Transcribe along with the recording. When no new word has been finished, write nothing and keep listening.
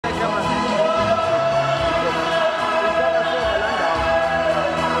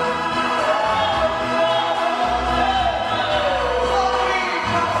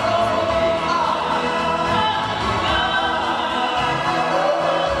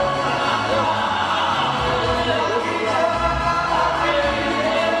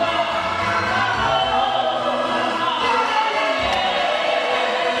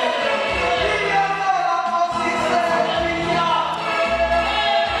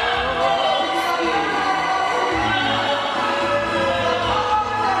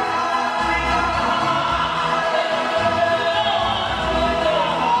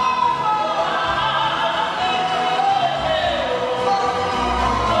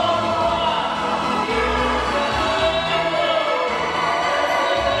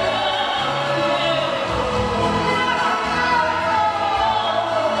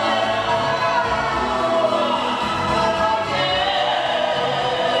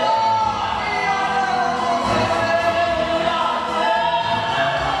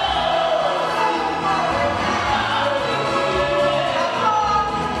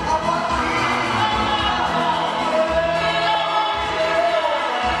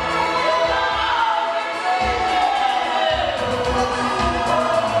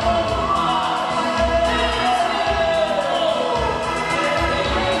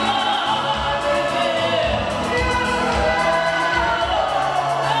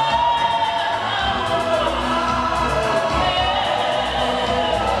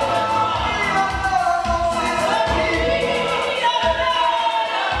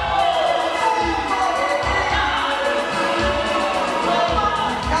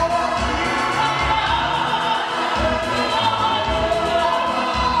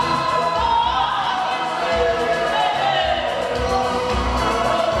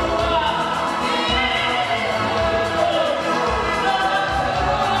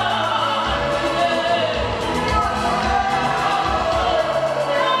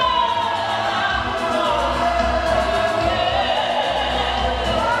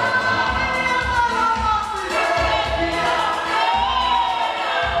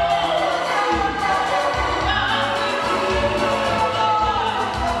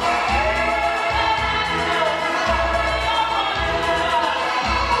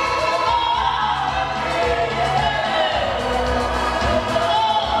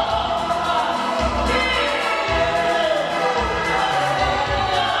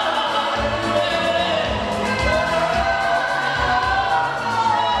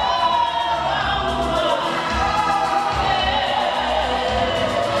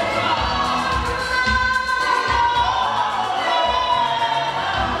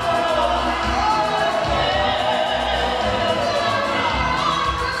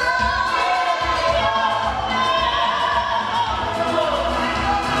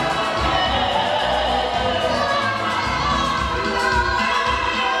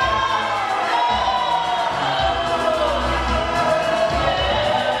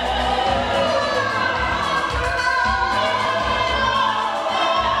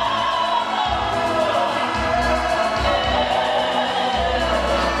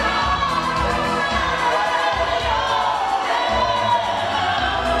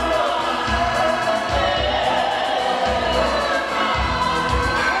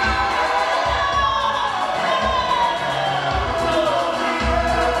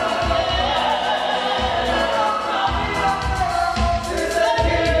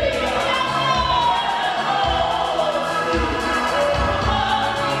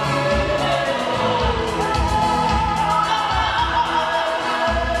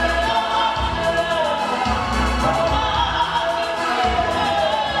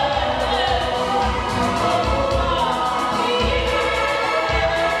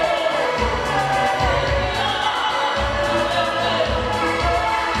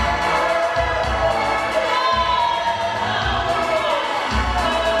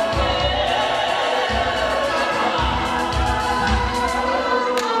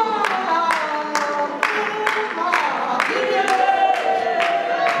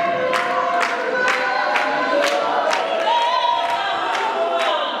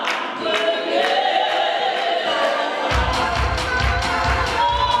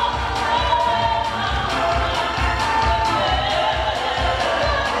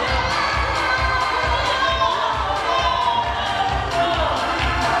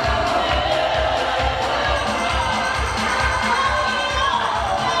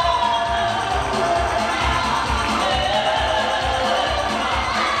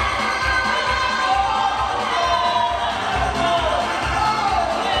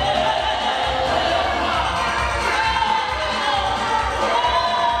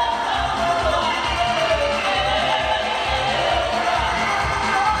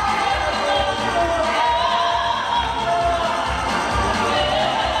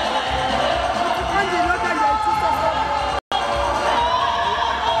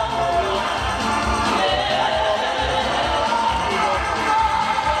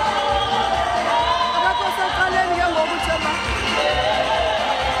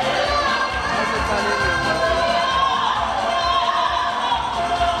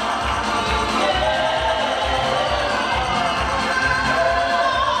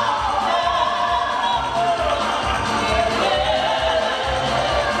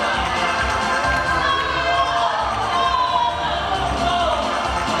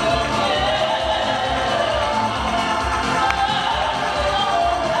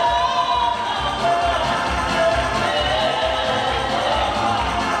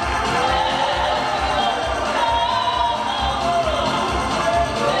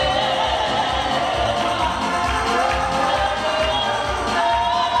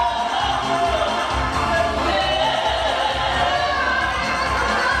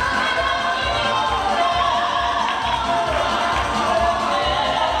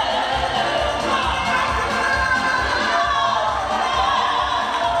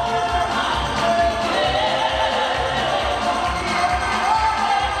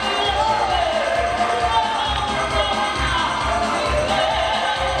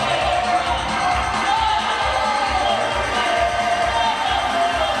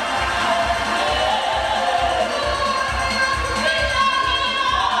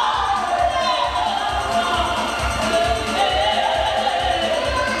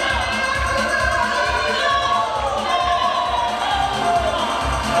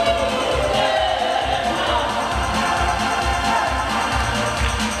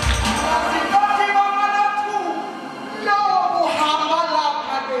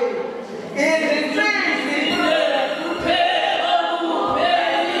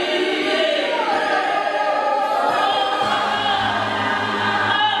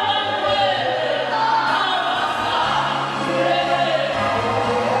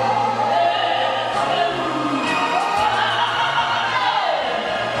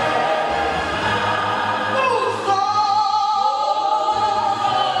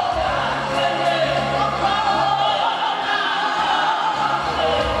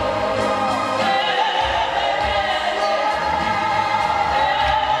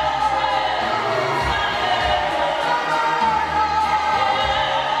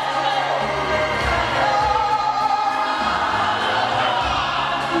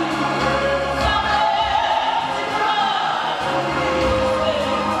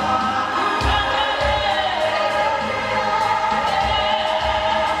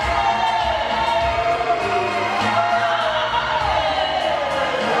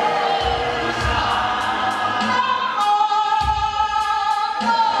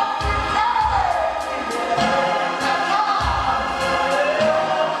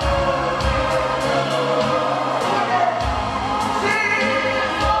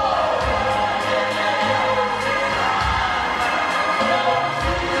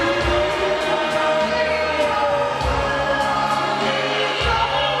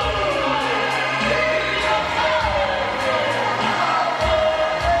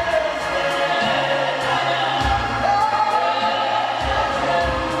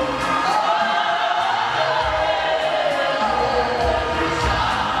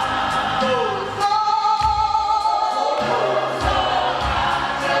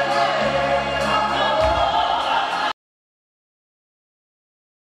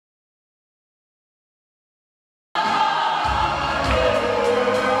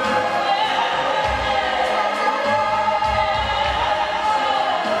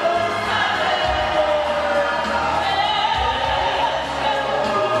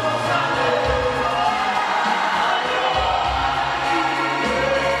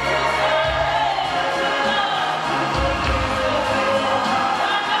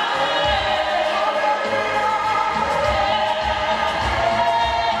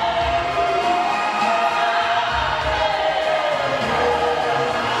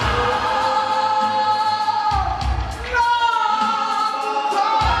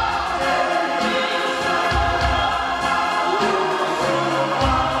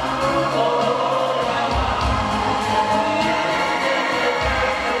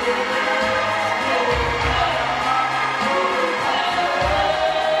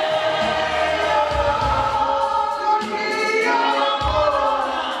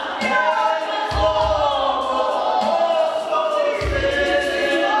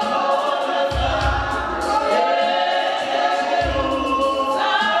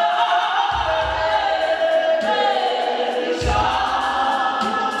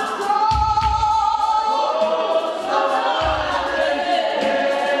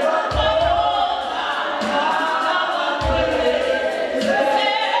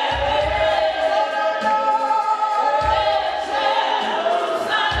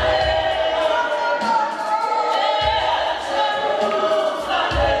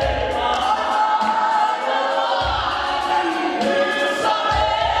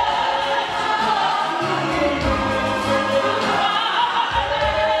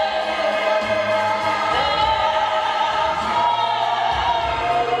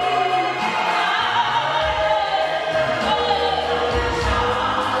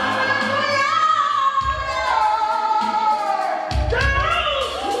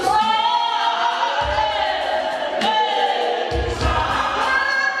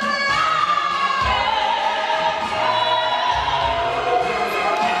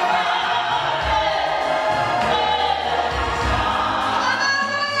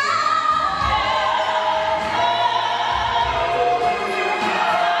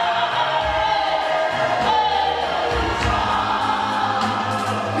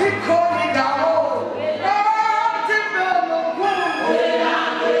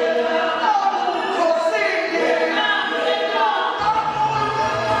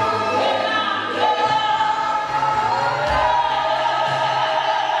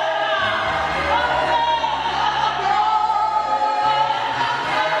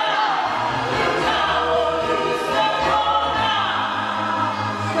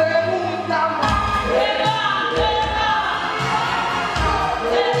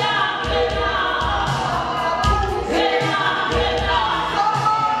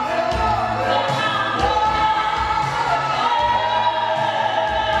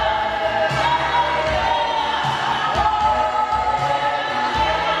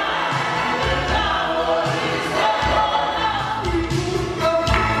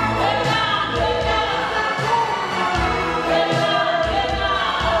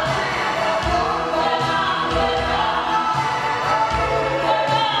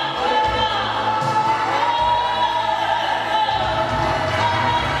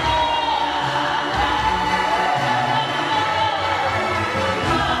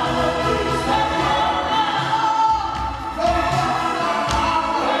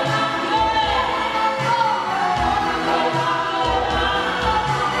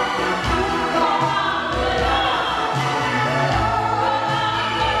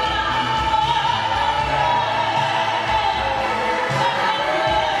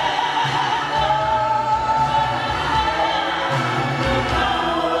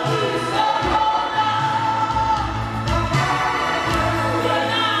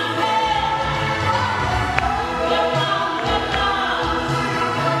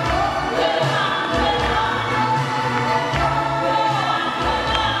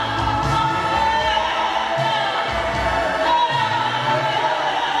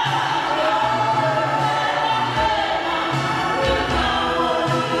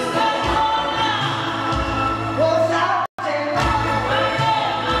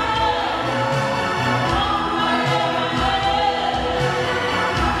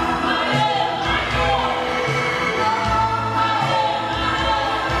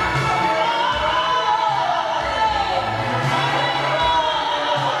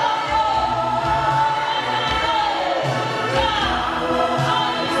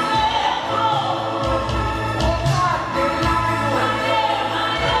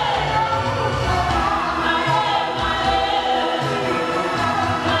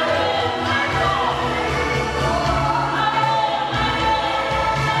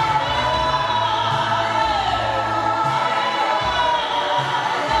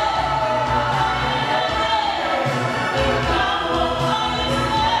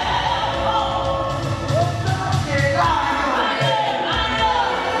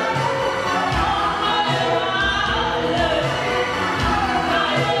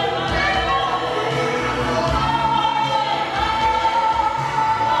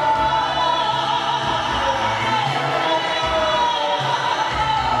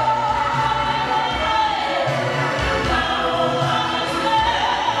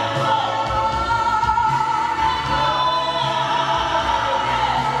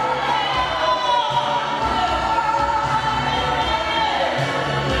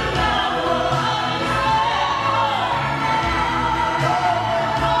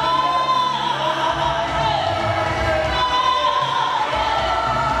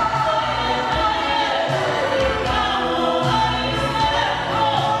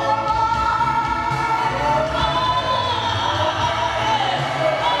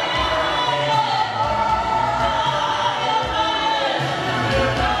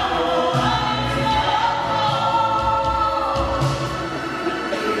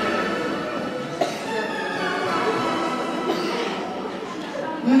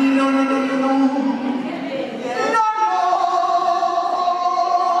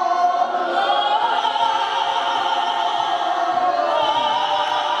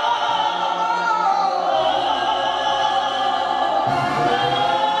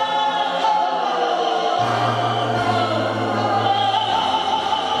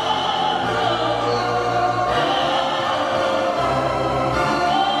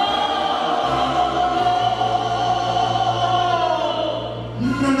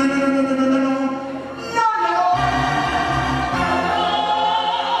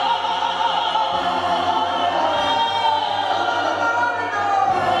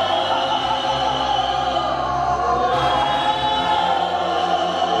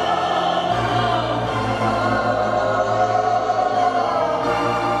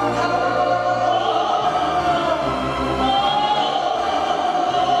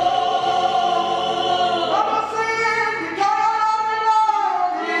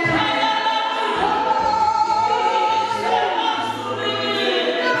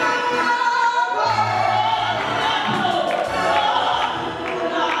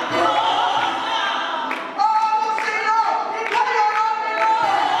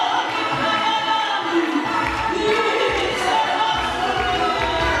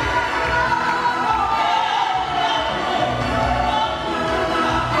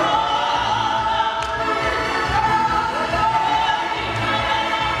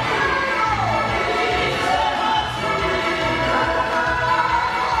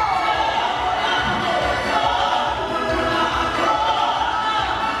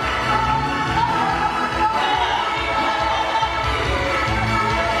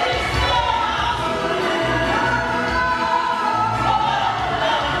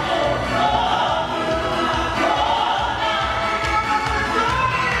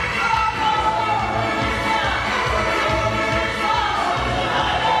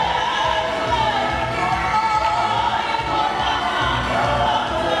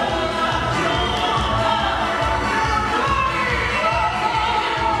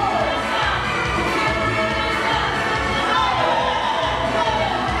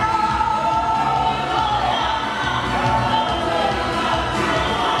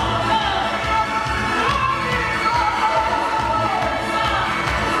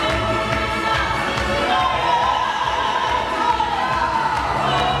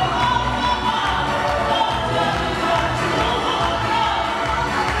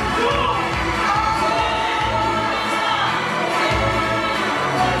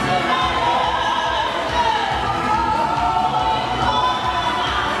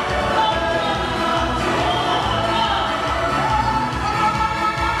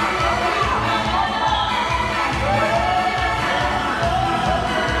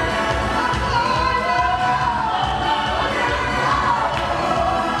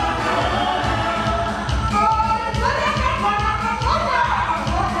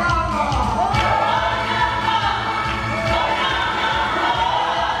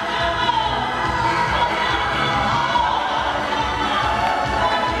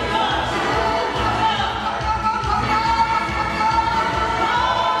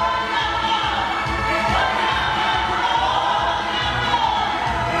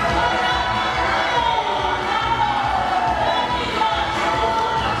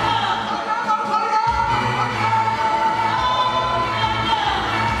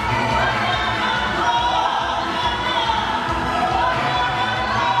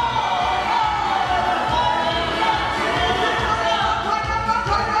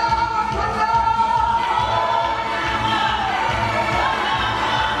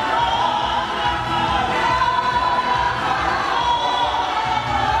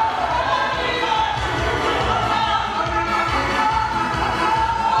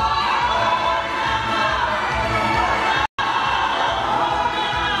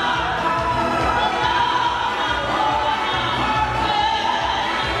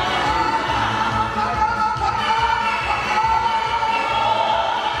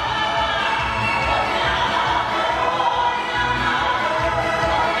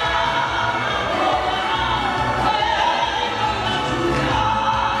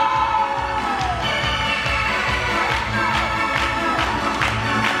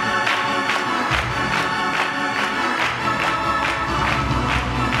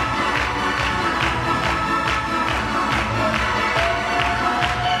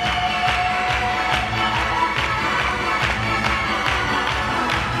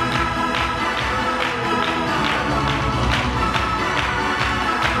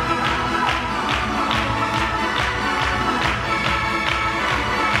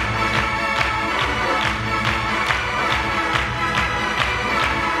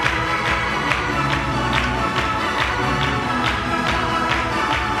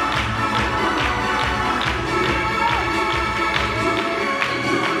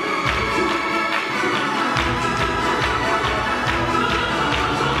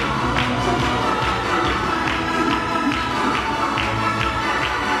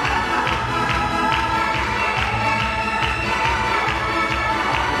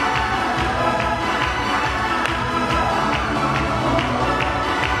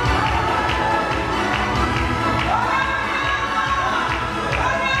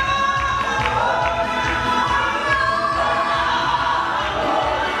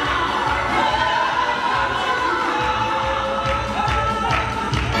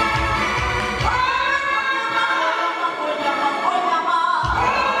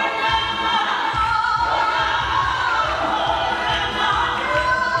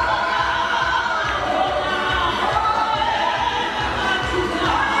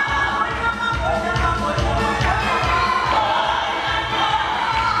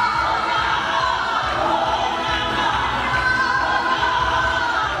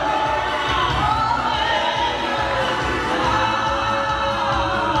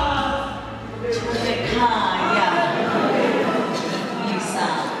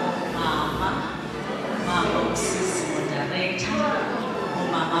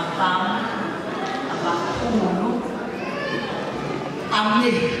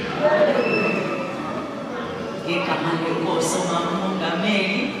ngegama lenkosi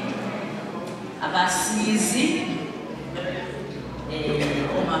uMongameli abasizi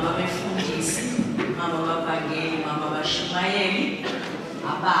omama befundisi mama babangeli mama bashumayeli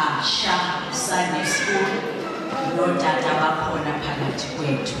abasha Sunday school notata bakhona phakathi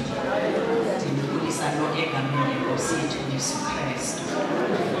kwethu ndinibulisa lonke egameni lenkosi yethu Yesu Kristu.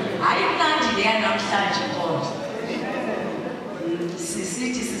 Hayi mnandi leya namhlanje kodwa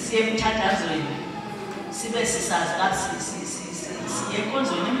sisithi sisiye emthandazweni sibe sisazi ka siye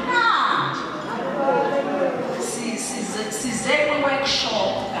enkonzweni mnandi size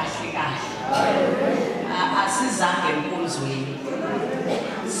ku-workshop kahle asizange enkonzweni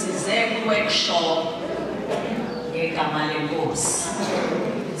size ku-workshop ngegama lenkosi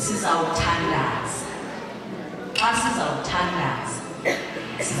sizawuthandaza xa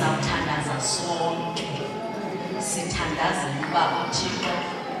sizawuthandaza sonke sithandazela uba uThixo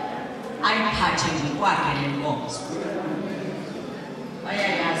ayiphathe ngokwakhe le nkonzo.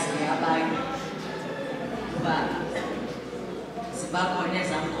 Bayayazi abanye uba zibakhona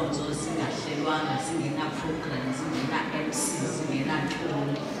ezaa nkonzo zingahlelwanga zingena-program zingena-MC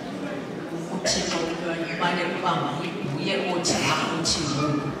zingena-ntoni uThixo kumane kuba nguye othi akuthi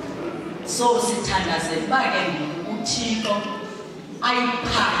ngoku. So sithandazela uba ke uThixo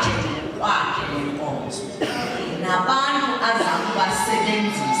ayiphathe ngokwakhe le nkonzo nabantu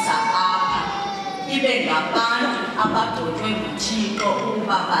azakubasebenzisa apha ibe ngabantu abagcothwe nguThixo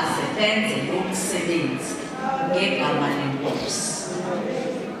ukuba basebenze lo msebenzi ngegama lenkosi.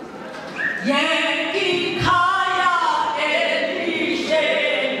 Ikhaya elihle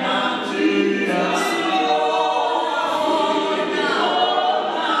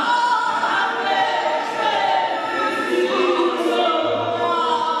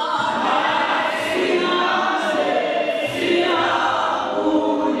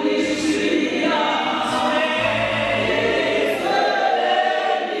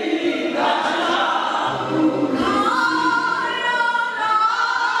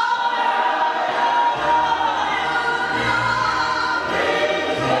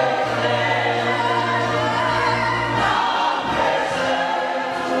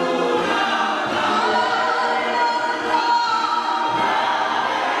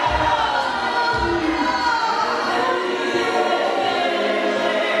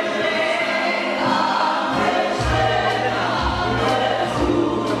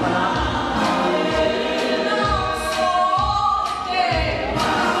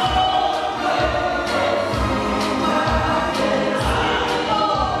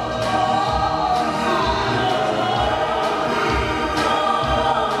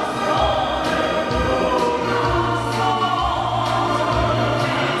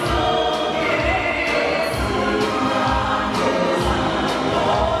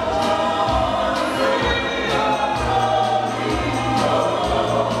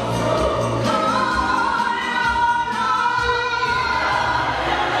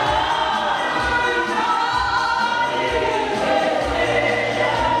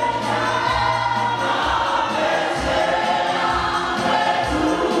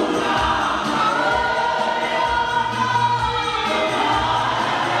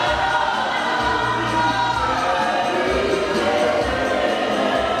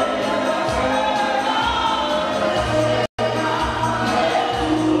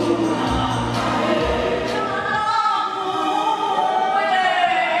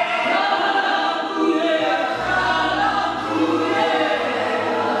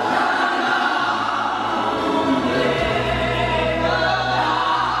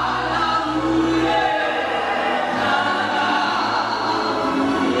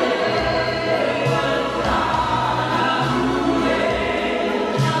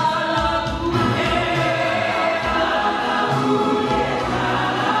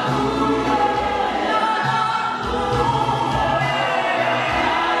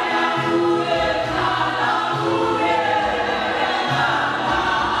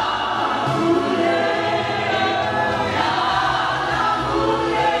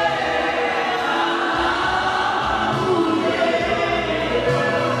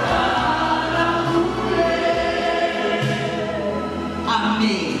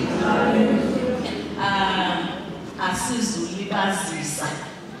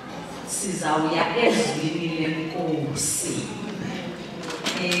sizawuya ezwini lenkosi.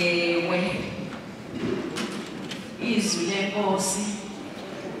 Izwi lenkosi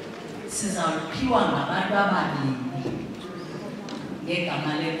sizawuphiwa ngabantu abaningi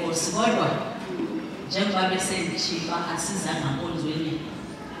ngegama lenkosi, kodwa njengoba besendishifa asizanga nkonzweni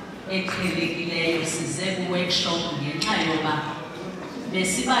eqhelekileyo, size ku-workshop ngenxa yoba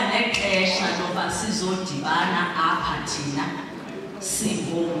besiba nexesha loba sizodibana apha thina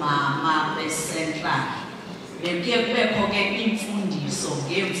singomama beCentral. Bekuye kubekho ke imfundiso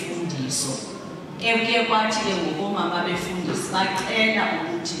ngemfundiso ekuye kwathi ke ngokomama befundisi bacela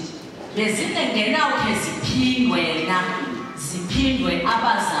ukuthi bezingenawukhe ziphindwe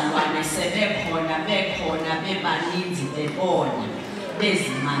abazalwane sebekhona bebaninzi bebona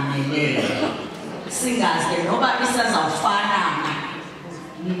bezimamelele singaze noba isazawufanana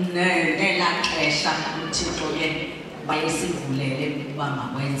nelaa xesha uThixo ke wayesivulele ukuba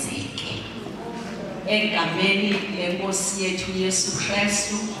makwenzeke. Egameni lenkosi yethu Yesu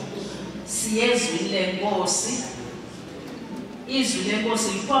Kristu siyezwini lenkosi. Izwi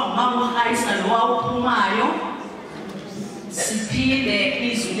lenkosi likhwa ngumama uRayise lo wawuphumayo. Siphinde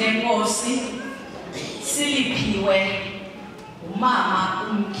izwi lenkosi siliphiwe umama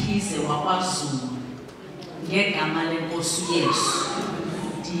uMkhize wakwaZulu ngegama lenkosi Yesu.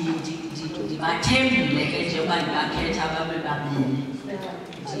 Ndibathembile ke njengoba ndibakhetha babe babini.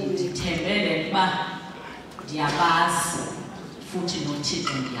 Ndithembele ukuba ndiyabazi futhi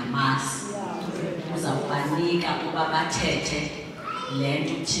noThixo ndiyamazi uzawubanika ukuba bathethe le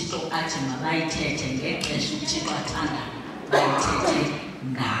nto uThixo athi mabayithethe ngexesha uThixo athanda bayithethe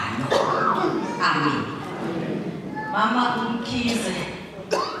ngalo. Amen. Mama uMkhize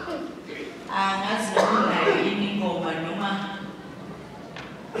angazi unayo yini ingoma noma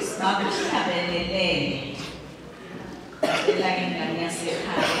sibakuhlabelelele elake ingane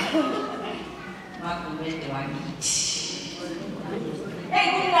yasekhaya Magumede wakithi. Hey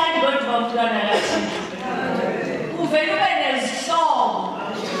kumnandi kodwa umntwana kaThixo. Uvela ube nezihlobo.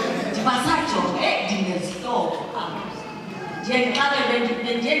 Ndibasajonge ndinezihlobo.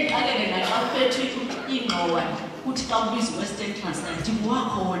 Ndiyeqalele naxa uphethe ingqowa kuthi xa ubizwa Western Translation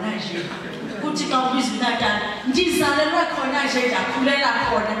ndiwakhona nje. Kuthi xa ubizwa uNatal ndizalelwe khona nje ndakhulela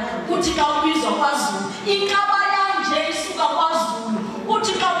khona. Kuthi xa ubizwa kwaZulu inqaba yanje isuka kwaZulu.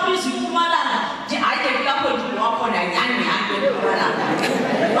 Kuthi xa ubizwa iMpumalanga ayike lapho ndiwakhona nyani eMpumalanga.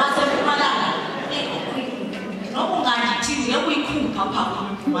 WaseMpumalanga nokungandithi ngekuyikhupha pha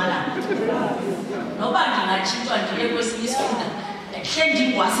eMpumalanga. Noba ndingatshintshwa ndiye kwesinye isifunda hle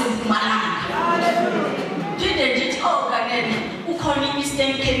ndingwaseMpumalanga. Phinde ndithi kanene ukhona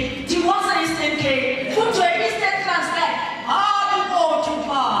i-Eastern Cape ndiwase-Eastern Cape kuthiwe Eastern Transkei kukothu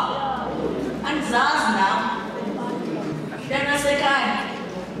phaa andizazi nam lenasekhaya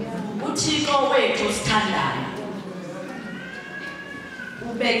uThixo wethu osithandayo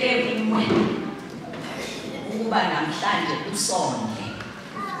ubeke kuwe ukuba namhlanje usonde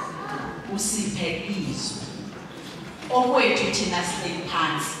usiphe izwi okwethu thina sihleli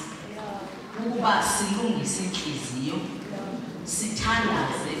phansi ukuba silungise inhliziyo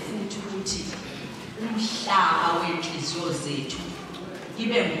sithandaze futhi ukuthi umhlaba wenhliziyo zethu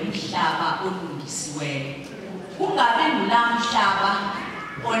ibe ngumhlaba olungisiweyo. Kungabi ngulamhlaba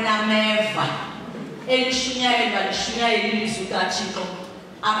onameva elishunyayelwa ilizwi kaThixo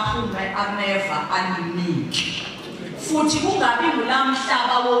aphume ameva animiki. Futhi kungabi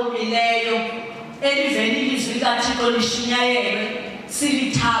ngulamhlaba womileyo elivela ilizwi kaThixo lishunyayelwe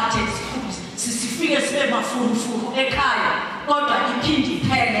silithathe sifike sibe mafurufuru ekhaya kodwa iphinde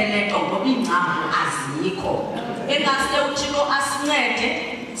iphele lento ngoba ingcambu azikho. Engase uThixo asincede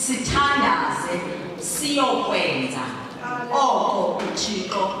sithandaze siyokwenza oko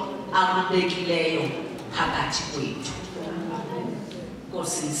uThixo akubekileyo phakathi kwethu.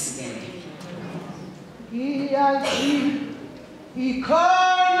 Nkosi isikele. Iyazi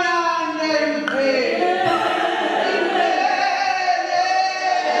ikhona nempela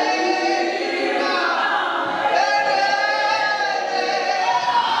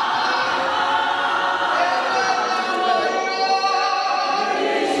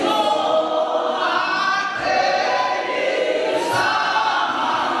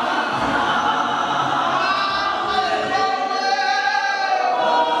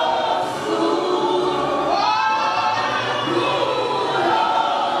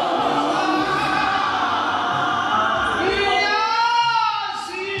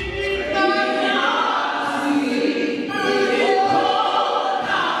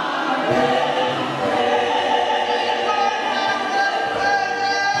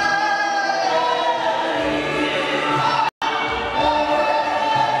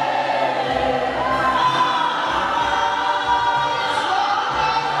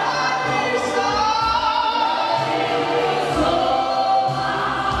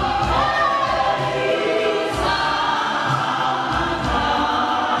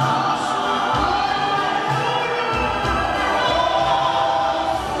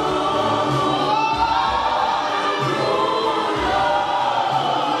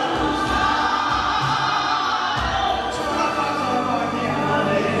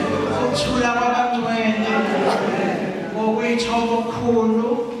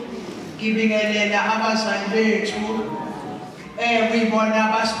abazali bethu kuyibona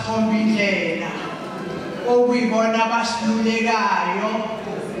abasikhomba indlela, okuyibona abasilulekayo,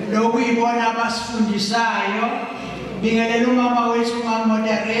 lokuyibona abasifundisayo. Bingelela umama wethu, umama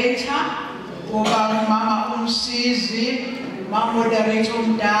moderator, umama Mkhize, umama moderator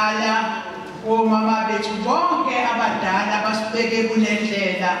umdala, omama bethu bonke abadala basibeke kule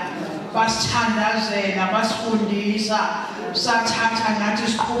ndlela, basithandazela, basifundisa, sathatha nathi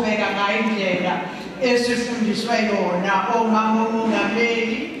siqhubeka ngayo indlela esifundiswe yona. Omama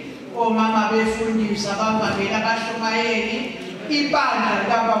umongameli, omama befundisa, abavangeli, abashumayeli, ibandla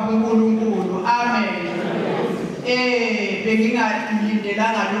likaNkulunkulu. Amen.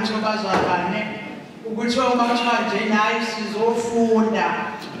 Bengingalindelanga lutho bazalwane ukuthi uma kuthiwa nje nayi sizofunda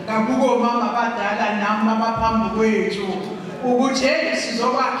ngakuko omama abadala nami abaphambi kwethu ukuthi hey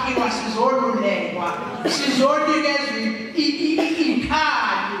sizokwakhiwa, sizolulekwa, sizonikezwa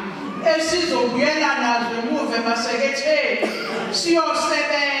ikhali esizobuyela nazo emuva emaseketheni,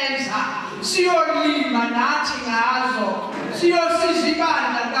 siyosebenza, siyolima nathi ngazo, siyosiza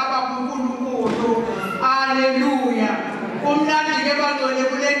ibandla likaNkulunkulu. Haleluya. Umnandi-ke bangcwele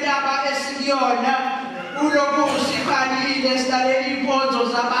kule ntaba esikuyona, kulokhu siqalile silalela inkonzo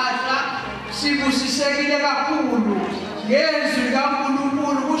zabasha, sibusisekile kakhulu ngezwi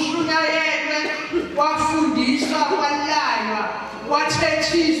likaNkulunkulu. Kushunyayelwe, kwafundiswa, kwalaywa,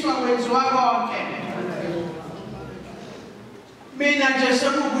 kwathethiswa, kwenziwa konke. Mina nje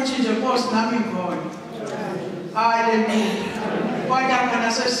sekukuthi nje Nkosi nami ngikhona. Haleluya. Kodwa khona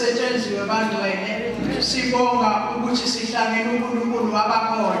sesetshenziwe bangcwele, sibonga ukuthi sihlangene uNkulunkulu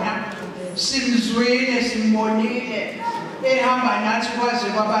wabakhona, simzwile, simbonile, ehamba nathi kwaze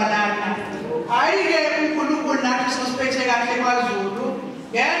kwabalana. Hayi-ke uNkulunkulu nathi sasiphethe kahle kwaZulu,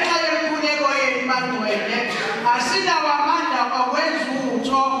 ngenxa yenkululeko yenu bangcwele, asinawo amandla okwenza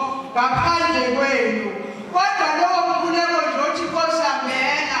utho ngaphandle kwenu. Kodwa lowo nkululeko nje othi Nkosi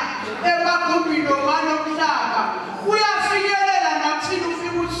angena emagumbini omane omhlaba, uyafikelela nathina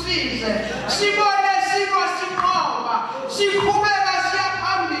ufike usize, sibone silwa sinqoba, siqhubeka siya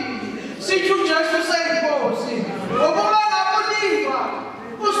phambili, sithi uJesu senkosi. Ukuba ngabulizwa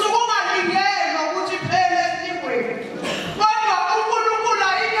usuke ungalingelwa ukuthi phele esilingweni, kodwa uNkulunkulu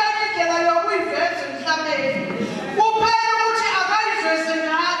ayikho indlela yokuyiveza emhlabeni, kuphela ukuthi akayiveze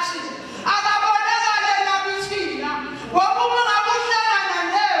nathi, akabonakale nakithina. Ngoba uma ngabe uhlangana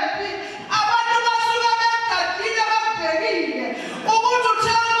nempi, abantu basuke begadile babhekile ukuthi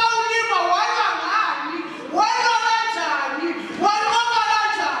uthema ulima waya ngani, waya kanjani, wanqoba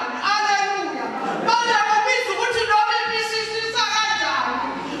kanjani. Haleluya. Manje kubiza ukuthi noma ibisisisa kanjani,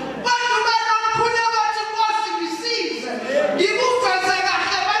 kodwa ube nomkhulu bathi Nkosi ngisize, ngikuveze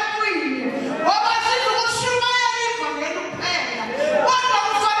kahle ebantwini, ngoba sizokushumayela ivangeli kuphela, kodwa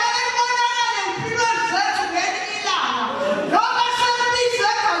kufanele libonakale empilweni zethu ngelinye ilanga, noma selibize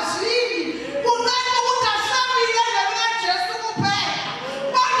egazini, kungathi ukuthi asabile ngelikaJesu kuphela,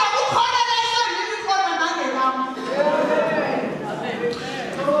 kodwa kukhona lesengili khona nangelami.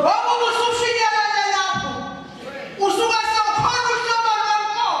 Ngoba usufikelele lapho, usuke sewukhona uhlobo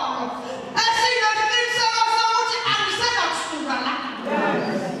lwenkolo esinesiqiniseko sokuthi angisenakusuka la,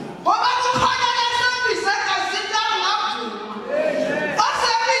 ngoba kukhona lesobize egazini lami ngavuma,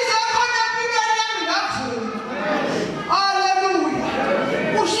 osebize khona empilweni yami ngavuma. Haleluya.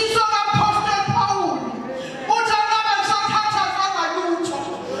 Ushiso kaPostoli Pawuli uthi angabe ngisakhathazwa ngalutho,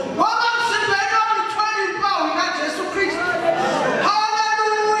 ngoba emzimbeni wami ngithwele impawu kaJesu Kristu.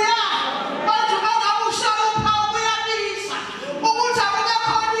 Haleluya. Manje uma ngabe ushaya uphawu kuyabisa ukuthi akube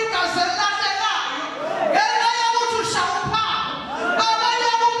khona igazi elilahlekayo ngenxa yokuthi ushaya uphawu. Abanye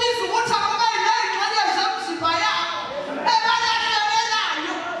kubiza ukuthi akube yinengxenye zomzimba yakho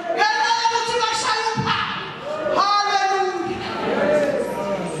ebalahlekelayo ngenxa yokuthi bashaya uphawu. Haleluya.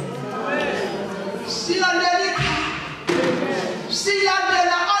 Silandela ikhaya,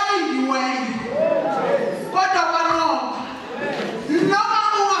 silandela alindiweyo, kodwa kwanqoba. Noma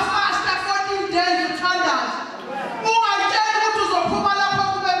ungafasta 14 days uthandaza, ungatsheli ukuthi uzophuma lapho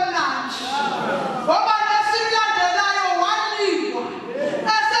kube mnandi, ngoba lesimlandelayo walingwa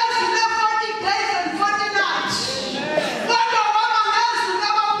esezile 40 days and 40 nights, kodwa waba ngezwi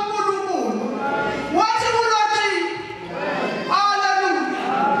likaNkulunkulu wathi kulothini. Haleluya.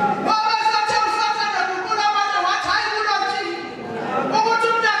 Ngoba sethe usathanda kunkulu abantu wathi hayi kulothini ukuthi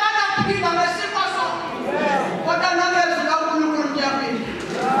umuntu akanaphila ngesifo sonke, kodwa nangezwi likaNkulunkulu kuyaphila.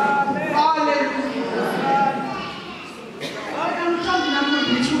 Haleluya. Mhlawumbe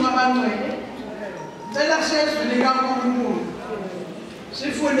namuhla ithuba abangcwele, cela sezwi likaNkulunkulu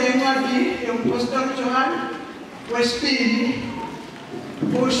sifunde incwadi yoMpostoli John wesibili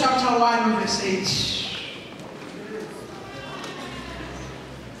chapter 1 verse 8.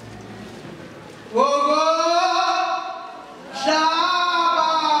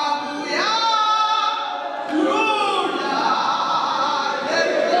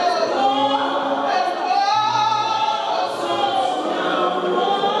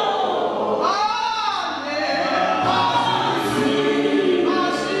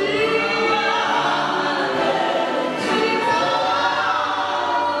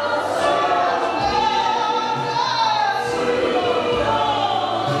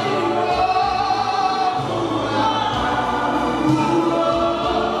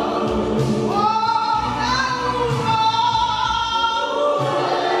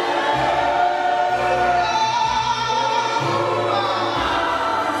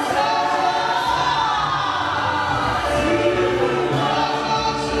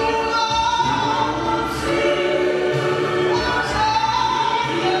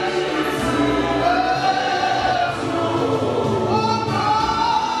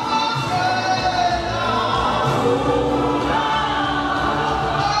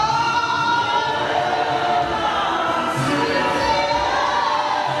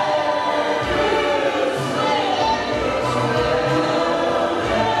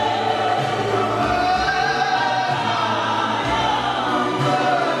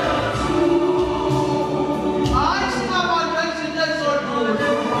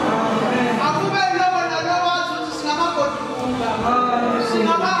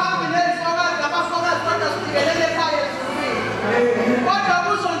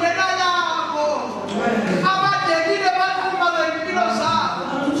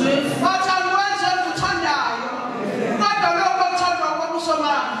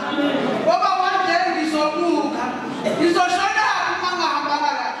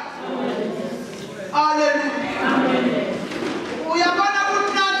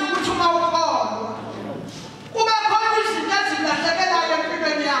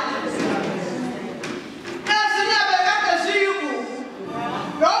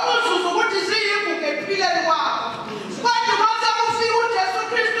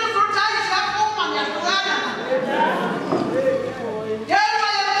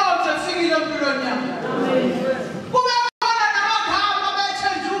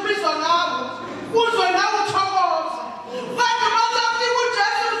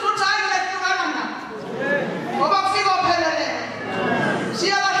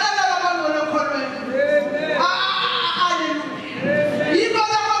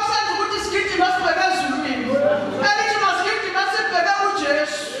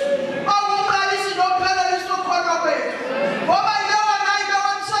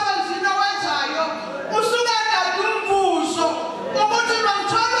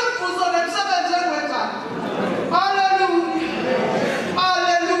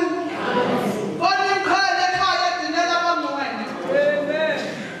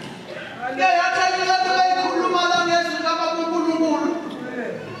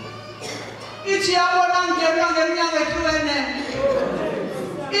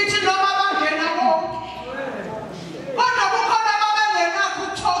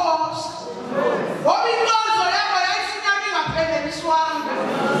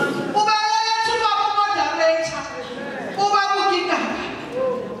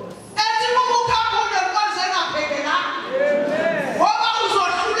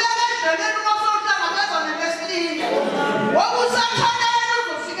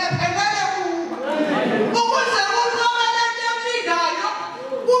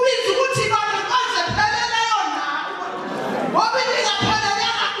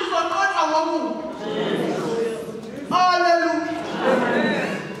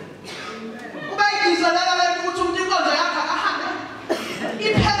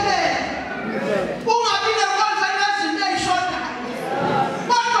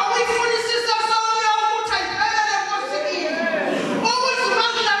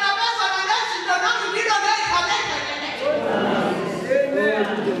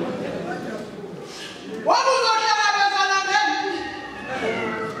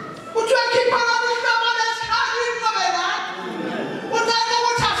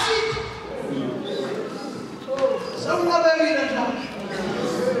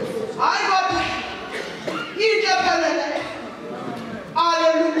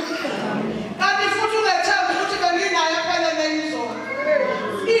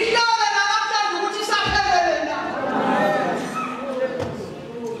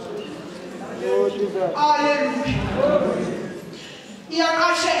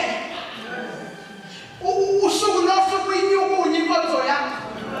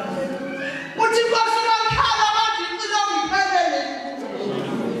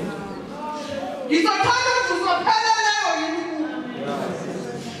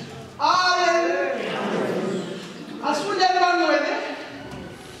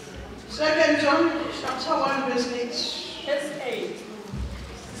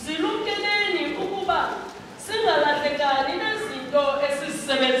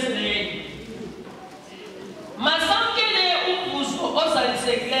 sebenzileyo. Masamkele umvuzo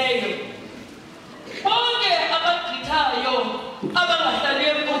ozalisekileyo. Bonke abagqithayo abangahlali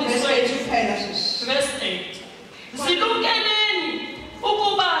emfundisweni. Verse 8. Silumkeleni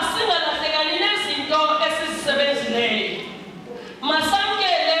ukuba singalahlekani nezinto esizisebenzileyo.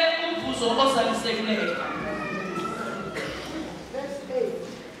 Masamkele umvuzo ozalisekileyo.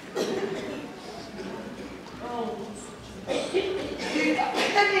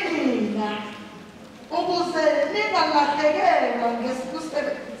 Ukuze ningalahlekelwa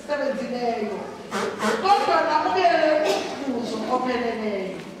ngesisebenzileyo kodwa namukele umvuzo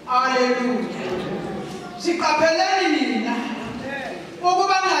opheleleyo. Hallelujah. Siqapheleni nina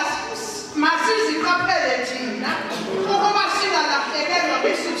ukuba masiziqaphele thina ukuba singalahlekelwa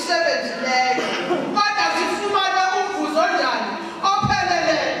ngesisebenzileyo kodwa sifumane umvuzo njani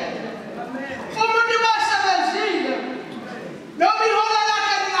opheleleyo. Umuntu wasebenzile noma iholo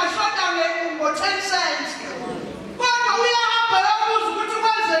lakhe lingashoda ngo-10 cents kodwa uyahamba yabuza ukuthi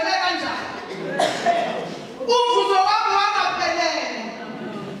kwenzeke kanjani. Umvuzo wami wangaphelele.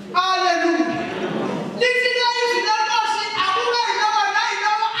 Hallelujah. Lifika izwi lenkosi akube yiloko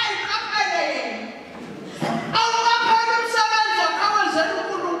nayiloko ayiqaphele yena. Awuqaphele umsebenzi wakhe awenzela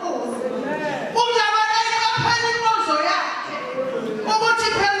uNkulunkulu. Uzabe ayiqaphele inkonzo yakhe ukuthi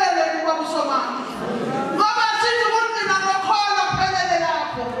iphelele kwakusomandla. Ngoba sithi ukugcina ngokholo kuphelele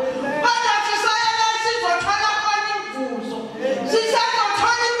lapho. Kodwa sisayele sizothola khona imvuzo.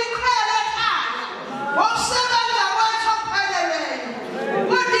 Sisazothola imikhwelo ekhaya. Ngokusebenza kwethu okupheleleyo.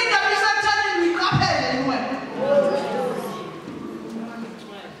 Kodwa indaba isatheni niqaphele wena.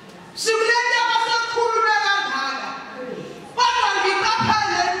 Sikulento abasekhulume kangaka. Kodwa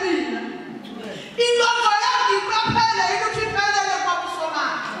ngiqaphele mina. Inkonzo yami ngiqaphele ukuthi iphelele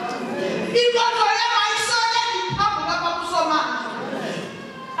kwakusomandla. Inkonzo yami ayisole ngiphambi kwakusomandla.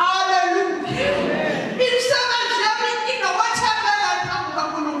 Hallelujah. Imisebenzi yami inokwethembela phambi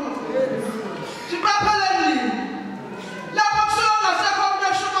kaNkulunkulu. Siqaphele nini? Lapho kusuke ngasekho umuntu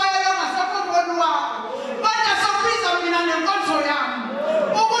eshumayela ngasekho umboni wakho. Kodwa sokubiza mina nenkonzo yami.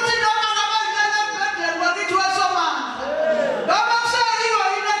 Ukuthi noma ngabe ngilele embhedeni wakithi wesomandla. Noma kuseyiyo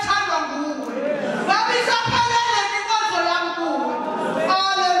yini ethandwa nguwe. Ngabe isaphelele inkonzo yami kuwe.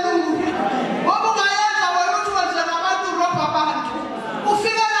 Hallelujah. Ngoba ungayenza wena ukuthi wenze ngabantu urobha abantu.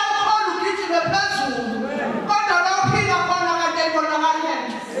 Ufike la ukhona ugijime phezulu. Kodwa la uphila khona kade ibonakale.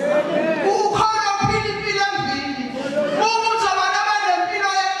 Ukhona uphila impilo embili. Umuthi abantu abanempilo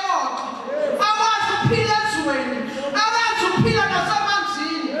yeqoqo. Abazi ukuphila ezweni. Abazi ukuphila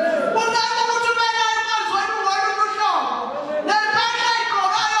nasemanzini. Ungathi ukuthi umele enkonzweni ungona umuhlobo. Nempahla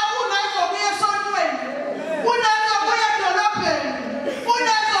ayigqokayo unayizobuya esontweni. Unayizobuya edolobheni.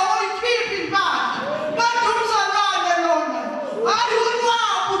 Unayizoyikhipha impahla. Kodwa umzalwane lona. Hayi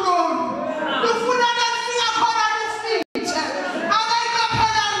unwabu lona. Lufuna lifika khona lufithe.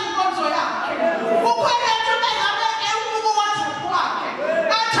 Akayiqaphelanga inkonzo yakhe. Ukhona ethi bengabe ewubuka uwathuku wakhe.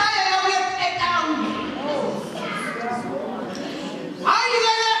 Athaye yabuye etawuni. Hayi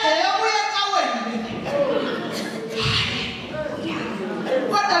ke yabuye ecaweni.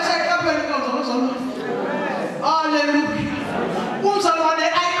 Kodwa seyiqaphele inkonzo zona. Hallelujah. Umzalwane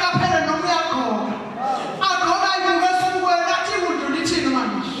ayiqaphele noma uyagqoka. Agqoka ibuke esibukweni athi umuntu lithini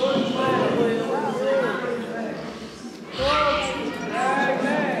manje.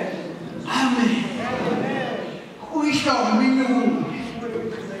 Amen. Uyihlobo iminyuku.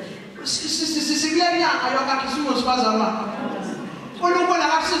 Sikule nyanga yokakhe singosibazalwane. uNkulunkulu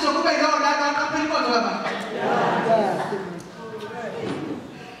akasize kube yiyo lana aqaphela inkonzo yabantu.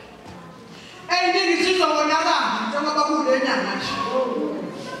 Eyiningi sizobonakala njengoba kule nyanga nje.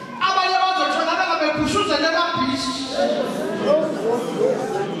 Abanye bazothola bengabephushuze lebabhisi.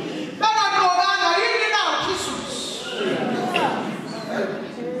 Bengaqokanga yini na Jesus.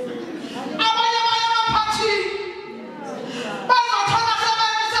 Abanye abaphathi bazothola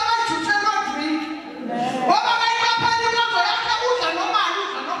sebejuthelwa drink. Ngoba bayiqaphela inkonzo yakhe udla noma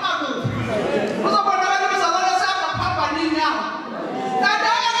kuphi. Uzobonakala umzalwane sehamba nini yawo. Kanti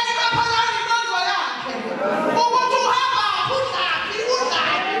akayiqaphela inkonzo yakhe. Ukuthi uhamba udlaphi.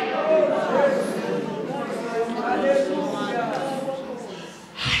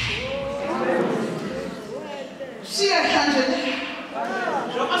 Siyahlanjela.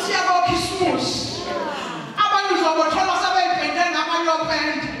 Noma siyabokha isimusi. Abantu uzobothola sebeyibhende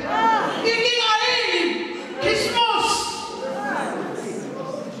ngamanyopende. Inkinga yini? Christmas.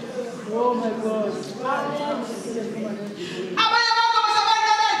 Oh my God. Abanye abantu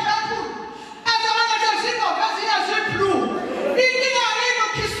basebenzela iphephu. Ezabanye zezibopha ziyaziblue. Inkinga yini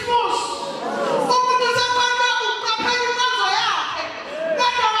Christmas? Umuntu usefanele uqaphela inkonzo yakhe.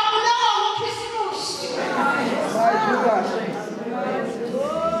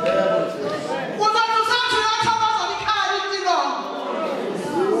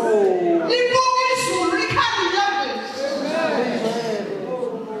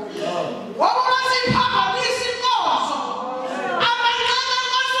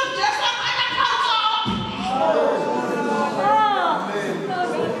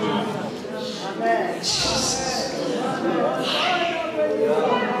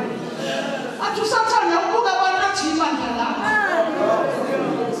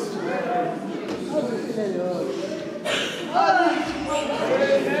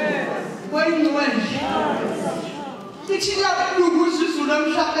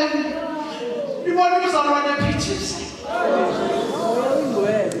 uzalwane peaches.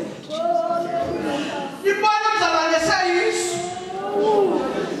 Ibona uzalwane sayisu.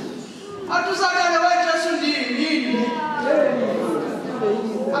 Atuzakale wethu sundini.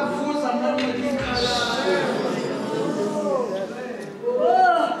 Avuza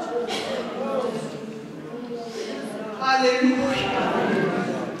Hallelujah.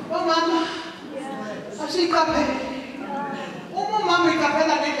 Oh mama, asikaphela. Umama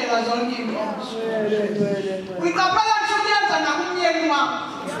ikaphela ngendlela zonke inkonzo. Uyiqaphela nje ukuyenza nakumyeni wakho.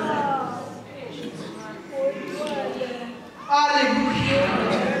 Hallelujah.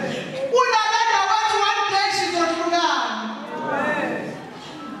 Ulalenda wathi one day sizohlukana.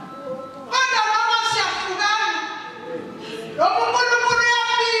 Kodwa noma siyahlukana, lo uNkulunkulu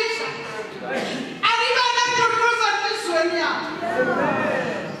uyabiza. Alibe nenduduzo enhliziyweni yakho.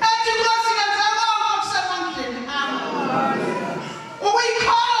 Ethi Nkosi yenza konke okusemandleni ami.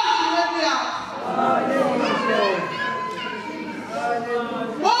 Ukuyikhoza imeko yakho.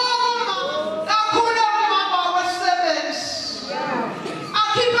 Woma, kakhulu umama wesebenzi.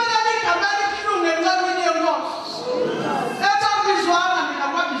 Akhiphela igama elibuhlungu encekwini yenkosi. Ethi angibizwanga mina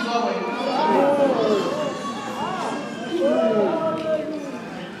kwabizwa wena.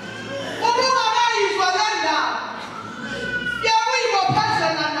 Uma ungakayizwa le ndaba,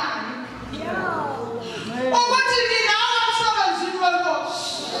 uyakuyibophezela nayo. Ukuthi mina emsebenzini wenkosi.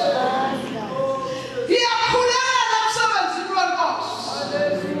 Ngiyakhulela emsebenzini wenkosi.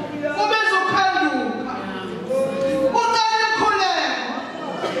 Ubeze ukuphenduka. Ucela ukukhuleka.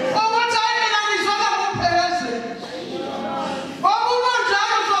 Ukuthi hayi mina ngizwela ngumphelekezeli. Ngoba uma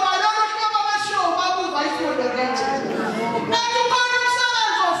njalo uzoba lolu hlobo abashiwo babuva ifundo lethu. Nathi ukhona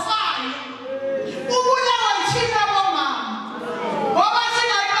umsebenzi ofayo. Ubulawa yithina bomama. Ngoba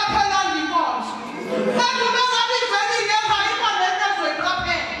singayiqaphelanga inkonzo. Kanti uma ngabe ivele ingekho ayikho lento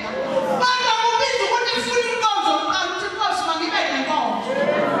ezoyiqaphela. Kodwa kubiza ukuthi kufuna inkonzo kuqala ukuthi inkosi mangibe nenkonzo.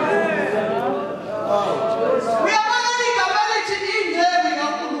 Uyabona igama lithi indebi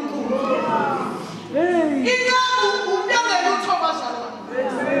kaNkulunkulu. Inqabu umntongela uthobazana.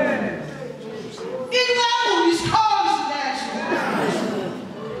 Inqabu isikhonzi leso.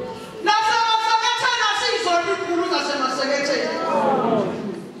 Nasemaseketheni asiyizona inkulu zasemaseketheni.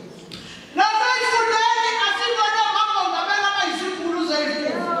 Naseyifundeni asiyibona amamongameli abayizinkulu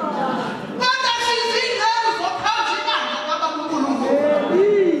zey'nkulu. Kodwa sizingcezu zokuphansi ibandla kaNkulunkulu.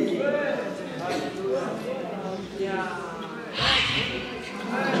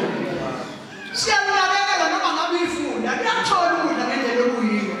 Siyakunakekela noma ngabe uyifunda, kuyakuthola ukudla ngendlela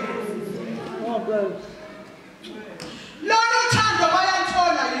okuyiyo. Lolu thando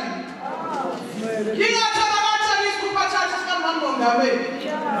bayaluthola yini? Yingathola bathela isikhupha thatha sikaMamongameli.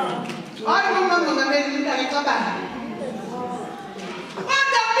 Hayi uMamongameli into ayicabanga.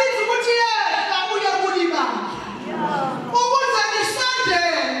 Kodwa kubiza ukuthi yena uye kulibandla. Ukuze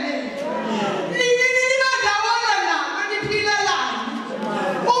lisondele. Nibe ndawonye nabo niphilelane.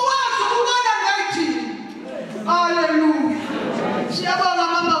 Ukwazi ukubona ngathi. Hallelujah. Siyabonga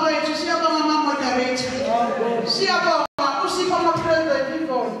mama wethu, siyabonga mama moderator. Siyabonga usipha ama-president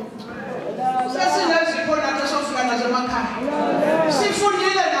inkonzo. Sesinezipho nathi sofika nazo emakhaya.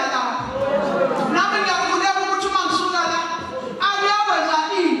 Sifundile nalapho. Nami ngiyakhuleka ukuthi uma ngisuka la, angiyokwenza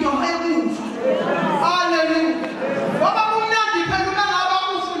into emuva. Hallelujah. Ngoba kumnandi phela uma ngabe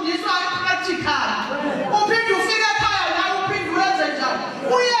ufundiswa i-practical. Uphinde ufike ekhaya nawe uphinde uyenze njalo.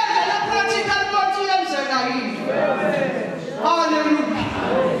 Uyenze le practical ukuthi yenzeka yini. Hallelujah.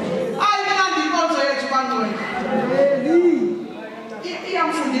 Ayimnandi inkonzo yethu bangcwele.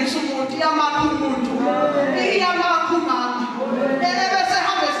 Iyamfundisa umuntu, iyamakha umuntu, iyamakha umama. Bese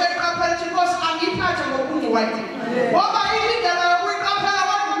hambe seyiqaphela ukuthi Nkosi angiphathe ngokungcwele. Ngoba indlela yokuyiqaphela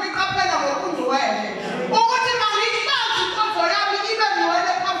kodwa uyiqaphela ngokungcwele. Ukuthi mangiyihlanze inkonzo yami ibe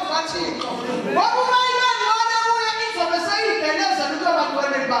ngcwele phambi kukaThixo. Ngoba uma ibe ngcwele kuye izobe seyigelezela ukuba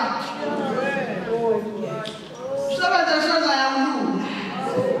ngcwele bakhe. Sebenza senza yawulula.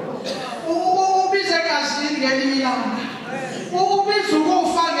 Ubize egazini ngelinye ilanga. Ubiza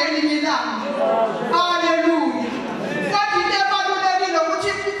ukufa ngelinye ilanga. Hallelujah. Kodwa into ebalulekile ukuthi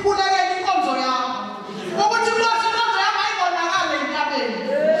ukhulekele inkonzo yakho. Ukuthi Nkosi inkonzo yami ayibonakale entabeni.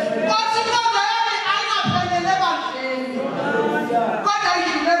 Nkosi inkonzo yami ayingaphelele ebandleni. Kodwa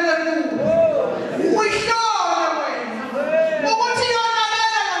idlulele kuwe. Uyihlole wena. Ukuthi yona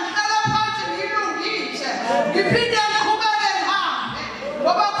lena ngihlala phansi ngiyilungise. Ngiphinde ngiqhubeke ngihambe.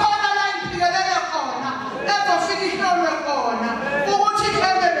 Ngoba khona la ngifikelele khona. Ezofika ihlolwe khona. Ukuthi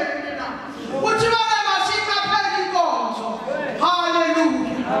iphele mina. Ukuthi bake masiqaphele inkonzo.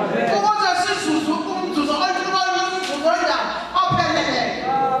 Hallelujah. Ukuze sizuze umzuzu oyinhloko yomvuzo wendaba ophelele.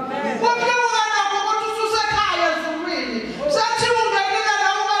 Amen. Kuphilukana ukuthi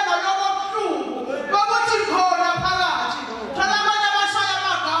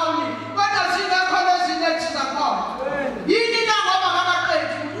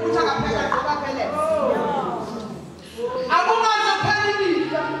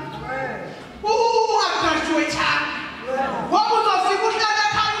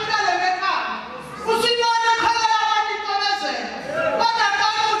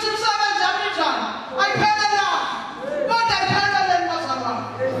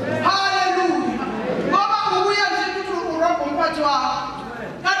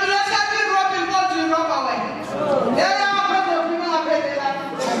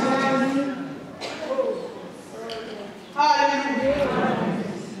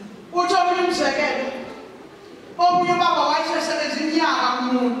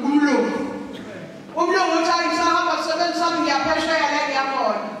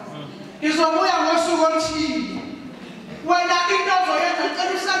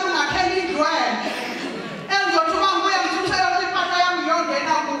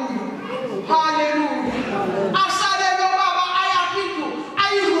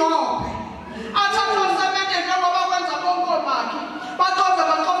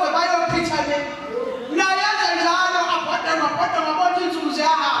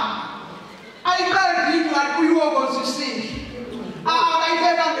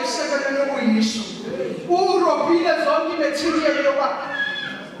ngisho urobile zonke bethiyele lokwa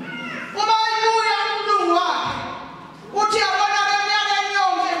uma ibuya umuntu wakhe uthi yabona leminyaka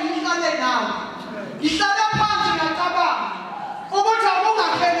yonke ngihlale nawe ngihlala phansi ngacabanga ukuthi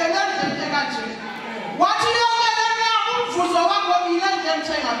akungakhelele nje kanje wathi yonke leminyaka umvuzo wakho ile nje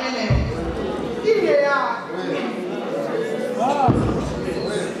ngithengabeleyo ingeya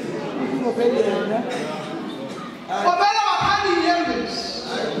Obela waphani yembes.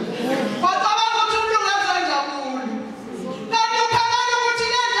 Bataba ukuthi umuntu ngazenza kulo. Kanti ukhamela ukuthi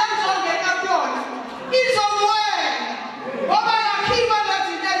lenze ngizongena kuyona. Izomwena. Ngoba yakhiwa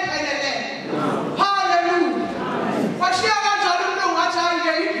lezinto eziphelele. Hallelujah. Washiya kanjalo umuntu ngathi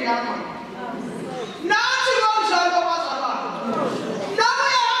ayike indlu yakho. Nathi konjalo bazalwane. Noma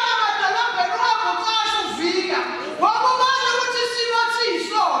uyahamba amadolobheni ungakucasha uvika. Ngoba ubona ukuthi isimo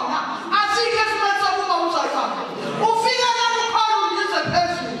siyisona. Asike sibenza kuba uzalwane. Ufika la ukhona uyize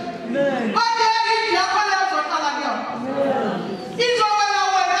phezulu. Manje indlu yakho lezoqala kuyona. Izowela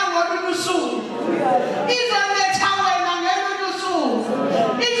wena ngolunye usuku. Izoletha wena ngelunye usuku.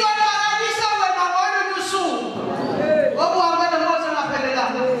 Izoqalalisa wena ngolunye usuku. Ngoba uhambele ngoze ngaphelela.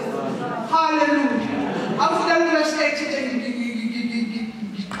 Hallelujah. Awufike kuverse 8 nje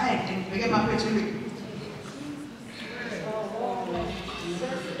ngiqede ngibeke emaphethelweni.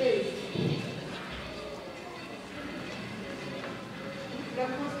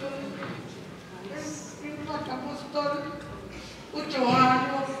 Apostol uJohane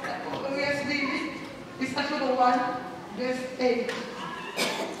wesibili isahluko 1 verse 8.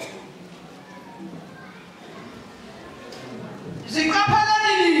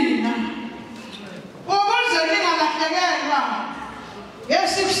 Ziqaphelani nina ukuze ningalahlekelwa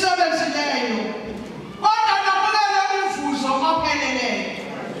esikusebenzileyo kodwa namukele umvuzo opheleleyo.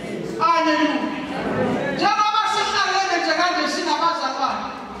 Hallelujah. Njengoba sihlalele nje kanje sinabazalwane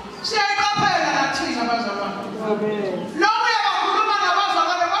siyayiqaphela nathi abazalwane. Noma uyabakhuluma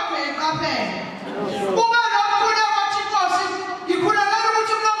nabazalwane kodwa uyayiqaphela. Uma nokhula wathi Nkosi ngikhulelela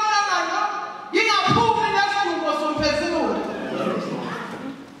ukuthi unomhlangano ngingaphumi nesidumbu somphefumulo.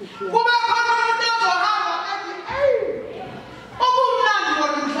 Kube khona umuntu ozohamba ethi ubumnandi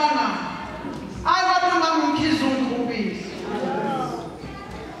kolumhlangano. Hayi kodwa ngumkhize umkhubisi.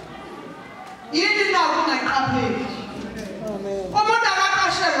 Yini na ungayiqapheli. Umuntu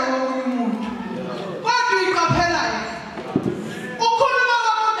akaqashelwe komunye umuntu. Kodwa uyiqaphela yini? Ukhuluma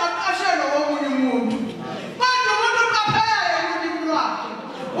komuntu aqashelwe komunye umuntu. Kodwa umuntu uqaphela yena ulimi lwakhe.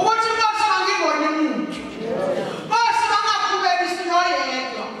 Ukuthi Nkosi mangibone umuntu. Nkosi mangaqhubekisi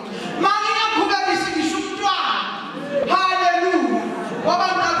noyedwa. Mangingaqhubekisi ngisho umntwana. Hallelujah. Ngoba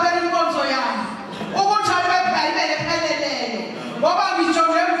ngiqaphela inkonzo yami. Ukuthi ayibele pheleleyo. Ngoba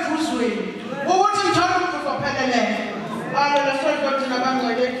ngijonge emvuzweni. Ukuthi ngithole umvuzo opheleleyo. Let's go to the 1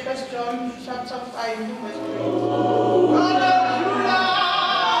 John chapter 5 verse 3.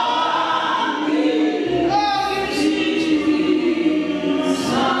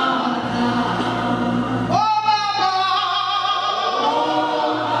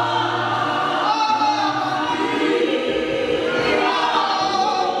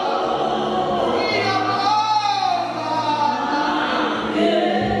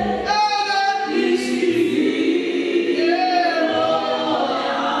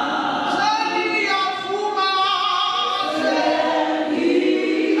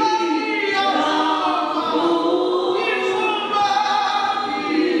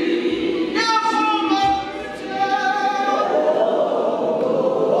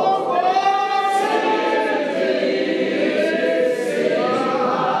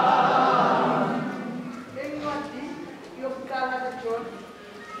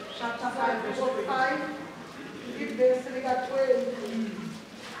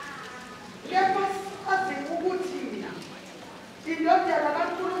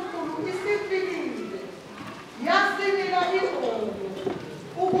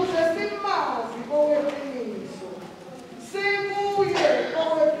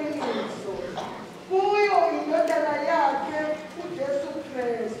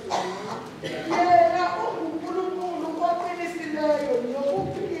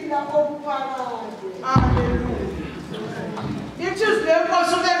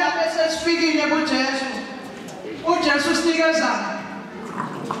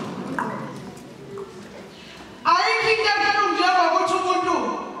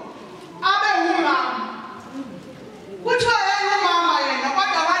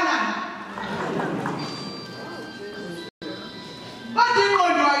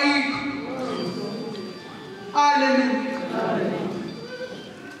 Hallelujah.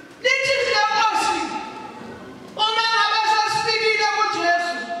 Lithi Nkosi uma ngabe sesifikile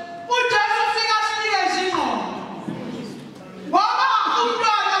kuJesu, uJesu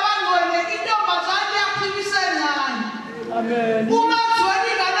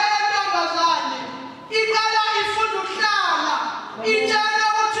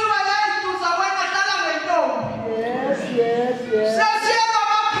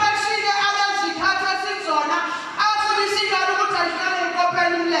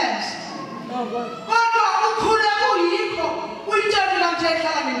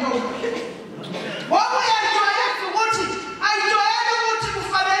uyayidlala nentombi. Ngoba uyayijwayeza ukuthi ayijwayele ukuthi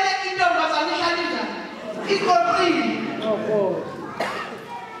kufanele intombazane ihlale njani. Igoqile.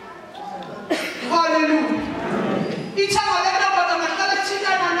 Hallelujah. Ithanga lentombazane ahlala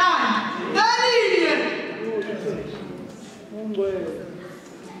thintana nani. Ngalinye.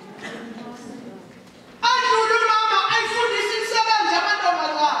 Adlula umama ayifundisa imisebenzi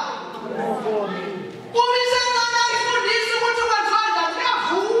yamantombazane. Umisengane ayifundisa ukuthi kwenziwa njani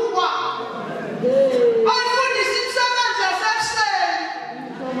kuyavukwa. Ayifundisa imisebenzi yasekuseni.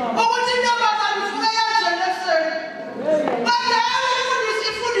 Ukuthi intombazane ivuke yenzele ekuseni. Kanti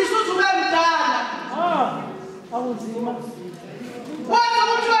ifundisa uze ube mdala. Wathi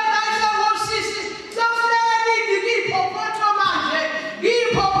ukuthi wena ayisengosisi sekufuneka nini ngiyiphophotho manje.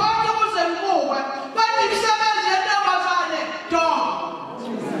 Ngiyiphophotho ukuze ngibukwe. Bathi imisebenzi yentombazane do.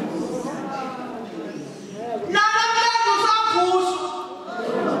 Namhlanje usavuswa.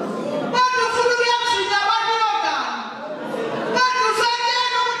 Bathi ufuna ukuyamzila abantu yogana. Bathi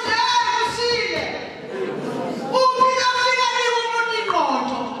usatshela ukuthi usile. Uphila fika niwe umuntu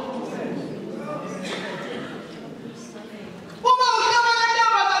ingqondo. Uma uhlala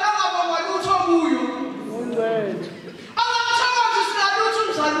nentombazane ongabongwa lutho kuyo. Angamthokozisi ngalutho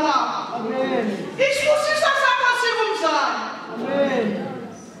umzali wakho. Isibusiso sakho sibe umzali.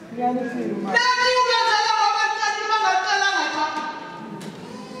 Nathi ungenzela ngoba ncane bangacelanga cha.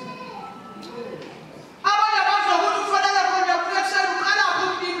 Abanye bazokuthi kufanele khona kuyekuseni uqalapho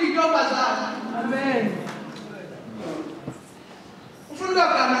ukulima intombazane. Ufuna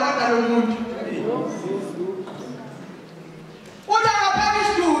ukugana kodwa lo muntu. Uthi angapheka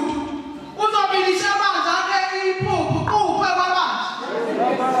isidudu. Uzobilisa amanzi akhe iphuphu kuphe kwamanzi.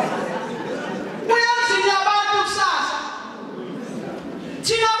 Uyamzila abantu kusasa.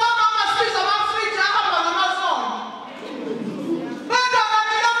 Thina abamama sibiza amafriji ahamba ngamasondo. Kodwa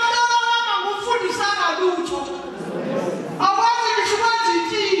kanti lomntwana wami ngufundisanga lutho. Akwazi ngisho ukwenza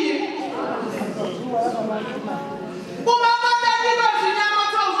itiye. Uma abantu bezinyama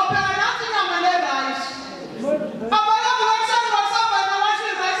kuthiwa uzopheka nathi inyama le-rice. Abanye kuwekuseni kwasavana washo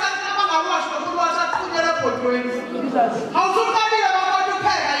i-rice abangawashi kakhulu wasathunyela ebhodweni. Awusuqalile babantu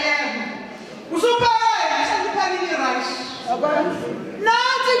upheka yebo. Usupheka sekuphekile i-rice.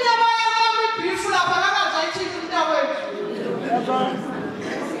 Nathi inyama yakho ibhifu lapha kakazayithini umntakwethu.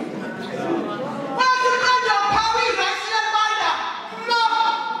 Wathi uqanda uphaka i-rice yebanda.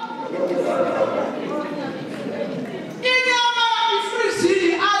 Inyama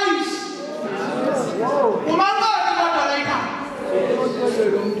ifrizile i-ice. Umanqoqi kodwa la ekhaya.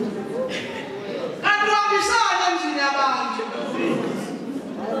 Kanti uhambisane emzini yabantu.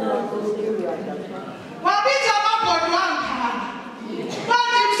 Wabiza amabhodi wangikhala.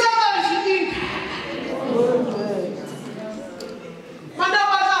 Wathi imisebenzi ingikhala.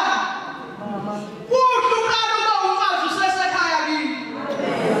 Mantombazane. Kuhle uqala uba umfazi usesekhaya kini.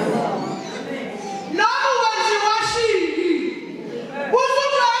 Noma uwenza iwashini.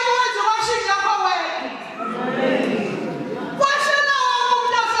 Usuthi hayi wenza iwashini yakho wedwa. Washina wonke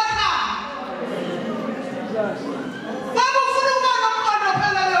umuntu osekhaya. Baba ufuna ukuba nomqondo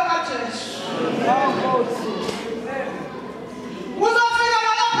ophelele kaJesu. Uzofika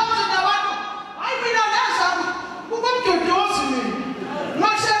lapha emzini yabantu. Hayi mina neza ubumduduzi mina.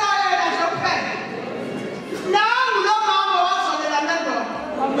 Ngashela yena nje kuphela. Nangu lo mama wazalela nendoda.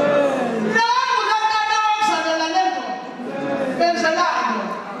 Nangu lo tata wazalela nendoda. Benzelani?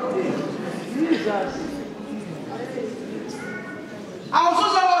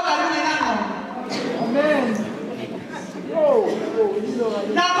 Awusuzowoda lungena ngqondo.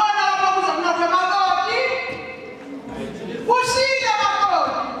 Nakhona lapho kuzokunakwe makoti. Kusile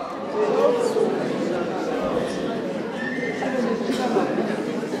makoti.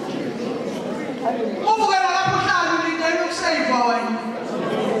 Uvukela lapho uhlala ulindele ukuseyiva wena.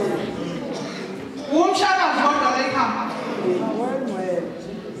 Umshakazi kodwa la ekhaya.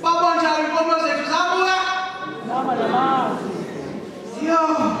 Babonjalo inkomo zethu zabuka. Yo.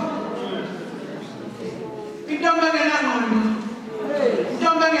 Intombi engenangqondo.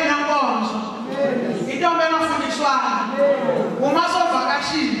 Intombi engenankonzo. Intombi engafundiswanga. Uma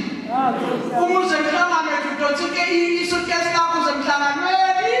sovakashile. Umuze mhlangano udonsike isukesi lakho uze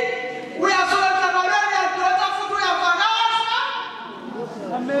emhlanganweni. Uyasuka emhlanganweni uyadonsa futhi uyavakasha.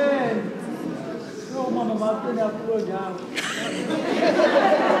 Mama, mapenda kuloja.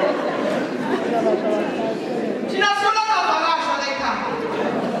 Sinasula ukuvakasha la ekhaya.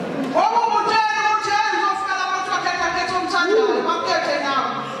 Ngoba umutshela uzofika lapho uthi wathatha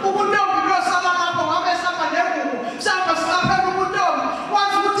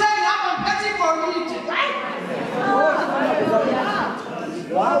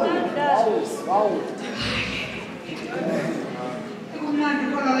Kumnandi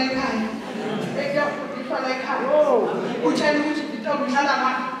khona la ekhaya. Ekhaya ekhaya. Utshela ukuthi intombi ihlala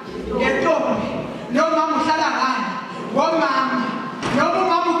ngani? Ngentombi. Nomama uhlala ngani? Ngomama. Noma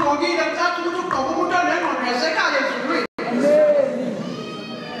umama ugqokile ucathi ukuthi ugqoka umuntu onengqondo yasekhaya ezulwini.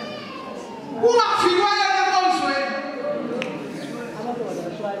 Ungafikwa yena enkonzweni.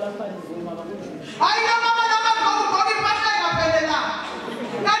 Hayi mama ugqoka impahla engaphelelanga.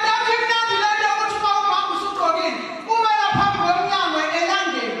 Kanti akumnandi le nto ukuthi uma umama usugqokile umela phambi komnyango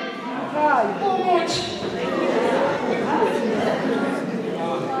elangeni. Umuthi.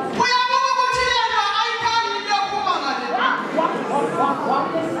 Uyabuka ukuthi le nto ayikhanyi into yophuma ngale.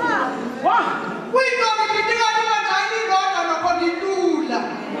 Uyintombi ngidinga ukwenza ililodwa nokho ngilula.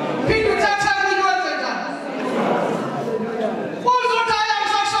 Phinde uthatha mina wenze njani? Uzothi hhayi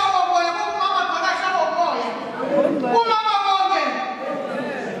angisashoko moya, umama akashoko moya. Umama bonke.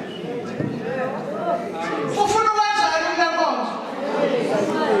 Ufuna ukwenzani kule nkonzo?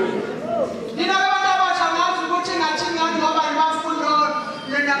 Nina abantu abasha ngazi ukuthi ngathi ngani ngoba nibafundo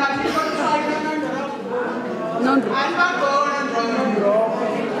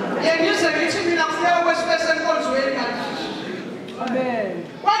yengize ngithi mina kufuneka kwesibese enkonzweni kanti. Amen.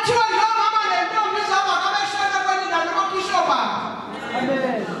 Wathiwa yooMama nentombi izaba kabeshona kweningane umakhishobha.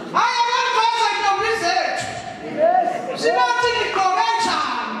 Amen. Hayi abenikoza intombi zethu. Sibathi nigqoke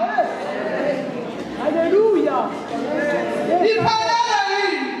njani? Hallelujah. Iphelele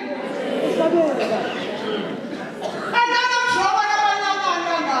yini? Andanomjoba nabanyamana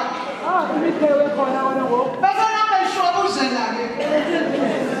kangaka. Imithelo ekhona wena ngoku. Befana beshwabuzela-ke.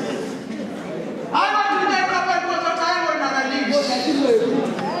 Hayi bathi into eqaphela ukuthi ayingonakalisi.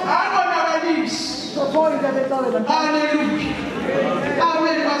 Ayingonakalisi. Hallelujah.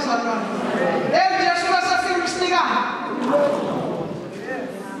 Amen bazalwane. Jesu basafika ukusinikana.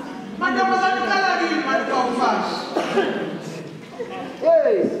 Mantombazane uqala nini bantu bawufazi?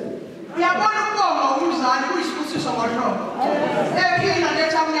 Uyabona ukubonga umzali kuyisibusiso ngohlobo. Ephila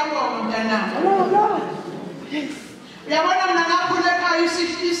lethi uyabonga mntanami. Uyabona mina ngakhula ekhaya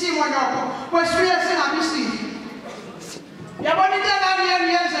isimo lokho kwesifiye singabisihle. Uyabona into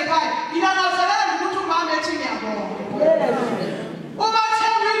engangiyenza ekhaya inangazelele ukuthi umama ethi ngiyabonga. Uma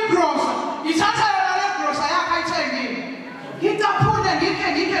thenga igrosa ithatha yona le grosa yakhe ayithengile. Ngitaphune ngikhe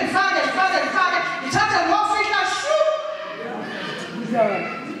ngifake ithathe ngofihla shu.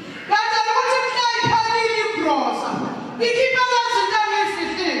 Kanti ukuthi mhla iphelile igrosa ikhipha izinto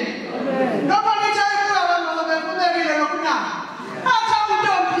engizifihlile. Noma ngithi ayibuka bangaba bekubekile nokunaka. Atha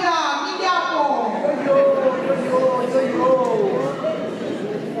untombi yami ngiyabonga.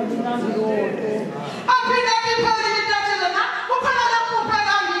 Aphinde iphelile intathile na kukhona lapho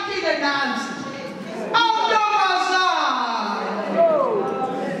uphela ngikhile nansi. Awuntombazane.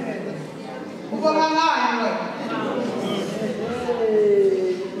 Ubonga ngani wena?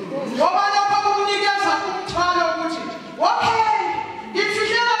 Ngoba lapho kumnikeza umthwalo ukuthi okay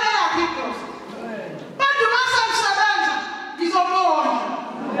ngifihlela leyaphi igrosa. Bantu masangisebenza ngizobona.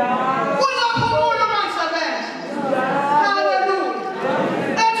 Uzophumula uma ngisebenza.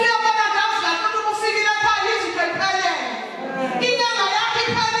 Hallelujah. Ethi uyabona kahle ukuthi ufikile ekhaya izinto iphelele. Inyanga yakho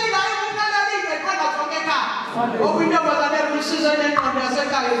iphelile ayikuphelelile kodwa zonke ekhaya. Ngoba intombazane kusiza nengqondo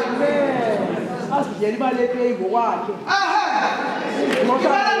yasekhaya. Asijeli imali epeyi ngokwakhe.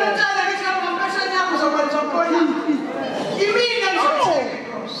 Ngibala ngitshela ngithi ngampesheni yakho uzokwenza khona. Imina ngizothenga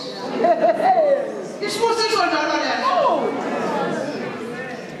igrosa. Isibusiso njalo leso.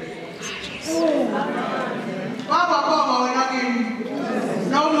 Baba wena kimi.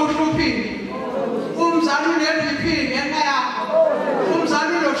 Noma uhluphile. Umzali une-BP ngenxa yakho.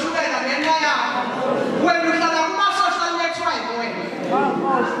 Umzali unoshukela ngenxa yakho. Wena uhlala kuma-social network wena.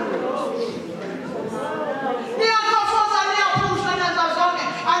 Niyakhofoza niyaphusha nenza zonke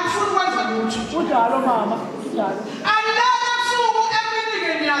anifuni ukwenza lutho. Kunjalo mama, kunjalo. Angilele ebusuku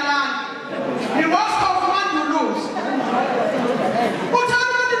eminingeni yabantu. Ngiwasi ngokubanduluza.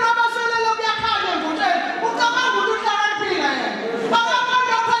 Uthanda ukuthi noma selele kuyakhanya emvutsheni. Ucabanga ukuthi uhlakaniphile yena.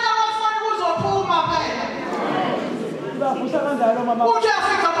 Akabantu akhanya bafuna ukuzophuma phela. Uzavusa kanjalo mama. Uthi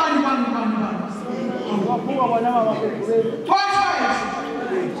uyafika bani. Waphuka bona mama kwekubeni. What?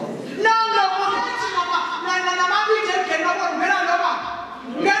 Nalo kuthi namavidiyo engena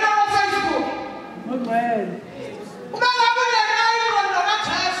ngena Facebook. Amen.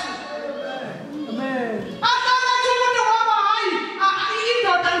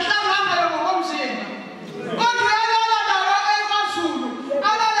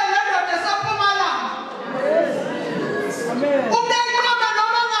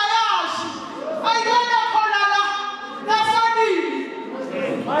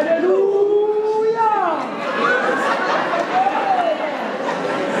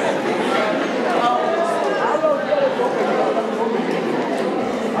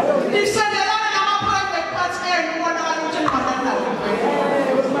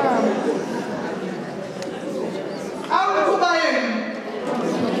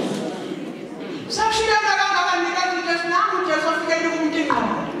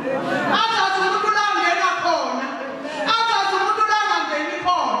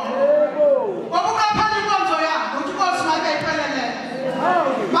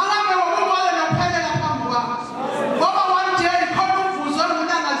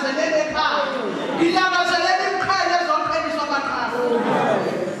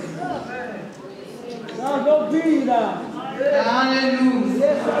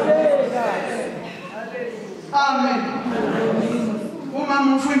 Hallelujah. Amen.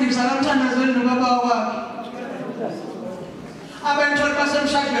 Umama ufundisa kamthandazweni nobaba wakhe. Abantu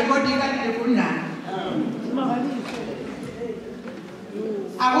basemshadweni kodwa ikade kunani.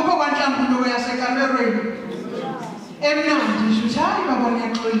 Akukho kwanhlambuluko yaseKamerweni. Emnandi nje hayi baba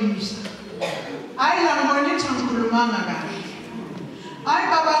ngiyaxolisa. Hayi la ngibona ithi ngikhulumanga kahle. Hayi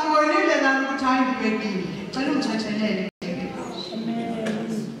baba ngibonile nami ukuthi hayi ngibekile. Cela ungithathelele.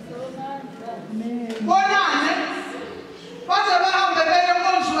 Bonane. Baze bahambe beye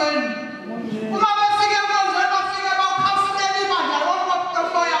eNkonzweni. Uma bafika eNkonzweni bafike bawukhafulele ibandla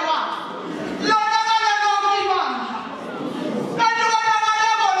lomoya wakhe. Lona kale ibandla. Kanti wona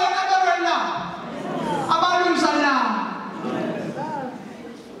kalebo lona bebela. Abalungisa nawo.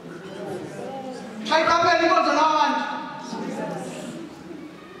 Hayi kaphela inkonzo labantu.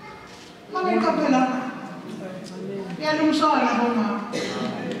 Mama ikaphela. Yalumsana bomama.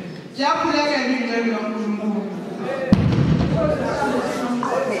 Siyakhulekela ingcebo kaNkulunkulu.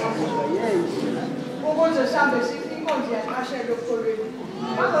 Ukuze sihambe inkonzo yaqashelwa ekholweni.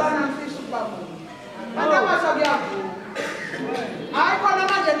 Bazona mfisa ukubaba. Abantu abasakuyavuka. Hayi khona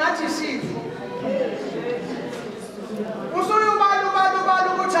manje nathi sifo. Usule ubalo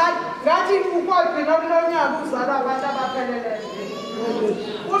ukuthi hayi ngathi ukwagcina kulonyaka uzala abantu abapheleleyo.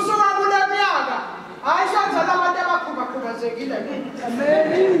 Usuka kule minyaka hayi senzela abantu abakhubazekile. Amen.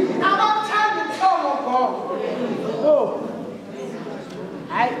 Abathanda ubuthongo gogo. Oh.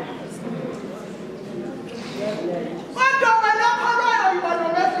 Hayi. Kodwa wena kholwayo ibona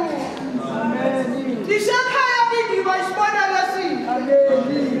bethu. Amen. Lisekhaya bidiba isibona lesini.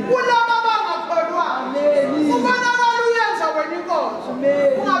 Amen. Kulaba bangakholwa. Amen. Ubonakala uyenza wena inkonzo. Amen.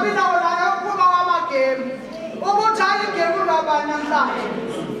 Ungabi nawo la yokuba wamagemu. Ukuthi hayi igemu labana namhlanje.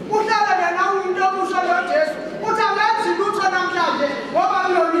 Uhlala yena uyinto omusha lo Jesu. Uthi angenzi lutho namhlanje ngoba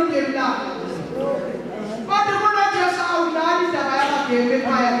kulolingeni lakhe. Kodwa kulo Jesu awudlali indaba yamagemu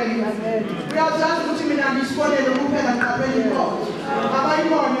ekhaya kini. Uyazazi ukuthi mina ngisibonele kuphela ngqaphela inkonzo.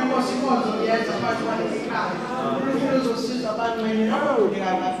 Abayibone inkosi inkonzo yenza abantu balekhaya. uNkulunkulu uzosiza abantu wena nokudika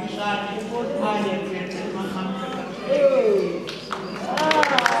abafishane. Hayi ngiyacela mahambe.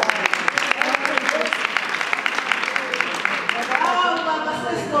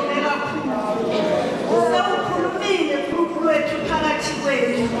 Ukhulumile uNkulunkulu wethu phakathi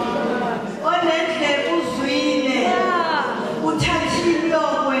kwethu. Onendlebe uzwile. Uthathile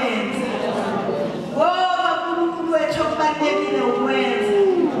lokwenza. Ngoba uNkulunkulu wethu okubalekile ukwenza.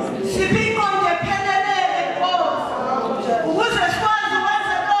 Siphi inkonzo ephelelele Nkosi. Ukuze sikwazi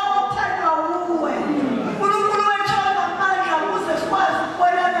ukwenza lokho okuthandwa uwe. uNkulunkulu wethu onamandla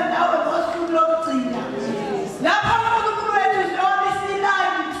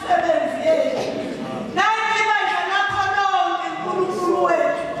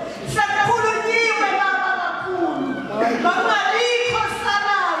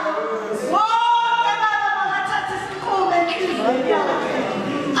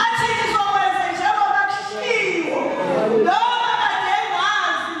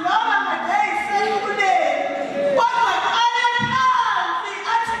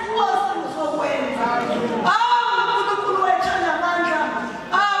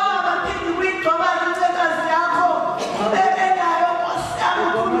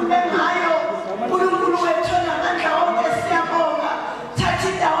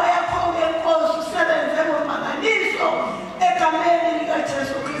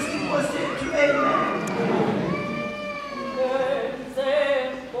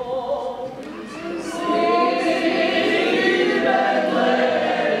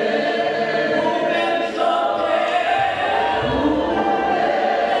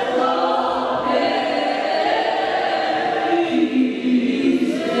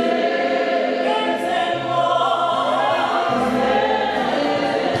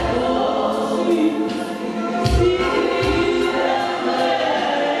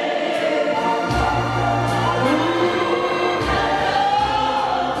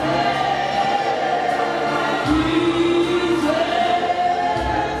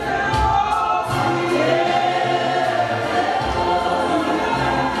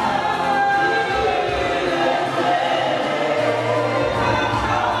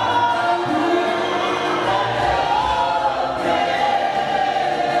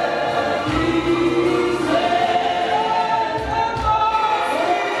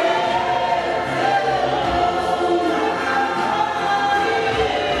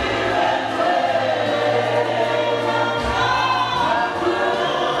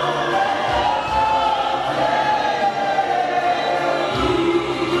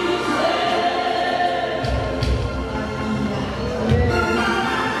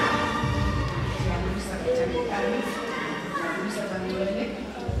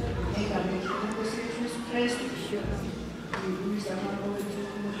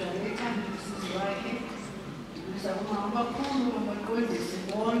abakhulu abaqondisi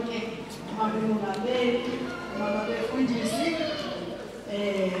bonke amalungameli abafundisi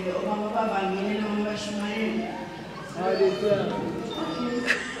abavangeli abashumayeli.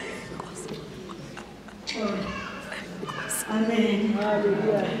 Amen.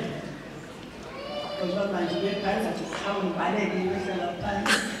 Hallelujah. Ngoba manje bephansi athi cha ngibhaleke ngihlala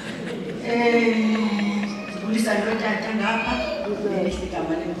phansi. Sibulisa notata ngapha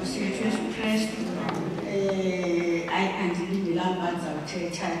igama lenkosi yethu Yesu Kristu. Andilindilanga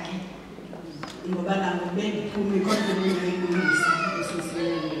bazawuthetha ke ngoba nabo bengiphuma ikhonto leyilungisa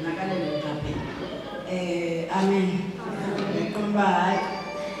esisele nakalele ngapha. Amen. Ngiqomba hayi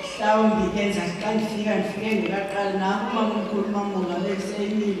mhlawumbe kenza xa ndifike ngikaqala napho uma umkhulu umongameli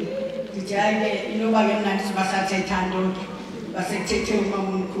seyimile ndithi hayi-ke inoba-ke mnandi sibasathetha ntonke basekuthethe umama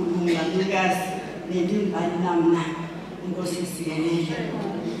omkhulu umongamlikazi nendimbani namna inkosi isiyenele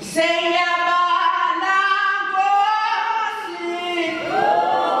seyabala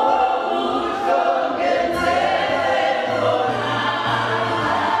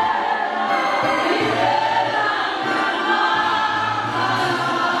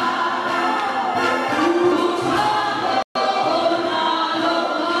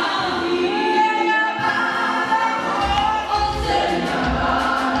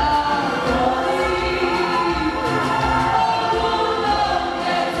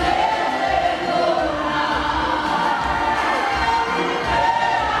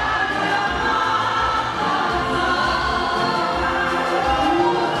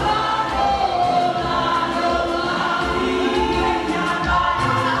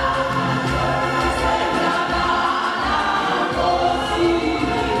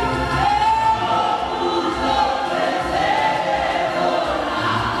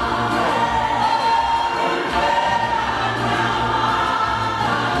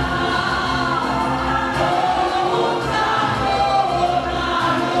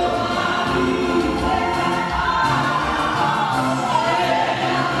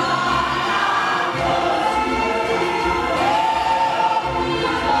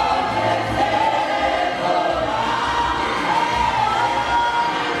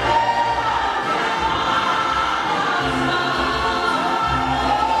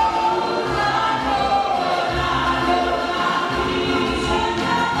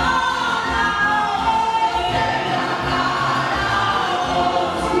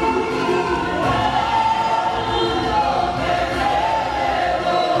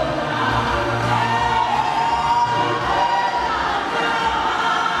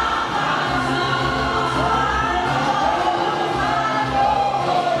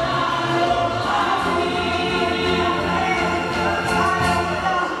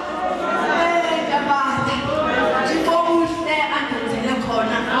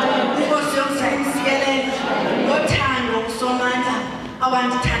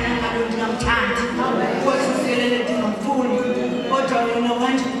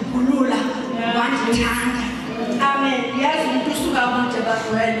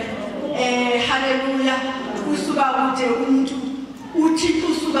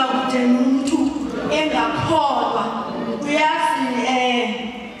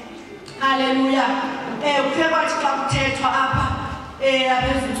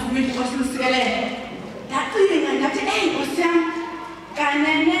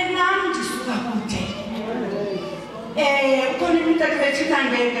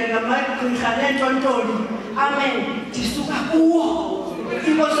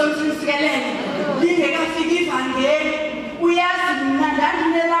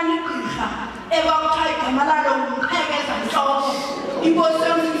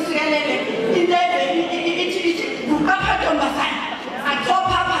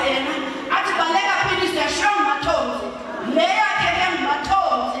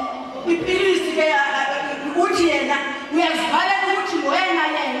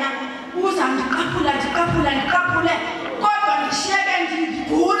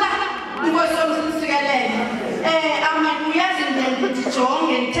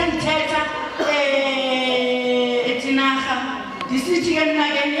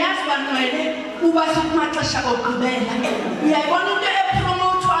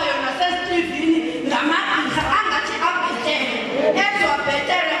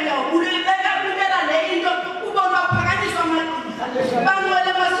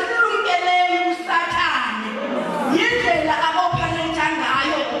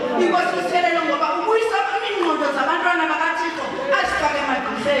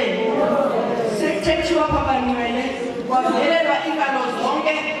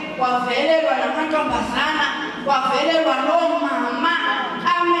wavelelwa namantombazana wavelelwa nomama.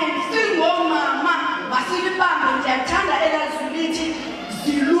 Amen. Singomama masilibambe nje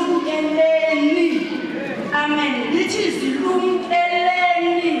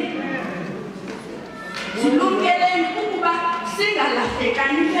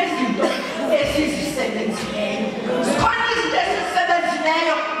ungalahlekani nezinto esizisebenzileyo. Zikhona izinto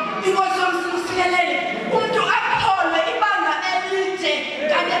esizisebenzileyo inkosi yomsikelele umuntu akholwe ibanga elide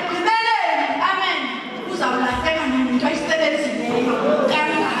kanti ekugqibeleni amen uzawulahleka nento ayisebenzileyo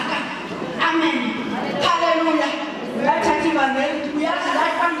kangaka. Amen. Haleluya. Ngathatha ibangeli uyazi la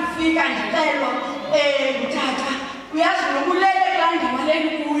ngifika ngicelo ngithatha uyazi nokulele kangamaleni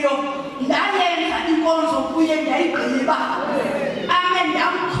kuyo ndayenza inkonzo kuye ndayigqiba. Amen.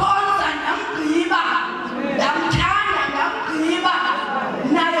 Ndamkhonza ndamgqiba ndamthanda ndamgqiba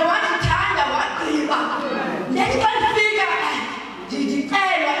naye wandithanda wagqiba. Ndethi xa ndifika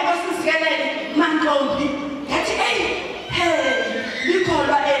ndicela inkosi isikelele mantombi ndathi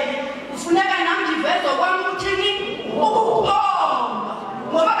likholwa eli kufuneka nam ndiveze kwami uthini ukukhomba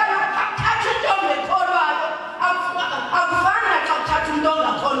ngoba kaloku xa uthatha into ongekholwayo akufani naxa uthatha into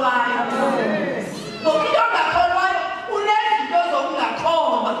ongakholwayo. Ngoba into ongakholwayo unezinto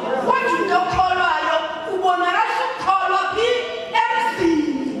zokungakhomba kodwa into okholwayo ubonakalisa ukukholwa phi emzini.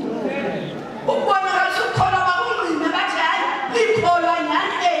 Ubonakalisa ukukholwa bakungqina bathi hayi likholwa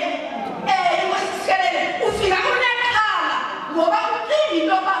nyani inkosi isikelele ufika kunekhala ngoba ucinga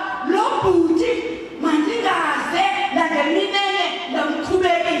into yoba lo bhuti mandingaze nangeminene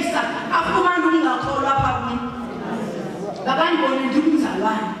ndamkhubekisa afumane ukungakholwa apha kuni. Makandibone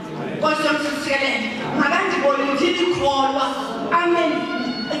ndingumzalwane nkosi yomsikelele makandibone ndilikholwa. Amen.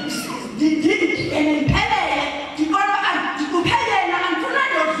 Ndiphelele ndikholwa ndikuphelele andifuna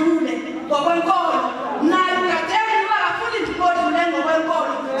ndodlule ngokwenkolo naye ungathembi uba kafuni ndibodlule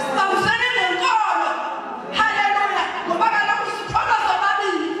ngokwenkolo sibawusene ngenkolo. Haleluya. Ngoba kaloku sikholwa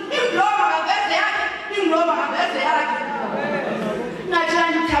sobabili inguloma ngaveze yakhe inguloma ngaveze yakhe. Nathi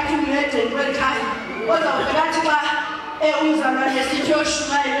ndithatha umncedeni kweli khaya ozawufika athi xa umzalwane esithi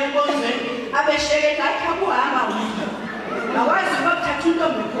yoshumayela enkonzweni abeshekela athi akuhamba wena awazi uba kuthatha into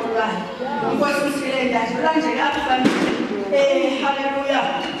ongekholwayo. Inkosi msikelele ndazilandela apha famili. Haleluya.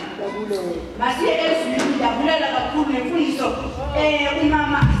 Masiye ezwini ndiyabulela kakhulu ngemfundiso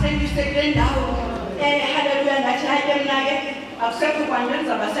umama aseyise kule ndawo. Haleluya. Ndathi hayi ke mna ke akusekho kwanto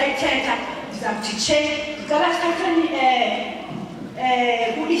ndizawuba sayithetha ndiza kuthi tshe ndicela sithatheni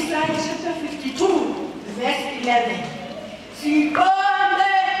ku-Isaya chapter 52 verse 11.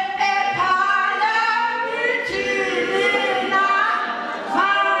 Siqonde ephalamithini na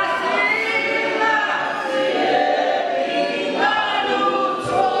masina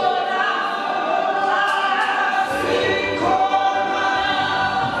ingaluthola asikhona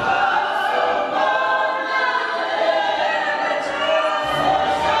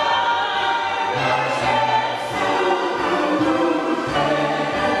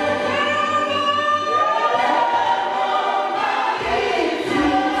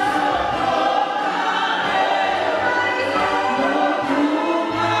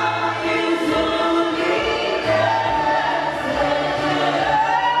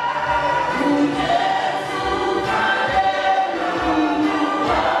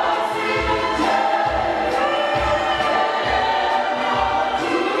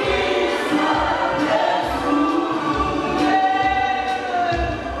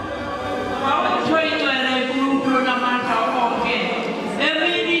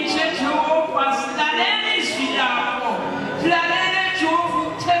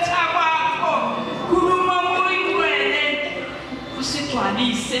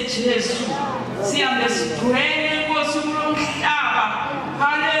Jesu sihambe sigcwele Nkosi kulo mhlaba.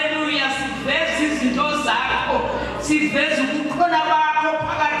 Haleluya. Siveze izinto zakho siveze ukukhona bakho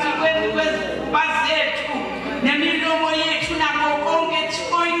phakathi kwezifuba zethu nemilomo yethu nakho konke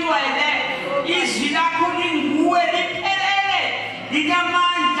thikoyingcwele. Izwi lakho linguwe liphelele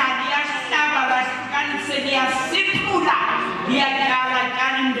linamandla liyahlaba lahlukanise liyasiphula liyadala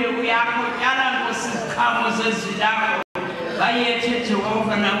tyala imbewu yakho tyala Nkosi iziqhamo zezwi lakho. Bayethe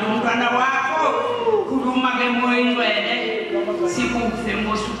Jehova nakumntwana wakho khuluma ke moya ingcwele sikuve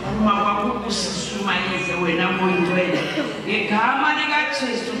Nkosi ukukhuluma kwakho kusisumayeze wena moya ingcwele ngegama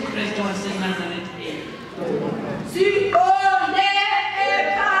likaJesu Kristu waseNazaretha. Siqonde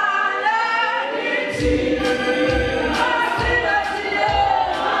ephalamithini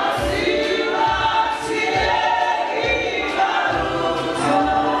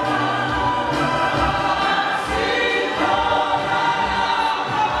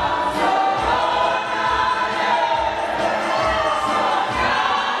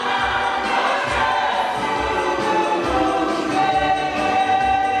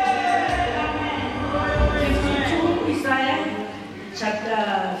Isaya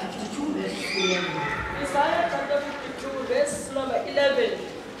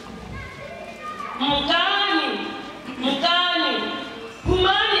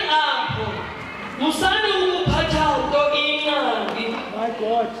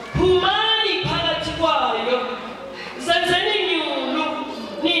phumani phakathi kwayo zenzeni inyulu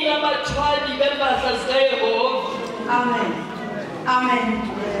nina bathwali bempahla zikaYehova. Amen. Amen.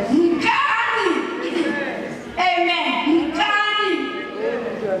 Mkani. Amen. Mkani.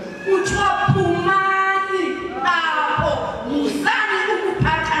 Kuthiwa phumani apho musani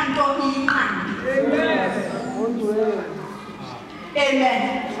ukuphatha nto iqandi. Amen.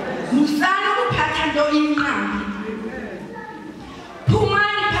 Musani ukuphatha nto iqandi.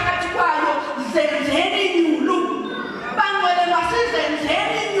 Phumani phakathi kwayo zenzeni inyulu. Bangcwele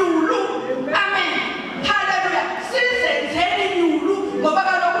masizenzeni inyulu. Amen. Hallelujah. Sizenzeni inyulu ngoba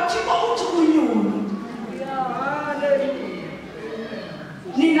kaloku uThixo uthi unyulu.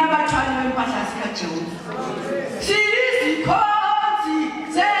 Nina bathwali bempahla zikaJehova. Siyizikhonzi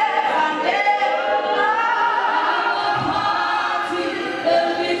zebandela.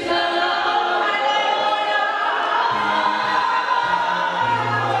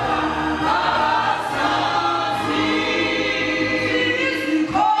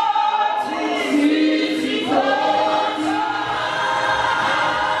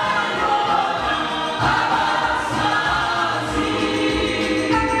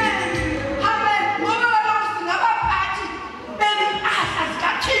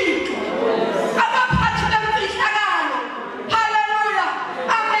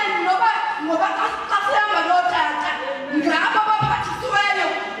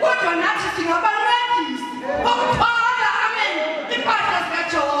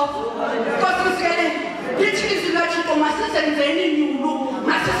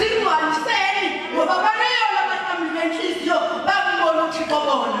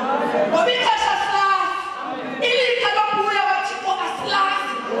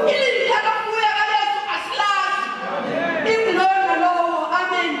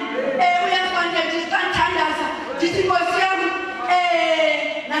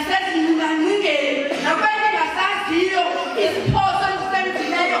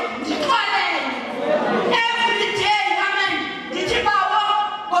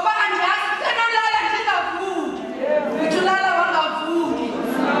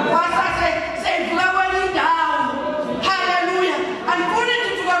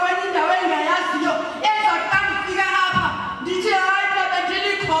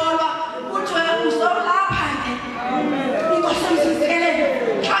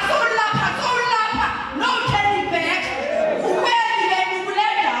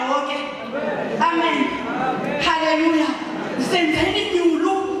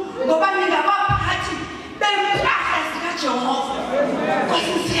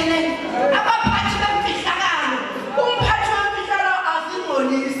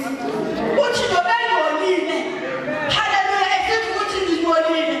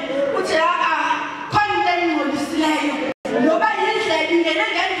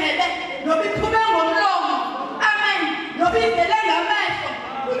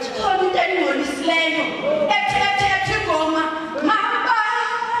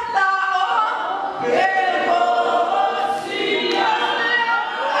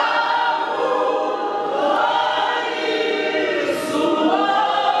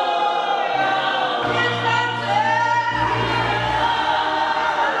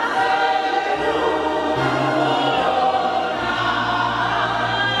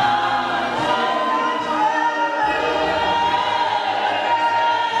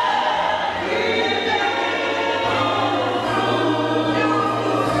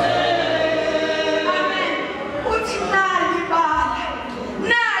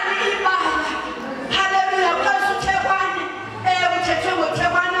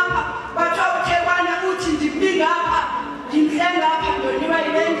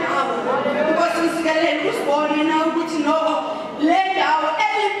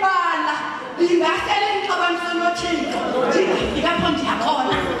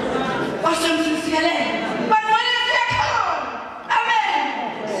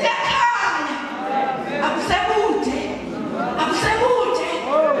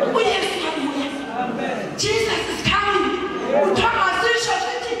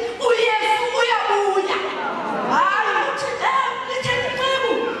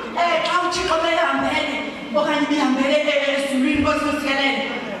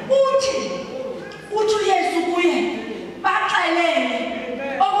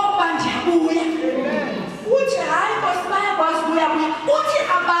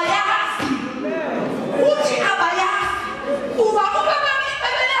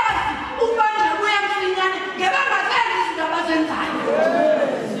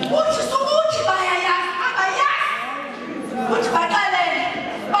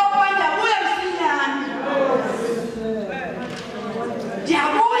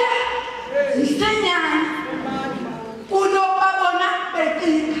 Yeah.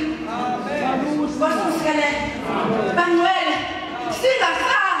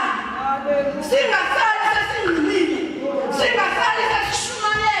 singasali sesingcolile, singasali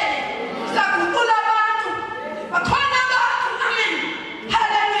sesishumayele, saguqula abantu. Bakhona abantu, amen,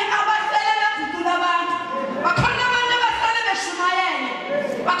 haleluya, abasele beguqula abantu. Bakhona abantu abasele beshumayele.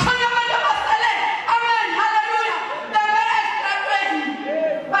 Bakhona abantu abasele, amen, haleluya, bebe esitratweni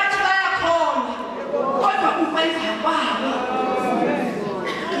bathi bayakhona, kodwa ukwenza kwabo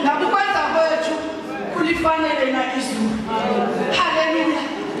nakukwenza kwethu kulifanele na izulu. Haleluya.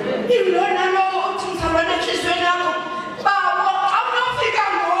 Ilona lowo uthi ngizalwana enhliziyweni yakho bawo awunofika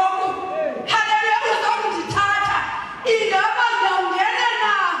ngoku. Haleluya, uzongithatha ingaba ngiyawungena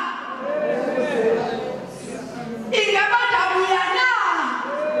na, ingaba ndabuya na,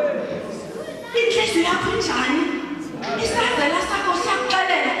 inhliziyo yakho injani, isazela sakho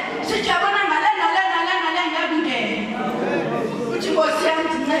siyakuxelela sithi yabona ngale ngiyakungena. Uthi Nkosi yami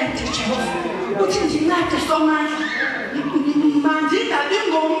ndincede Jehova, uthi ndincede somandla, mandingabi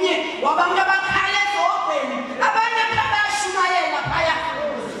ngomnye wabantu abakhala ezobheni, abanye phaa bayashumayela phaya.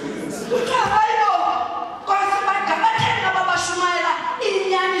 Kuthiwa hayibo Nkosi bagabatheni ababashumayela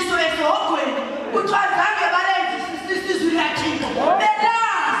inyaniso ezobheni, kuthiwa zange balenze isizwe lathixo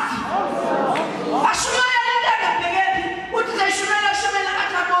belazi. Bashumayela into engabhekephi, uthi seyishumayela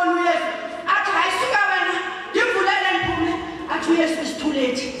athi abone uYesu, athi hayi suka wena ndivulele ndiphume, athi uYesu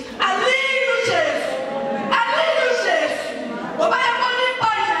isithulethi alini uJesu, alini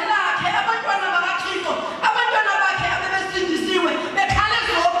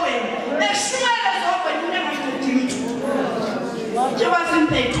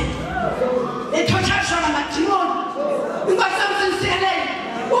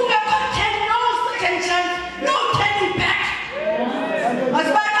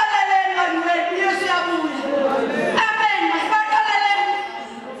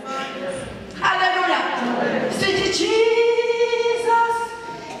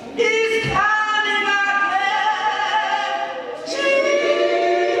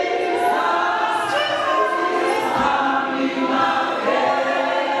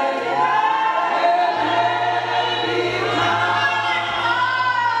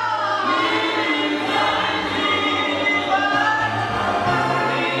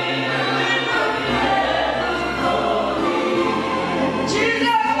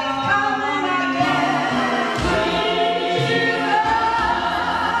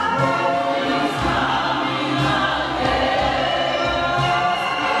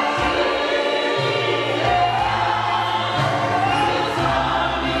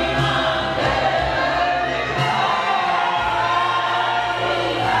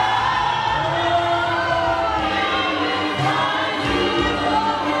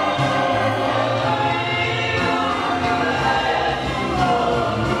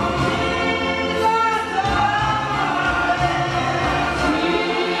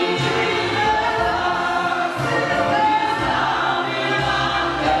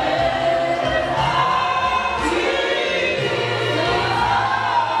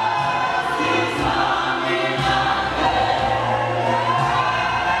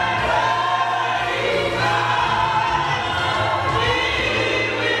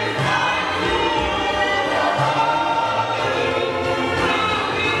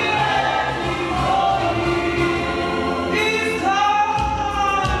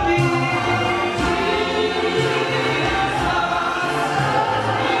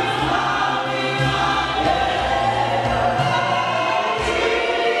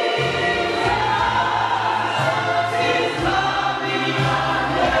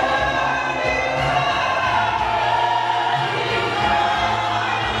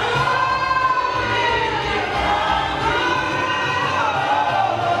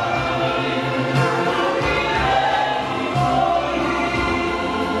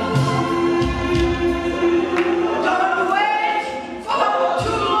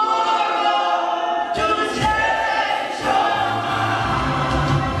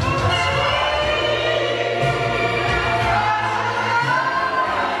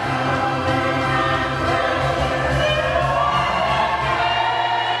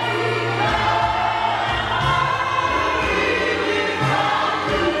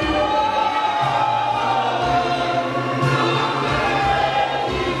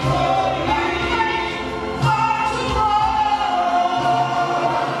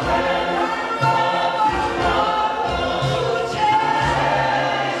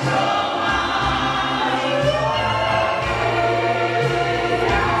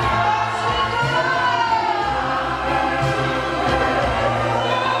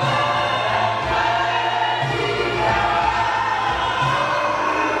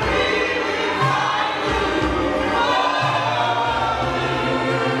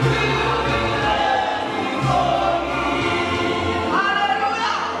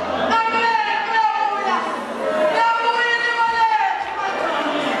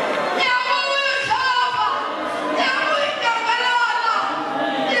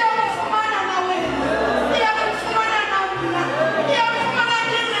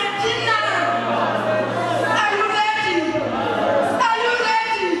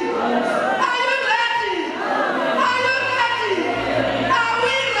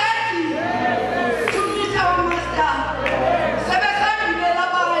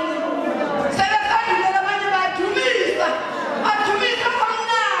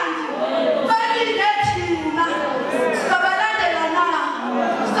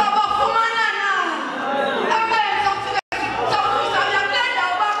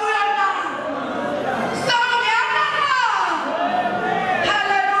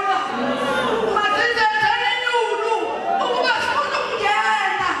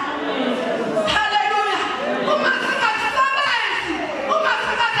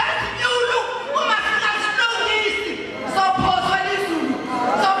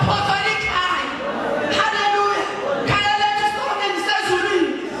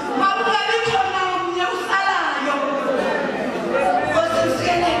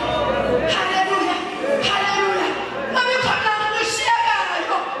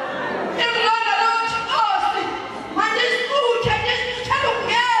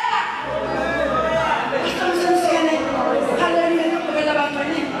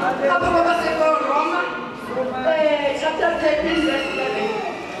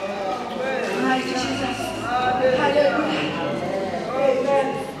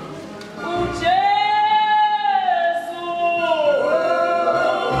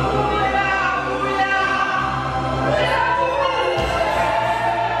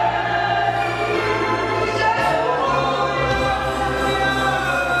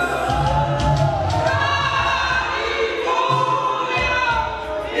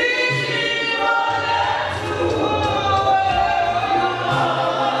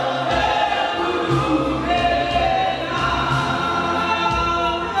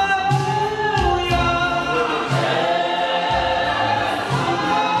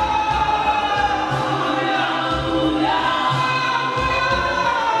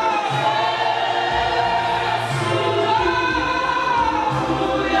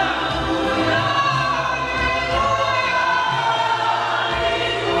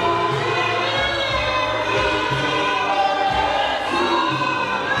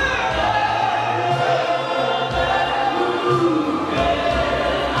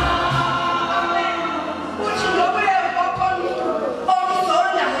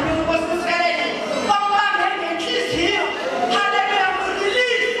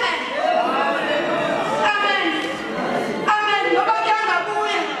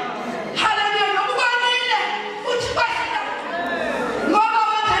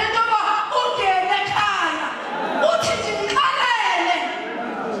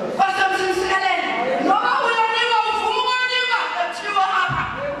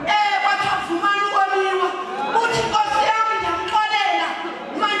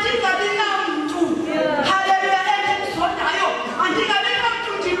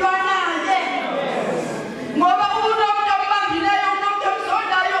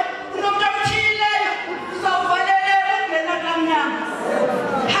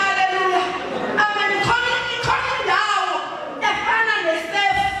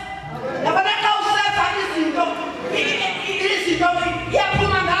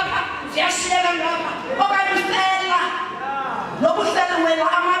siyashiyeka ngapha okanye usela lobu sela wena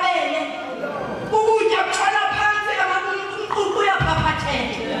amabele ukutya kuthola phansi amaqhuqhu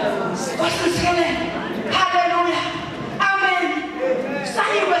uyaphaphatheka kwasisikele haleluya amen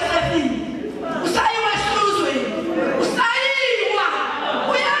sayiwe sefini usayiwe ehluzweni usayiwa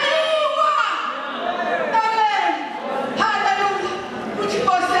uyayiwa amen haleluya uthi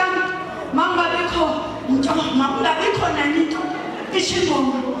Nkosi yami mangabikho makungabikho nanito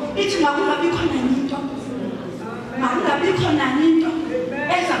ishingoma ithi makungabikho nanito makungabikho nanito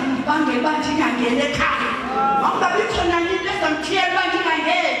ezangibangela bathi ngangena ekhaya makungabikho nanito ezamthiyela bathi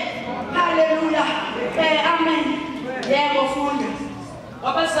ngangena haleluya amen yebo funda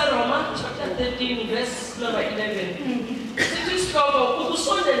Roma chapter 13 verse number 11 sithi isihloko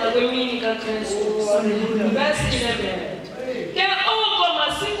ukusondela kwemini kaKristu verse 11 ke oko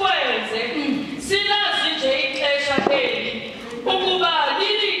masikwenze silazi nje ixesha eli ukuba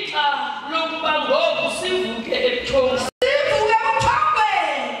lilixa lokuba ngoku sivuke ebuthongo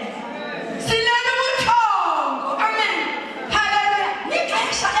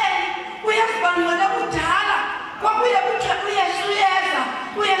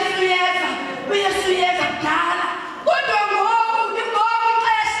uyesuyeza kudala kodwa ngoku ngoku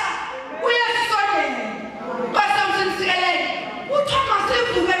ixesha uyasondela kwasemsikelele uthoma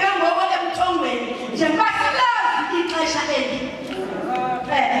sivuke ke ngoku emthongweni njengoba silazi ixesha eli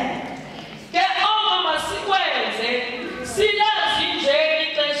ke oko masikwenze silazi nje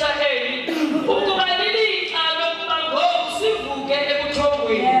ixesha eli ukuba lilixa lokuba ngoku sivuke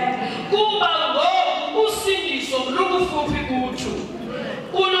ebuthongweni kuba ngoku usindiso lukufuphi kuthu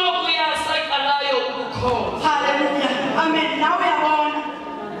haleluya amen nawe uyabona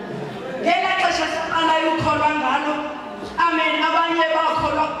ngela xesha siqalayo ukholwa ngalo amen abanye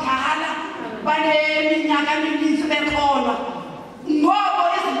bakholwa kudala baneminyaka emininzi bekholwa ngoba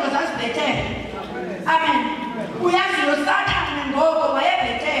izinto zazibhetele amen uyazi uSathane ngoba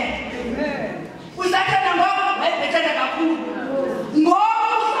wayebhetele uSathane ngoba wayebhetele kakhulu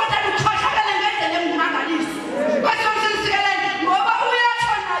ngoba uSathane ukhohlakele ngendlela emangaliso kwasomsikelele ngoba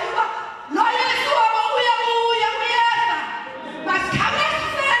uyatsho naye uba noYesu wabo uyabuya uyeza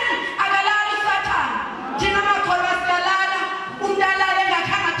masikhawuleziseni akalali uSathane thina makholwa siyalala umntu alale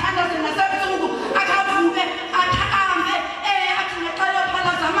engakhange athandaze nasebusuku akavuke ahambe athi ngexelo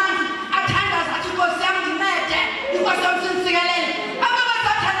phalaza amanzi athandaze athi Nkosi yami ndincede inkosi yomsikelele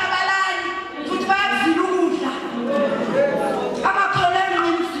abaSathane abalali futhi bayakuzila ukudla abakholwa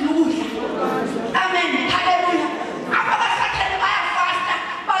nqimzila ukudla amen haleluya abaSathane bayafasta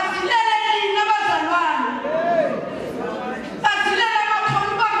bazilele nina bazalwane bazilele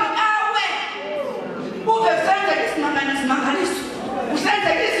amakhono bangakawe uve usenzeka isimangaliso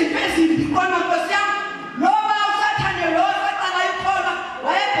usenzeka izinto ezimbi kona Nkosi yami loba uSathane lo saqala ikholwa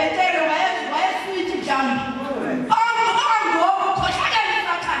wayebhetele wayeswithi jambo ongoku khohlakele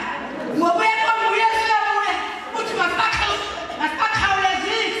uSathane ngoba uyeqonda uYesu uyabuya uthi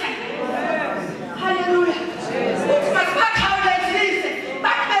masibakhawulezise haleluya uthi masibakhawulezise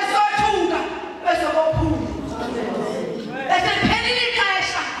bathi besothuka besokophula esephelile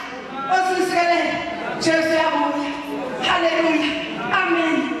ixesha osisikelele Jesu uyabuya haleluya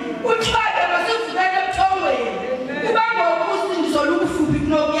amen uthwabe masivukele ebuthongweni kuba ngoku usindiso lukufuphi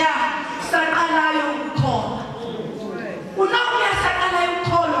kunokuya saqalayo ukukholwa unokuya saqalayo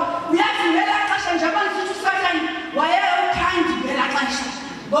ukukholwa uyazi ngela xesha njengoba nisithi uSathane wayeukhandi ngela xesha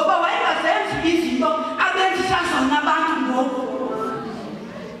ngoba wayengazenzi izinto abenzisa zona abantu ngoku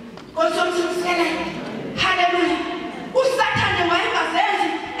kosomsikelele haleluya uSathane wayengazenzi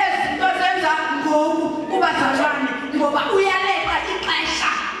ezinto zenza ngoku kubazalwane ngoba uyaleqa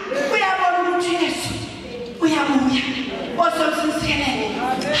ixesha uyabona ukuthi Yesu uyabuya osomsikelele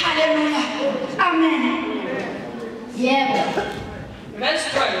haleluya amen yebo verse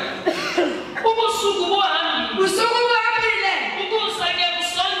 12 ubusuku buhambile ukusa ke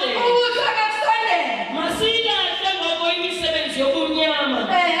kusondele masiyilahle ngoko imisebenzi yobunyama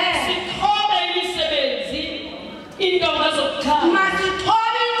sithobe imisebenzi intonga zokukhanya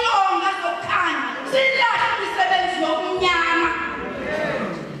masithobe intonga zokukhanya silahle imisebenzi yobunyama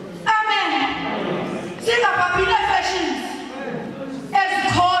amen singabhabhile fashions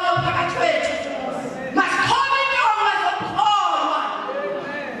ezikholo phakathi kwethu masithobe intonga zokukholwa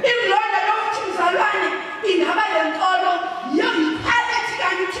imlonda lokuthi mzalwane ingaba yenkonzo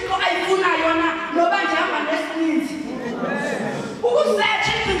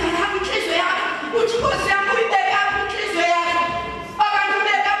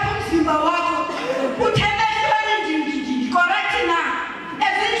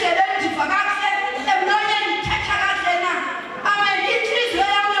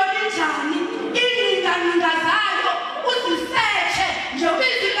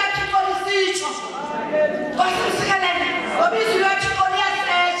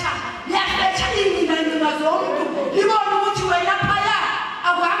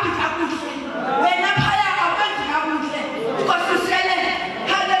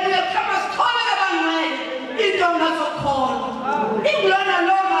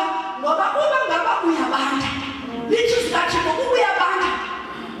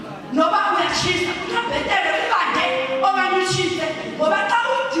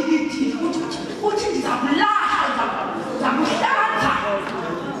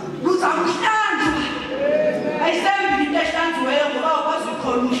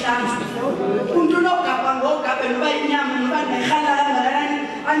ihlanzu. Umuntu unogabha ngogabha noba inyama noba nehalala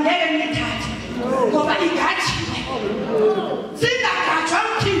angeke ngithathe ngoba igajiwe. Singagajwa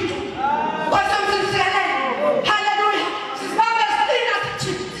umthitho. Kwasemsisele. Hallelujah. Sibambe sina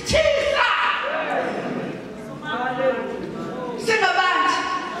sithisa. Singabantu.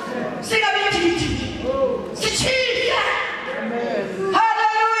 Singabithi. Sithisa.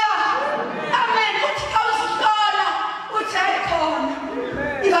 Hallelujah. Amen. Uthi awusihlola uthi ayikhona.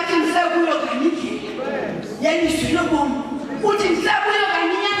 Ingathi ngisekuyo kanike. Yenisilo bomu. Uthi ngisekuyo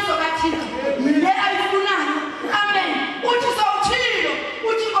kanyanzo kaThixo. Yile ayifunayo. Amen. Uthi sawuthilo.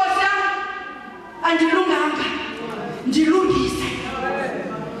 Uthi Nkosi yami andilunganga. Ndilungise.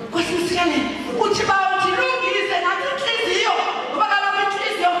 Kwasisikele. Uthi bawuthilungise nathi inhliziyo. Ngoba kaloku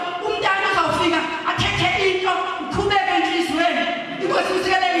inhliziyo umntana uzawufika athethe into uqhubeke enhliziyweni.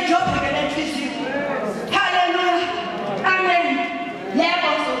 Kwasisikele ijobheke le nhliziyo. Hallelujah. Amen.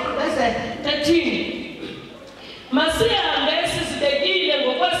 Yebo bese 13 Masihambe sisibekile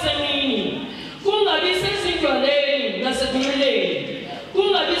ngokwasemini kungabi sezindlwaneni nasekunxileni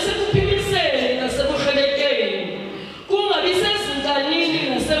kungabi sekuphimiseni nasebuhlelekeni kungabi sezintanini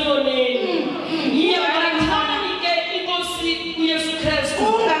nasemoneni yiyabathani ke inkosi uYesu Kristu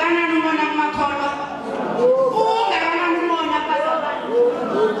ungakanani umona kumakholwa ungakanani umona bazalwane.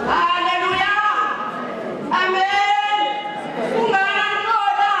 Hallelujah. Amen. Ungakanani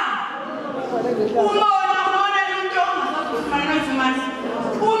umona umona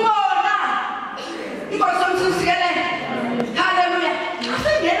inkosi yomsisikele. Hallelujah.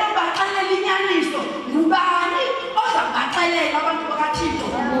 Asingena ubaxelela inyaniso ngubani ozabaxelela abantu bakaThixo.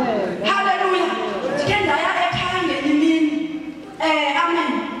 Hallelujah. Ndike ndaya ekhaya ngelimini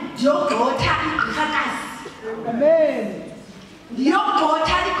amen ndiyogxotha igqirhakazi. Amen.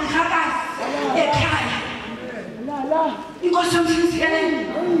 Ndiyogxotha igqirhakazi ekhaya. Inkosi yomsisikele.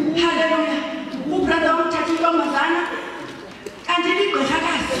 Hallelujah. Ubrother umthatha intombazana kanti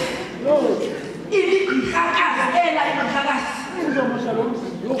ligqirhakazi. Iligqirhakazi ela igqirhakazi.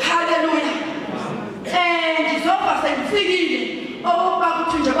 Hallelujah. Ndizoba sendifikile okokuba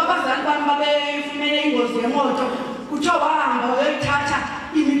kuthi nje babazali bami babefumene ingozi yemoto kuthiwa wahamba wayothatha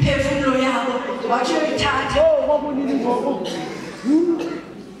imiphefumulo yabo wathi uyoyithatha.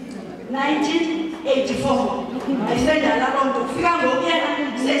 1984 ayisendala loo nto kufika ngokuyena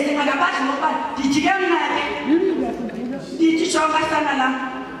sesingakabazi ngokuba ndijike mnake ndithi jonga sana lam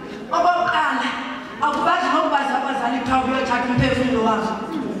okokuqala akubazi ngokubazi abazali phaa kuyothatha umphefumulo wabo.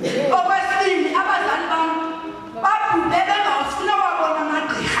 Okwesibini abazali bam babhubhe bengawufuna wabona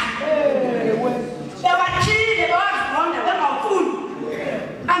amagqirha bewathile bewazibonda bengawufuni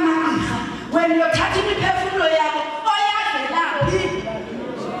amagqirha. Wena uyothatha imiphefumulo yabo oyazelaphi.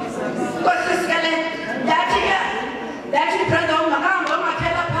 Kwasisikele ndathi brother ungahamba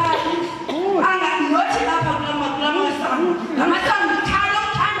ungaphela phakathi anganothi lapha kulamasango ngamasango ngithanda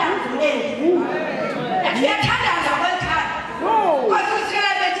ukuthandaza ndathi uyathandaza kwekhaya.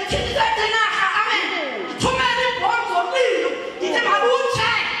 Kwasisikele betithi ndisatinarha amen ndithumele iimbhoni zomlilo ndithi mawutshe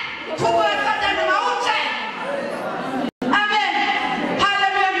ukhubo esatana mawutshe. Amen.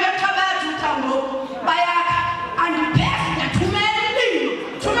 Hallelujah. Ndiyothabatha uthambo bayakha andiphesi ndiyathumela umlilo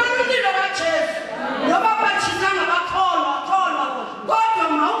thumela umlilo kaJesu noba batshisa ngabakholwa kodwa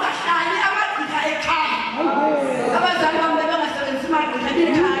mawungahlali amagqirha ekhaya. Abazali bam bebengasebenzisi amagqirha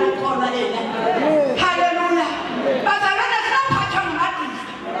ekhaya ukholwa ela. Hallelujah. Bazalwane sinawuphathwa ngamagqirha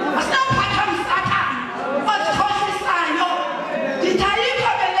asinawuphathwa msathane ozikhohlisayo. Ndithi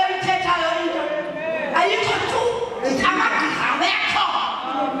ayikho bele mthethayo into ayikho tu ndithi amagqirha awekho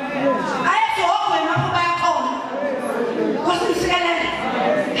ayezogwena apho bayakhona. Nkosi.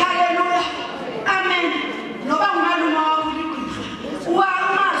 Hallelujah. Amen. Noba ngumalume wakho ligqirha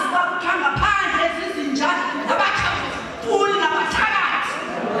uwamazi uba kuthiwa ngaphandle zizinja nabathuli nabathakathi.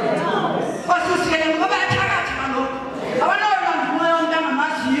 Kwasisikele ngoba bayathakatha kaloku abanolwa ngumoya wonke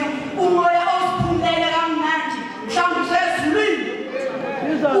angamaziyo umoya oziphumlele kamnandi mhlawumbi usezulwini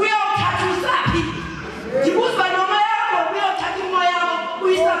uyawuthatha usaphi. Ndibuza uba nomoya wakho uyawuthatha umoya wakho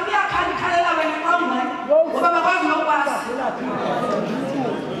uyisaphi uyakhalikhalela wena qawungayo ngoba bakwazi nokwazi.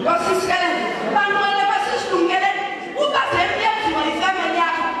 Kwasisikele bantwana basisilungele uba zemyenziwa ifamily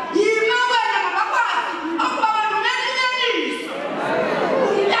yakho yima wena ngabakwazi ukuba balungele inyaniso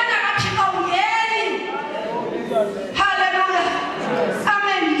umntana kaThixo ungeni. Hallelujah.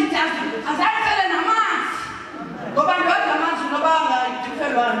 Amen. Azalisele namanzi ngoba ndoza amanzi noba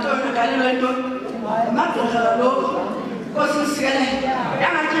angayithufelwa ntoni galelwe ntoni amagqirha kaloku. Kwasisikele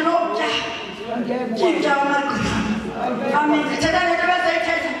yangathi nokutya tyitya amagqirha. Amen. Ndithetha le nto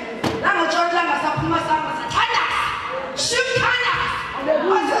bezayithetha langatshoni langasaphuma sanga sathandaza shimthandaza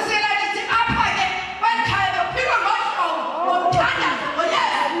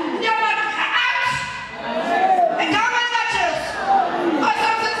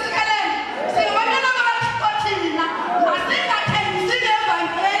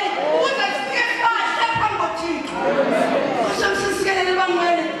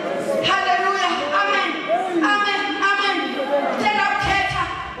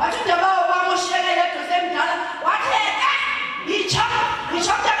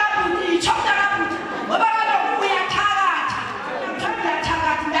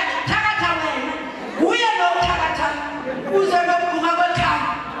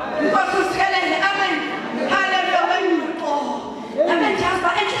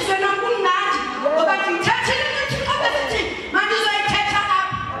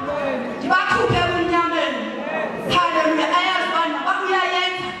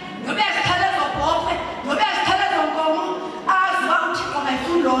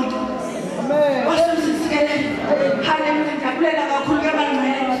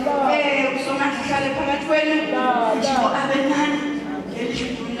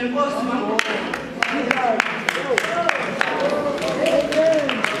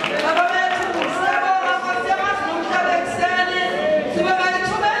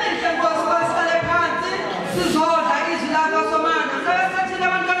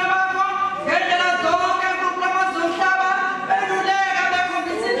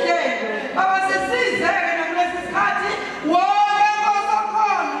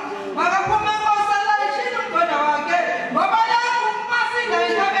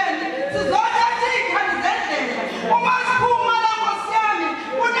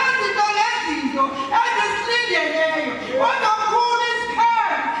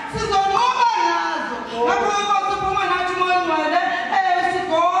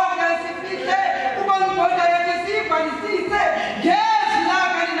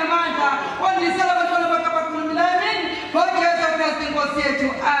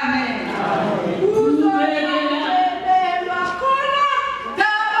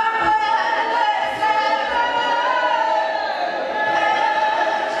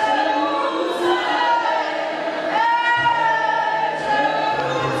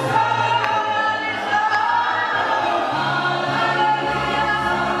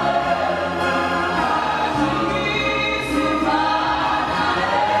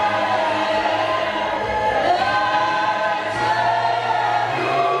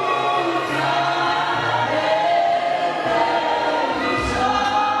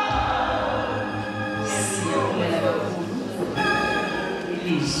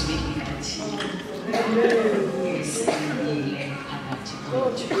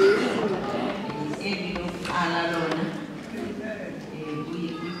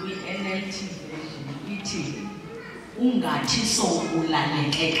ungathi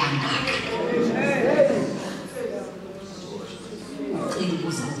sowulaleke kangaka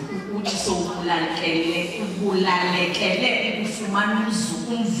ucinguza uthi sowulalekele ukufumana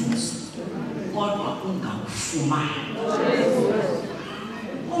umvuzo kodwa ungawufumani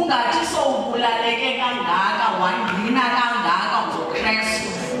ungathi sowulaleke kangaka wangina kangaka ngoKristu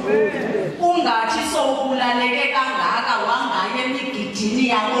ungathi sowulaleke kangaka wangaya emigidini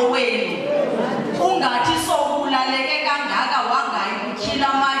yawo wenu ungathi sowulaleke kangaka wangayi kutyhila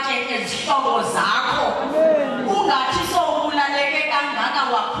amatye ezihlobo zakho ungathi sowulaleke kangaka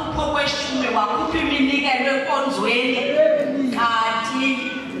wakhupha okweshumi wakhupha iminikelo enkonzweni kanti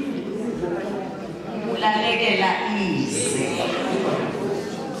ulalekela ize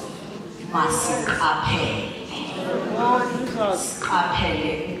masiqaphele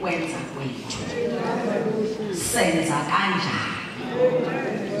ukwenza kwethu senza kanjani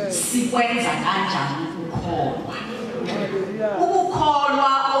sikwenza kanjani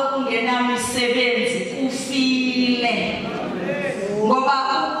ukukholwa okungenamisebenzi kufile ngoba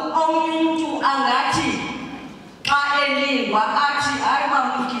umuntu angathi xa elingwa athi hayi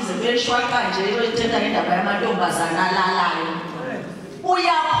Mkhize beshwaka nje ethetha indaba yamantombazana alalayo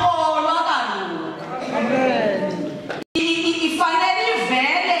uyakholwa kaloku amen ifanele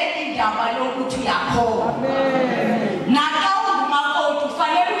ivele indaba yokuthi uyakholwa amen naxa ungumakoti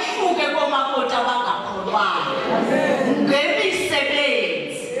ufanele uhluke komakoti abangakholwayo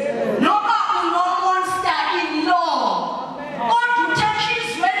ngemisebenzi noba unomonster in law kodwa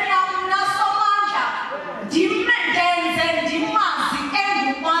uthethizweni yamnasomandla ndimendenze ndimazi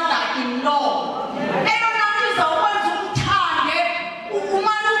engumother in law eyona nto izawukwenza umthando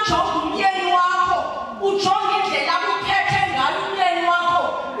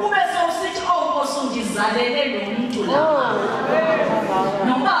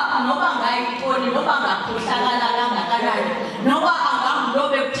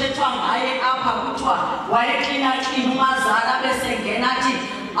kuthethwa ngaye apha kuthiwa wayeklina umazala besengena athi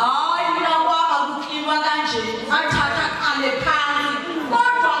hayi mina waba kuklinwa kanje athatha qale phansi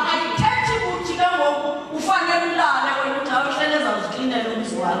kodwa ayithethi ukuthi ke ngoku ufanele ulale wena uthi awuhlele zawuziklinela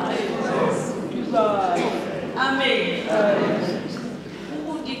umzi wakho. Amen.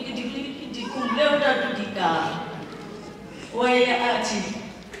 Ndikhumbule utata uDigaba waye athi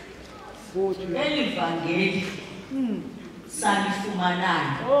eli vangeli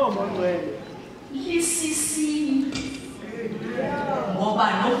salifumanayo lisisini ngoba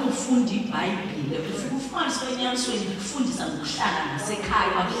nokufunda iBhayibhile ufika ufumanise enyanisweni ukufundisa ngokuhlala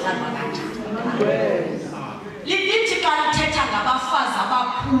ngasekhaya bakuhlalwa kanjani. Lithi xa lithetha ngabafazi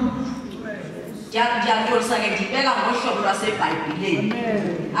abakhulu ndiyaxolisa ke ndibeka ngohlobo lwaseBhayibhileni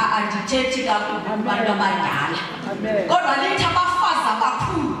andithethi kakhulu kubantu abadala kodwa lithi abafazi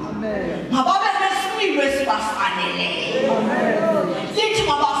abakhulu mababe nesimilo esibafaneleyo. Lithi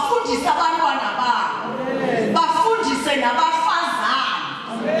mabafundise abantwana babo bafundise nabafazana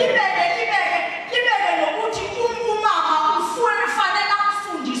libeke nokuthi umama ufanele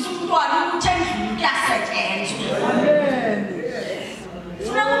akufundise umntwana ukuthi endlini kuyasetyenzwa.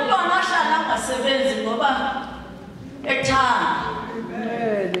 Funeka umntwana ahlala angasebenzi ngoba ethanda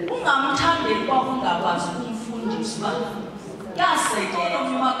ungamthandeli kwakungakwazi ukumfundisa uba yasetyenzwa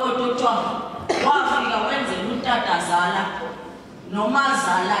umakoti othiwa wafika wenzela utatazala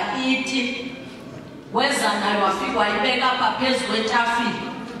nomazala iti weza nayo wafika wayibeka apha phezu kwetafile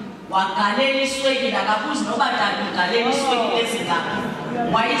wagalela iswekile akabuzi noba tata ugalela iswekile ezingaphi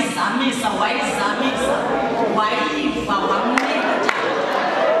wayizamisa wayiva wamnika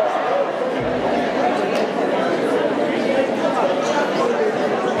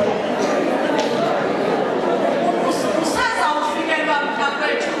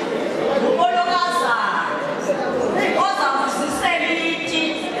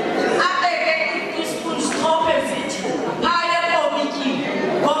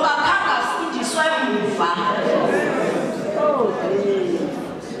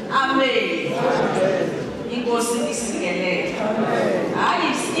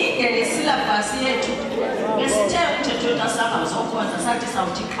sathi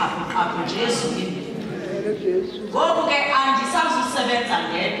sawuthi qaphu nje ezulwini. Ngoku ke andisazusebenza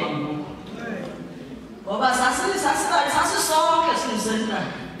ngedwa ngoku ngoba sasisonke sizenza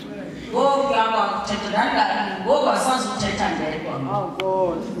ngoku yakuthetha ngoku asazuthetha ngedwa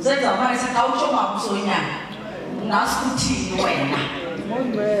senza manje sekawutsho mabusonyana ungasikuthini wena.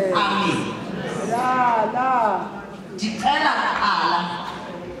 Amen. Ndicela kuqala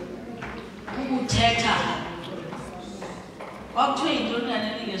ukuthetha kwakuthiwe yintoni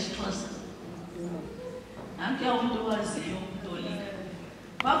kanene ngesiXhosa nanke umuntu owaziyo umntolika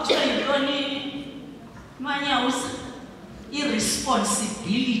kwakuthiwe yintoni manyawusa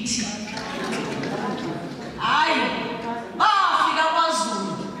irresponsibility. Hayi bafika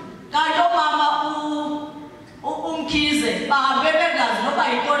kwaZulu kanti omama uMkhize bahambe bengazi noba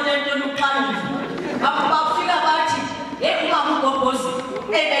yintoni le nto luxanduva bafika bathi umama uGobhozi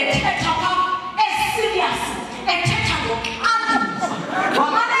ebethetha pha eserious ethetha ngoxanduva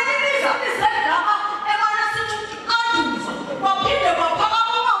wamane nizamizedama emane sithi uxanduva waphinde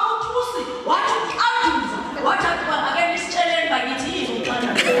kwaphakama umama uThusi wathi uxanduva wathi ake nisitsheleni bakithi yini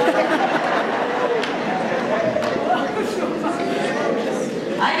uxanduva.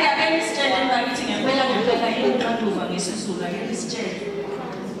 Hayi ake nisitsheleni bakithi ngempela yini uxanduva ngesizulu ake nisitshele.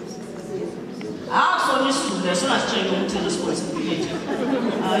 So nisizulu esingasitsheli ukuthi responsibility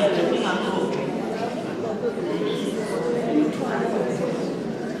hayi ingakho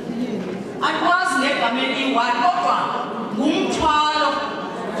akwazi legameni one kodwa ngumthwalo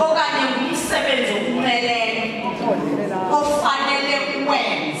okanye ngumsebenzi okumelele ofanele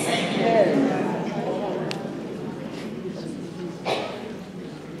uwenze.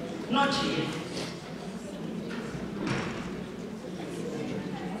 Not here.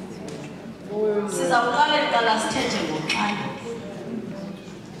 Sizawuqala kuqala sithethe ngoxanduva.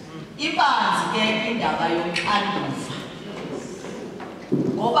 Ibanzi ke indaba yoxanduva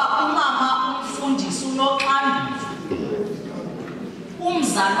ngoba umama umfundisi unoxanduva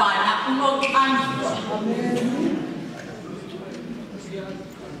umzalwana unoxanduva.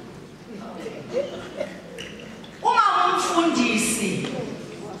 Umama umfundisi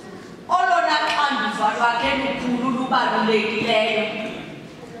olona xanduva lwakhe lukhulu lubalulekileyo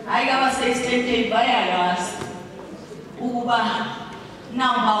hayi abaseyistenteni bayalazi ukuba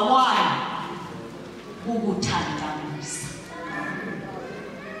number one ukuthandamisa.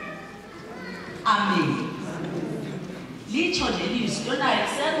 Amen. Litsho lelizwi lona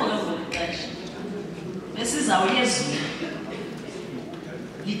ayikusekho ke ngolu xesha besizawuyezula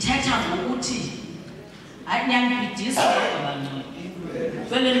lithetha ngokuthi hayi niyangibhidisa abantu.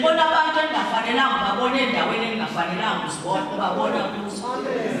 Vele ngibona abantu engafanelanga babone endaweni engafanelanga babona kuzo.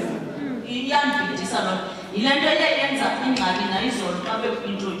 Iyangibhidisa lo. Yilento eyenza ingxaki nayizolo xa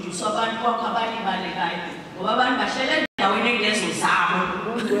beintroduce abantu kwakho abalibalekayo ngoba abantu bahlele endaweni engezo zabo.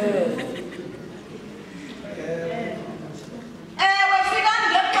 Fika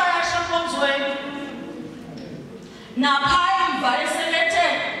ngexesha Nkonzweni naphaya emva eselethe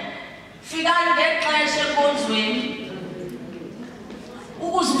fika ngexesha Nkonzweni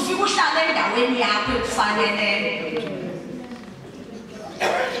ukuze ufike uhlale endaweni yakho ekufaneleyo.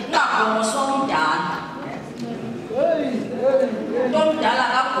 Ngagomoswa umdala. Umdala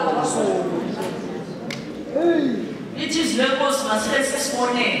kagoso. Ithizwe Nkosi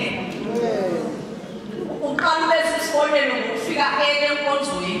masesisibonele. Uqala besisibonele ukufika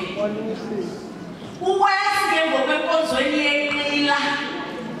eNkonzweni. Uwesike ngokwenkonzweni yenqila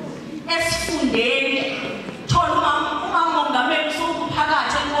esifundeni thola uMongameli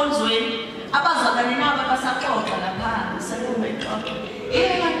usokuphakathi eNkonzweni abazalwane nabo basaxoxa lapha sekumexoxa.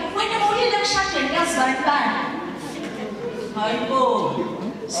 Wena ulile kushadweni yazibani? Hayibo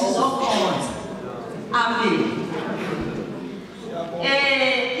sizokhonza. Amen.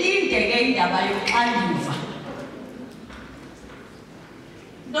 Indeke indaba yoxanduva.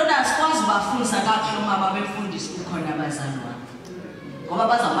 Nona sikwazi bafundisa kakhulu uma babefundisa kukhona abazalwane. Ngoba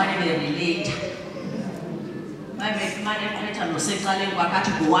bazamane berelate. Bayimane eqetha nosecaleni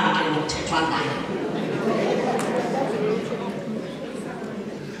kwakathi kuwonke lokuthethwa ngayo.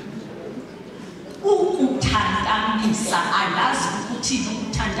 Ukuthantamisa andazi ukuthi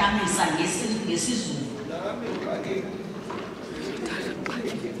ukuthantamisa ngesizulu.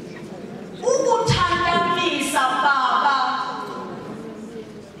 Ukuthantamisa baba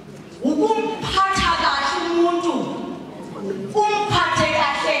ukumphatha kahle umuntu umphathe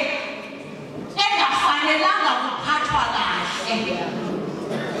kahle engafanelanga kuphathwa kahle.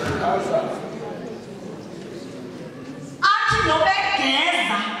 Athi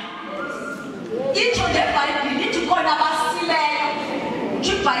nobegeza itsho leBhayibhile lithi khona basileyo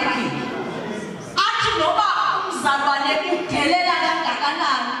iBhayibhile. Athi noba umzalwane udelela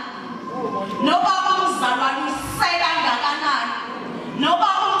kangakanani, noba umzalwane useka kangakanani, noba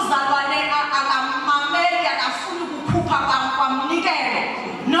umzalwane akamameli akafuni ukukhupha kwamnikelo,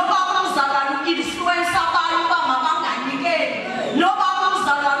 noba umzalwane influence abantu bangabanganikeli, noba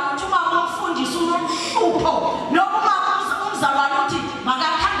umzalwane uthi uma umfundisa uhlupho, noba umzalwane uthi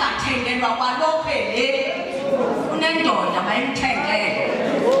makakhangathengelwa kwalokho unendoda mayimthengele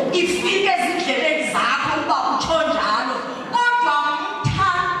ifike ezindleleni zakho uba utsho njalo, kodwa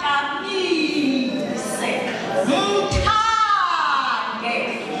mthandamise, mthande,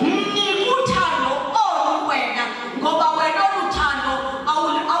 mnike uthando wena, ngoba wena oluthando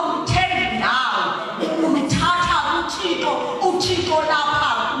awuluthengi ndawo, uluthatha uThixo lapha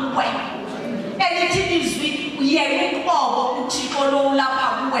kuwe. Elithi izwi yena uqobo uThixo lo lapha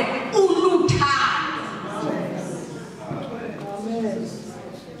kuwe uluthando.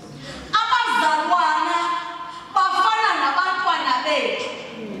 Abazalwana bafana nabantwana bethu.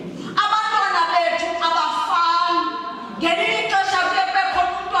 Abantwana bethu abafani. Ngelinye ixesha kuye khona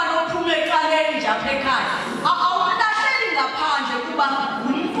umntwana ophuma ecaleni nje apha ekhaya. Awulahleli ngaphandle kuba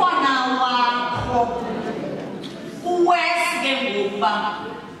ngumntwana wakho. Uwesike ngokuba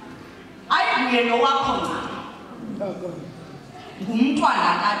ayiguye nowakho ncam.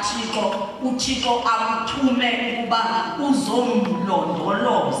 Ngumntwana kaThixo, uThixo akuthume ukuba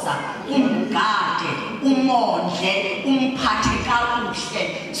uzomlondoloza, umgade, umondle, umphathe kakuhle.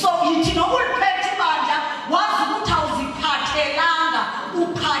 So yithi nokuliphethe ibandla wazi ukuthi awuziphathelanga,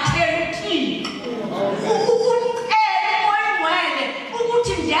 uphathele uThixo. Umcele moyingcwele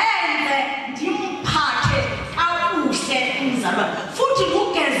ukuthi ndenze ndimphathe kakuhle umzalwane. Futhi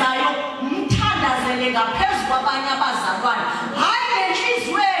ugezayo mthandazele ngaphezu kwabanye abazalwane. Hayi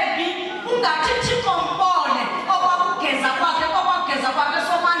ngenhliziyo embi ungathi Thixo mbone okwakugeza kwakhe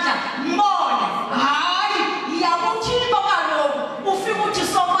Somandla mbone. Hayi yakuthixo kaloku ufika uthi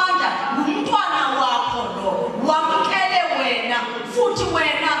Somandla ngumntwana wakho lo, wamkele wena futhi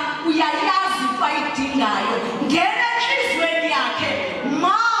wena uyayazi bayidingayo. Ngena enhliziyweni yakhe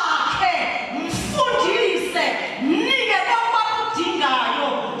makhe mfundise mnike kwakudingayo,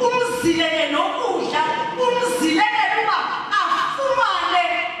 umzilele nokudla, umzilele uba afumane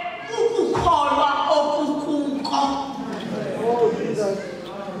ukukholwa okukuko.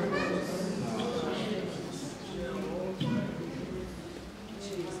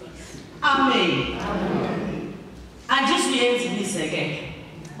 Amen. Andisuyenzimise ke.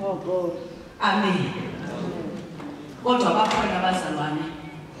 Oh God. Amen. Kodwa bakhona abazalwane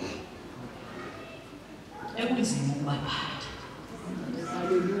kunzima ukubaphatha.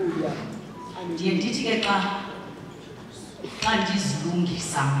 Hallelujah. Ndiye ndithi ke xa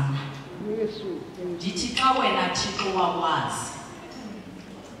ndizilungisa mna ndithi xa wena Thixo wakwazi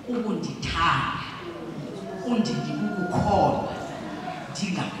ukundithanda undinike ukukholwa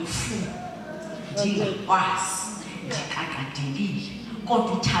ndingakufuni ndingakwazi ndikakadelile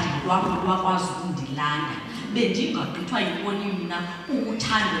kodwa uthando lwakho lwakwazi ukundilanda bendingagqithwa yintoni mna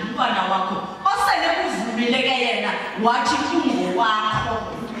ukuthanda umntwana wakho osele kuvumile ke yena wathi ungowakho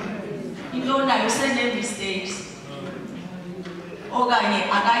into nayo sene-mistakes okanye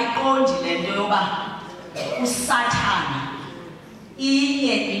akayiqondi le nto yoba uSathana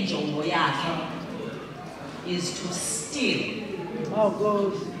inye injongo yakhe is to steal,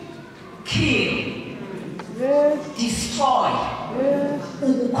 kill, destroy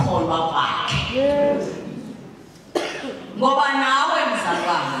ukukholwa kwakhe. Ngoba nawe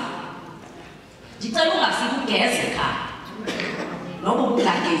mzalwane ndicela ungafika ugeze ekhaya noba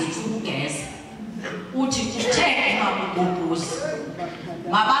ungagezi ugeze uthi kuthe mabugobhuzi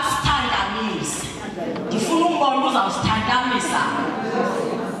mabasithandamise ndifuna umbona uzawusithandamisa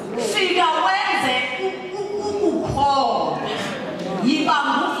fika wenze ukukholwa yiba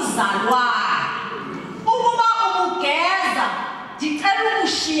ngumzalwane ukuba ubugeza ndicela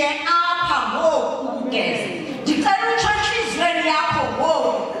ukushiye apha ngoku ukugeza ndicela utshotshe izweni yakho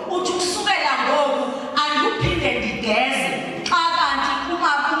ngoku uthi ukusukela ngoku andiphinde ndigeze xa kanti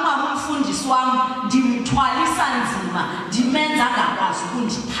umfundisi wam ndimthwalisa nzima ndimenza angakwazi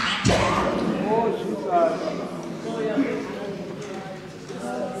ukundiphatha.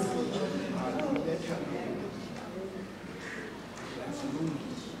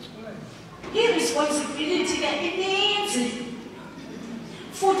 I-responsibility ke ininzi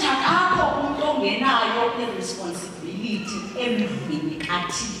futhi akakho umuntu ongenayo i-responsibility emvini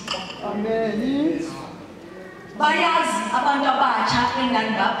kaThixo. Amen. Bayazi abantu abatsha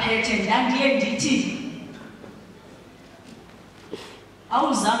endandibaphethe ndandiye ndithi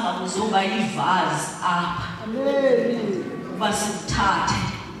awuzanga kuzoba yivazi apha. Amen. Uba sikuthathe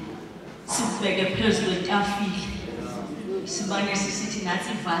sikubeke phezu kwetafile sibane sisithi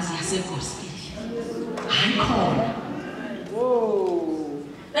nathi ivazi yasegospel hayi khona.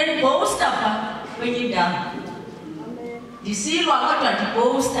 Bendibosta pha kwenye indawo ndisilwa kodwa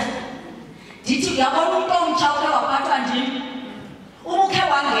ndibosta ndithi uyabona umuntu omtsha ukhe waphathwa ndim uba ukhe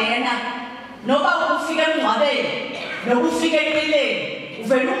wangena noba ukufika emngcwabeni noba ufika empileni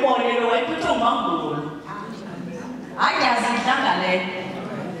uvele umbone lo wayephethwe ngumangulo. Hayi ndiyazidlanga leyo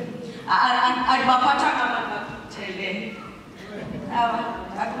andibaphathanga bakhuthele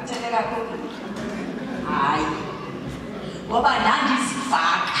bakhuthele kakhulu hayi ngoba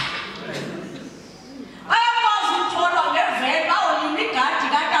ndandizifaka bayakwazi ukutholwa ngevele bawolima igadi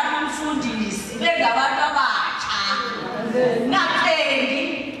katata umfundisi bengabantu abatsha nakengi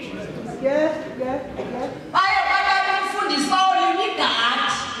baye katata umfundisi bawolima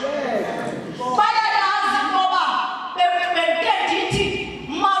igadi bayayazi ngoba beke ndithi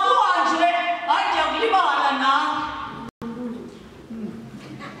makuhanjwe hayi ndiyakulibala nawe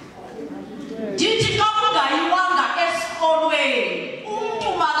ndithi xa kungayiwanga esikolweni umntu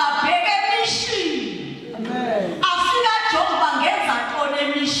makabheke emishini afika ajonge uba ngenza ntoni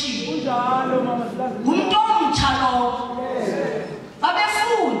emishini ngumntu omtsha lowo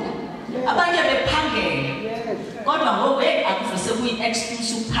babefunda abanye bephangela kodwa ngoku akuvese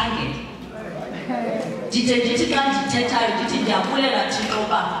kuyi-excuse ukuphangela. Ndithi xa ndithethayo ndithi ndiyabulela Thixo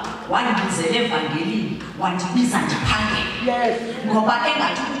uba wandibizela evangelini wandibiza ndiphangele ngoba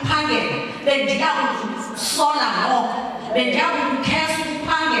engathi ukuphangela bendiya kusola ngoko bendiya kukhesa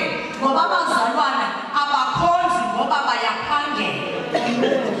ukuphangela ngoba abazalwane abakhonzi ngoba bayaphangela.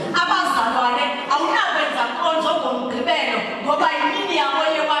 Abazalwane awunakwenza nkonzo ngomgqibelo ngoba yimini yabo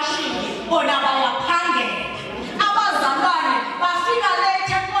yewashini bona bayaphangela. Abazalwane bafika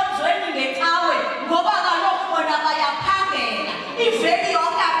lethe enkonzweni ngecawe ngoba kaloku bona bayaphangela iveki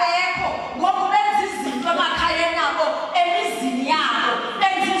yonke abekho ngoba benza izinto emakhayeni abo emizini yabo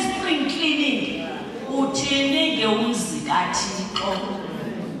benza i-spring cleaning. Uthini ngeumzi kaThixo?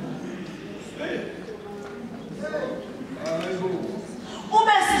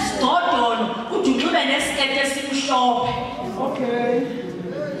 Ube sisidodolo ude ube nesikete esimhlophe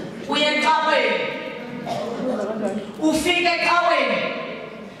uye ecaweni ufike ecaweni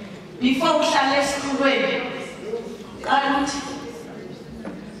before uhlale esitulweni kanti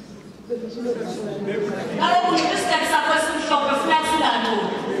kaloku isikete sakho esimhlophe funeka singantoni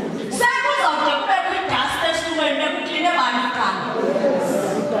sekuzawude kubekho idasti esitulweni bekukline bani kuqala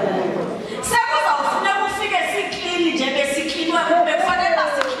sekuzawufuneka ufike siklini nje besiklinwe bekufanele uba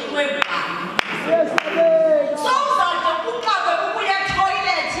siklinwe bani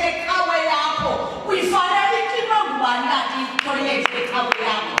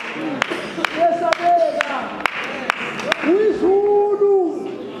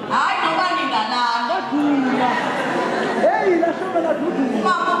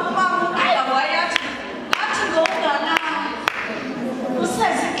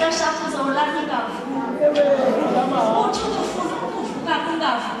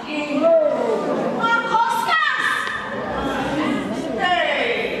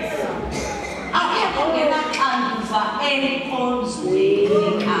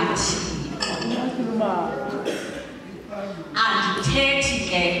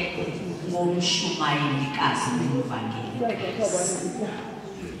ngomshumayelikazi wevangeli.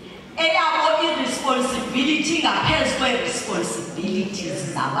 Eyabo irresponsibility ngaphezu kwe-responsibilities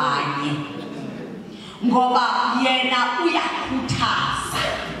zabanye. Ngoba yena uyakhuthaza.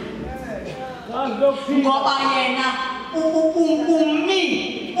 Ngoba yena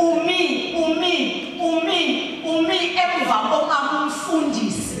umi emva komama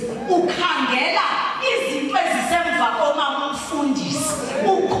umfundisi. Ukhangela izinto ezisemva komama umfundisi.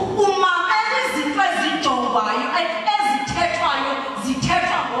 Umamela izinto ezijongwayo ezithethwayo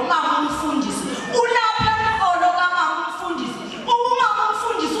zithethwa ngomama umfundisi. Ulapha emqolo kamama umfundisi. Umama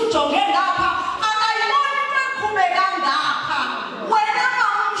umfundisi ujonge ngapha akayiboni into eqhubeka ngapha. Wena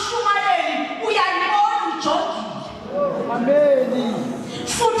mama umshumayeli uyayibona ujongile. Amen.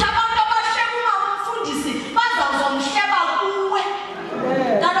 Futhi abantu abahleba umama umfundisi bazawuzomhleba kuwe.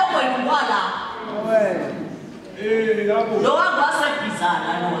 Kaloku wena ungwala. Lo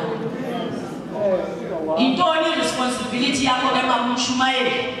wangwasebhizana lo. Intoni responsibility yakho ke mama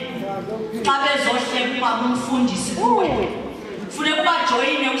umshumayeli? Xa bezohleba umama umfundisi kuwe. Kufuneka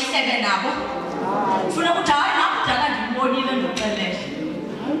ubajoyine uhlebe nabo. Kufuneka uthi hayi nakudala ndimbonile ndoxelele.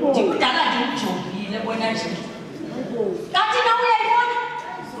 Ndikudala ndimjongile bona nje. Kanti na uyayibona?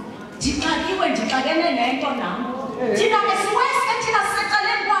 Ndixakene nento nam. Thina ke siwese thina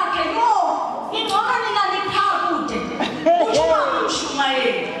sisecaleni kwakhe yo. Ingcono nina niphaa kude. Uthi umama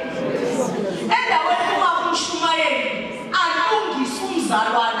umshumayeli. Endaweni umama umshumayeli alungise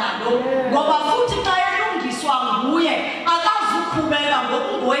umzalwana lo. Ngoba futhi xa elungiswa nguye akazuqhubeka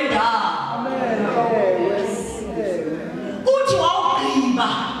ngokungwendaba. Uthi wawugqiba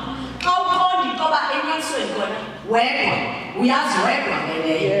xa uqonda into yoba enyanisweni kona wedwa uyazi wedwa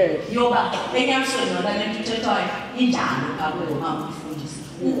ngeleyo yoba enyanisweni yona le nto uthethwayo injalo phambi komama umfundisi.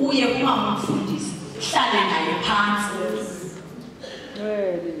 Uye kumama umfundisi uhlale naye phantsi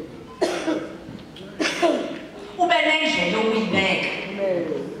ube nendlela okuyibeka.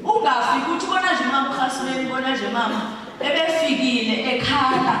 Ungafiki uthi bona nje mama ukhasibeni bona nje mama ebefikile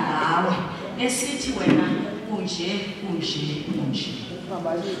ekhala ngawe esithi wena kunje.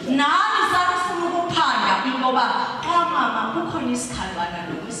 Nani sakufuna ukuphanda ingoba xa mama kukhona isikhalwana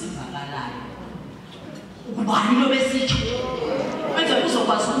nokusivakalayo. Ubani lo besitsho? Benze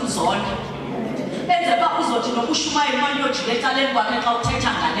uzokwazi ukumzonda. Benze ba uzothi nokushumayela imali yojika ecaleni kwakhe xa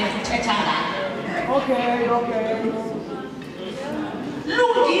uthetha ngale uthetha ngale. Okay.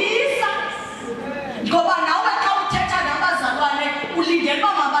 Lungisa. Ngoba nawe xa uthetha nabazalwane ulindele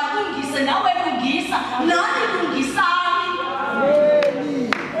uba mabalungise nawe lungisa. Nani lungisani.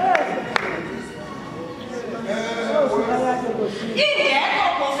 Ingekho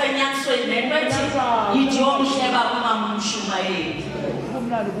kofenyanisweni lento ethi yithi yomhleba kumama umshumayeli.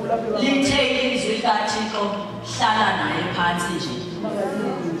 Lithe ilizwi likaThixo hlala naye phansi nje.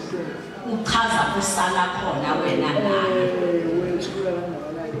 Uchaza kusala khona wena naye.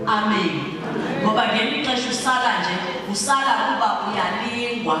 Amen. Ngoba ngelinye ixesha usala kuba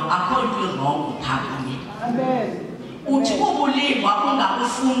uyalingwa akho nto wrong phakathi. Amen. Uthi ubulingwa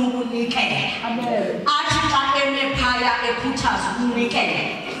ungakufuni ukunikela. Athi xa emephaya ekhuthaza ukunikela.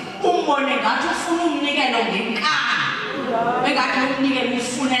 Umbone ngathi ufuna umnikelo ngenkani. Engathi umnikelo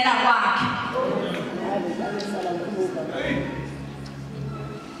ufunela kwakhe.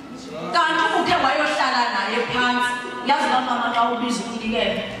 Kanti ukhe wayohlala naye phansi. Yazi uba mama xa ubiza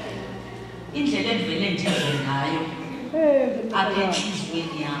umnikelo. Indlela endivele ndidle ngayo. Apha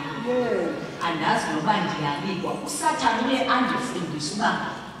enhliziyweni yam. Andazi noba ndiyalikwa. USathane uye andifundise uba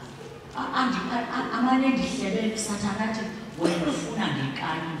amane ndihlebele uSathane athi wena ufuna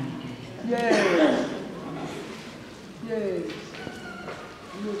ngenkani umnikelo.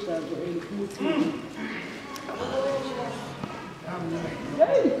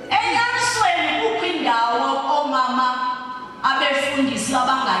 Enyanisweni kukho indawo omama abefundisi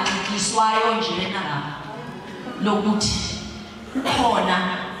abangancikiswayo njena lokuthi khona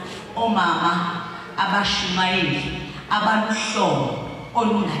omama abashumayeli abanuhlobo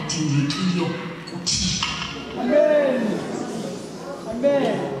olungadingekiyo kuThixo. Amen.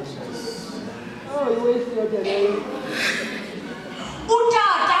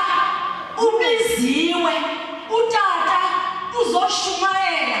 Utata ubiziwe, utata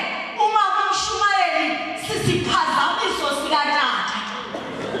uzoshumayela, umama umshumayeli sisiphazamiso sikatata.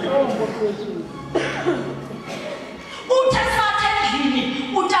 Uthe sathi endlini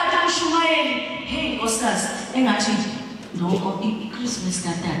utata umshumayeli, hey nkosikazi engathi noko iChristmas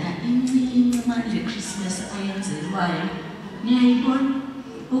katata incinci manje Christmas ayenzelwayo. Niyayibona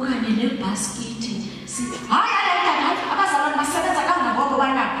okanye le basket hayi abazalwane basebenza kangangoko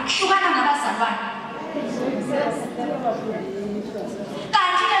bana hlukana nabazalwane.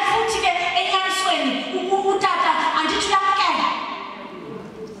 Kanti ke futhi ke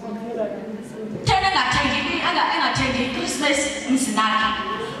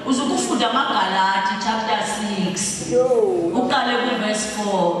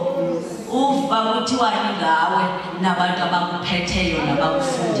kuthiwa ngawe nabantu abakuphetheyo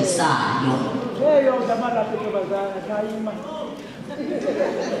nabakufundisayo. Eyo zamala phezobazana khayima.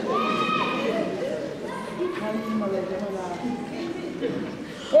 Khayima lezamala.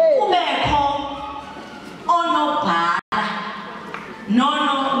 Kubekho onobhala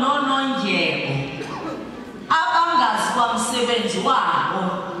nononjeko abangazi kwamsebenzi wabo.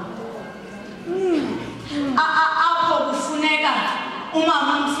 Apho kufuneka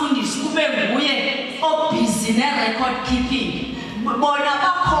umama umfundisi kube nguye obhizi ne-record keeping. Bona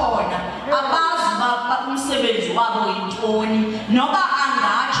bakhona abazi umsebenzi wabo yintoni, noba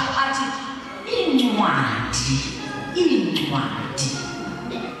angatsho athi iincwadi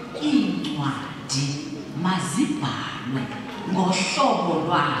mazibhalwe ngohlobo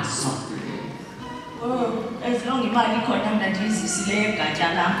lwazo. As long imali ikhona mna ndiyizisileyo igatya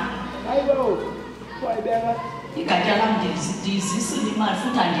lam. Hayibo, kwayibeka. Igatya lam ndiyizisile imali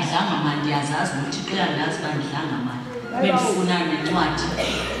futhi andidlanga mali, ndiyazazi ukuthi xa ndazi uba ndidlanga mali. Bendifuna nencwadi.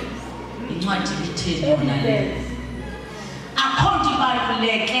 Incwadi itheni yona leyo? Akho nto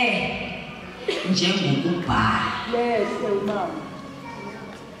ibaluleke njengokubhala. Yes, mama.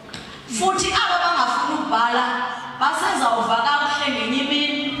 Futhi aba bangafuni ukubhala basezawuva kakuhle ngenye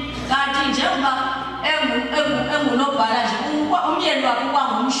imini, kanti njengoba engunobhala nje umyeni wakhe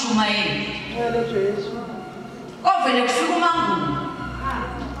kwangumshumayeli. Jesu. Ovele kufika uMangulu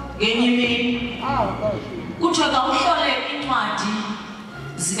ngenye imini kuthiwe kawuhlole incwadi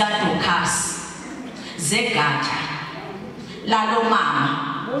zikaDokasi zegatya lalo mama,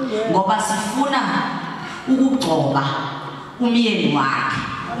 ngoba sifuna ukugcoba umyeni wakhe.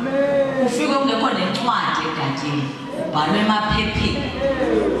 Ufike ungekho nencwadi egatyeni, ubhalwe emaphepheni.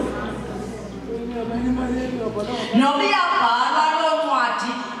 Noba iyabhalwa loo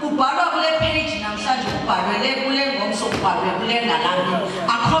ncwadi, ubhalwa kule page namhlanje, ubhalwe kule ngomso, ubhalwe kule ngalamini.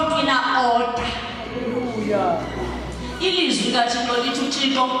 Akho nto ina-order. Ilizwi likaThixo lithi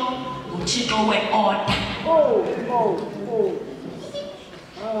uThixo nguThixo we-order.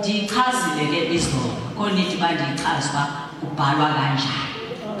 Ndiyichazile ke izolo, koniti uba ndiyichaze uba ubhalwa kanjani.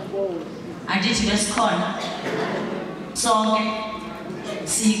 Andithi besikhona sonke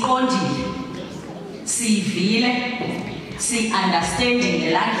siyiqondile, siyivile,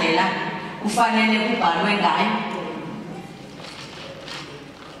 siyi-understanding laa ndlela kufanele kubhalwe ngayo.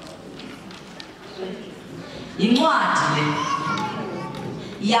 Yincwadi le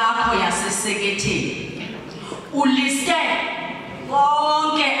yakho yaseseketheni, uliste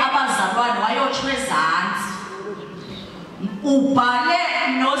konke abazalwane wayotsho ezantsi, ubhale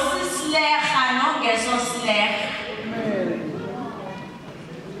nosisileha nongesosileha,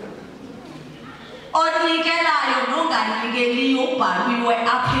 onikelayo nonganikeliyo ubhaliwe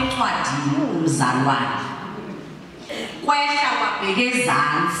apha encwadini umzalwane. Kwehla kwabheka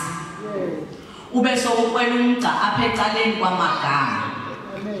ezantsi, ube sowukwela umgca apha ecaleni kwamagama,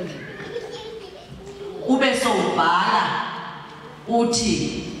 ube sowubhala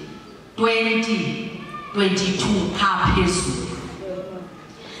uthi 2022 pha phezulu.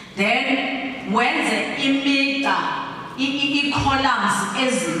 Then wenze imigca i-columns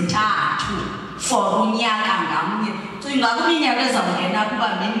ezintathu for unyaka ngamnye. Cinga kwiminyaka ezawungena kuba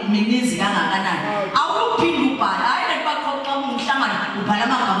mininzi kangakanani, awuphinde ubhala. Hayi nekuba khoxa umhlangano ubhala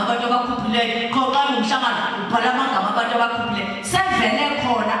amagama abantu abakhuphileyo, khoxa umhlangano ubhala amagama abantu abakhuphileyo. Sevele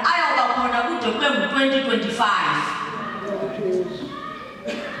khona ayawuba khona kude kube ngu-2025.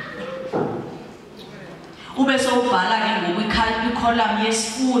 Ube sowubhala ke ngoku ikholam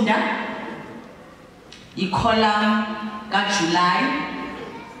yesifunda, ikholam kaJulayi,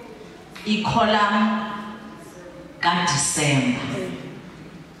 ikholam kaDisemba.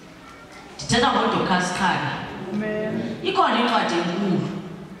 Ndithetha ngoDokasi Khaya. Ikhona incwadi enkulu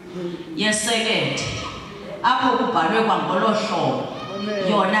yesekethe apho kubhalwe kwangolo hlobo.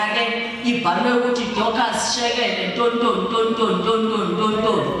 Yona ke ibhalwe ukuthi Dokasi Shekele ntonton.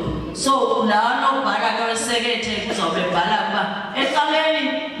 So lana ubhala ke wesekethe kuzobe bhala kuba ecaleni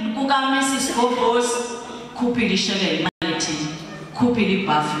kukaMrs Gobhosi khuphile ishekele imali ethile, khuphile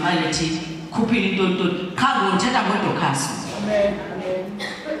ibhafu imali ethile, khuphile intontoni. Khange ngithetha ngoDokasi. Amen.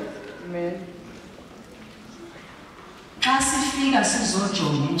 Xa sifika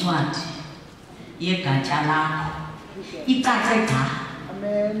sizojonga incwadi yegatya lakho, icace gca.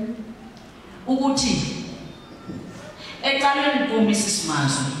 Amen. Ukuthi ecaleni koMrs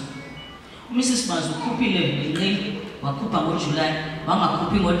Mazwi, uMrs Mazwi ukhuphile ngenqini, wakhupha ngoJulayi,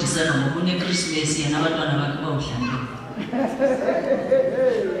 wangakhuphi ngoDisemba ngoba uneChristmas yena abantwana bakhe bawudlangile.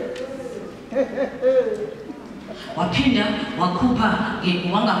 waphinda wakhupha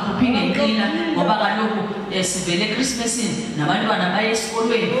wangakhuphi ngenqila ngoba kaloku sivele eChristmasini nabantwana baye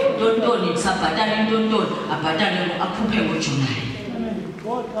esikolweni ntontoni sabhatala intontoni abhatale akhuphe ngoJulayi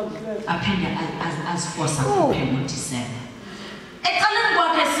aphinde aziforce akhuphe ngoDisemba ecaleni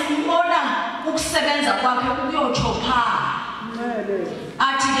kwakhe simbona ukusebenza kwakhe ukuyotsho phaa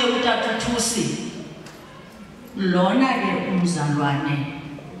athi ke uTata Thusi lona ke umzalwane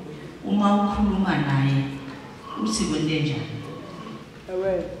uma ukhuluma naye uthi kwente njani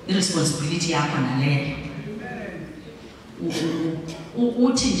irresponsibility yakho naleyo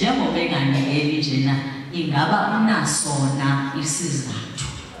uthi njengoba enganikeli njena ingaba unasona isizathu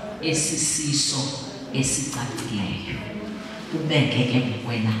esisiso esicacileyo ubeke ke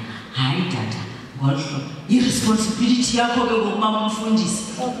ngokwena hayi tata ngolo irresponsibility yakho ke ngokumama umfundisi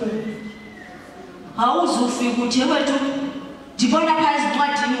awuzufika uthi wethu ndibona phaa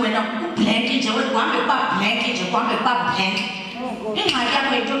ezincwadini wena ublank nje uhambe kuba blank nje kuhambe kuba blank ingxaki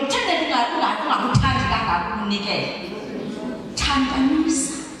yakho yinto uthende ungakuthandi kangako ukunikela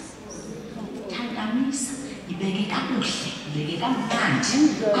thantamisa ibeke kakuhle kamnandi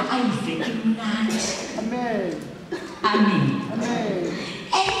ayiveki mnandi amen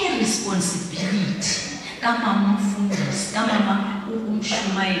any responsibility kamama umfundisi kamama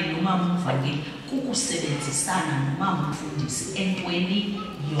umshumayeli nomama umvangeli kukusebenzisana nomama umfundisi entweni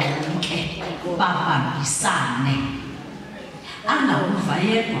yonke babambisane angakuva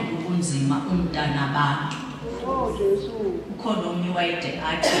yedwa ubunzima umntana abantu ukhona omnye wayede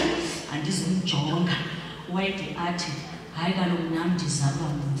athi andizumjonga wayede athi hayi kaloku nam ndizalwa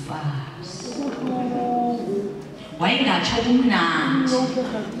ngumfazi wayengatsho kumnandi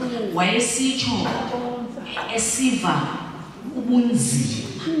wayesitsho esiva ubunzima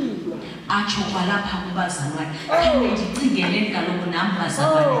atsho kwalapha kubazalwane khane ndicingeleni kaloku nam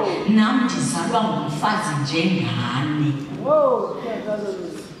bazalwane nam ndizalwa ngumfazi njengani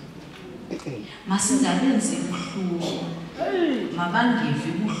masingabenzi ubuhlungu mabangevi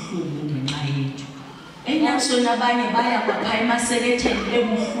ubuhlungu ngenxa yethu enyanisweni abanye baya kwapha emaseketheni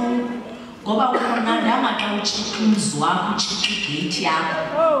bebuhlungu ngoba ukhonandanga xa utshixha umzi wakho utshixha igate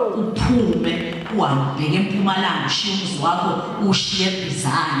yakho uphume uhambe ubheke empumalanga ushiye umzi wakho ushiye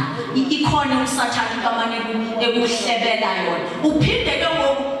ebhizana ikhona usathane kamane ekuhlebela yona uphinde ke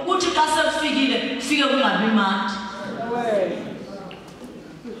ngoku uthi xa sekufikile kufike kungabi mandi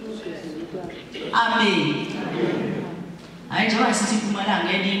amen hayi njengoba sithi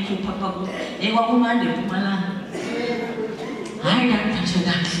impumalanga eliyikhupha phaa ekwakumande empumalanga hayi nakuphathwe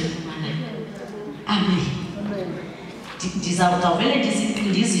kakuhle empumalanga amen ndizawuvele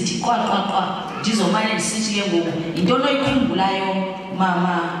ndizithi kwa ndizomane ndisithi ke ngoku yintoni oyikhumbulayo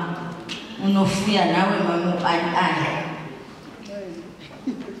mama unofuya nawe mama ubani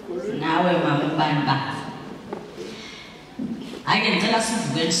nawe mama ubani ba hayi ke ndicela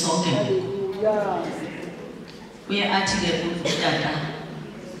sivukeni sonke uye athi ke utata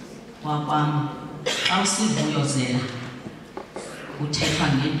wakwam xa usivuyozela uthethwa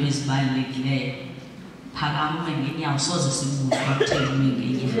ngento ezibalulekileyo phakamume ngenyawo soze sibuthwa kutheme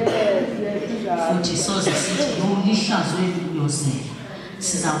ngenyawo futhi soze sithi lihlazo elivuyozela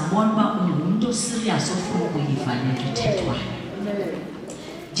sizawubona uba ungumntu osirious ofuna ukuyiva lento ethethwayo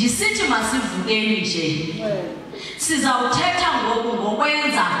ndisithi masivukeni nje sizawuthetha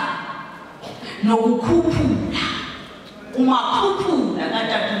ngokwenza nokukhuphula umakhuphula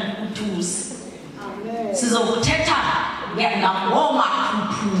kaTata uThusi sizokuthetha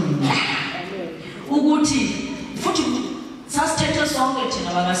ngomakhuphula ukuthi futhi sasithethe sonke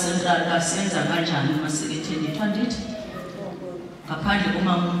thina bakaCentral senza kanjani emaseketheni ethu andithi ngaphandle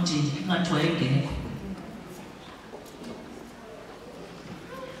komama umdini ingathi wayengekho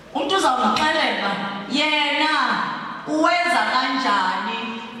umuntu uzawuxelela yena uwenza kanjani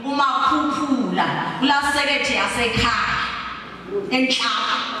umakhuphula kulasekethe yasekhaya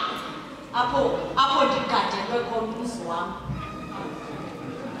enhlaka apho ndigadelwe khona umuzi wami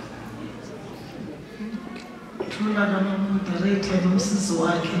thula namamoderate nomsizi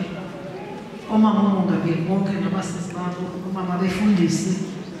wakhe omama umongameli bonke nabasisi babo omama befundisi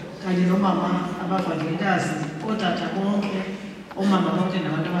kanye nomama abavalelekazi otata bonke omama bonke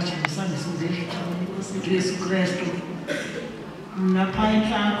nabantu abajabulisa ngesizwe Yesu Kristu mnapha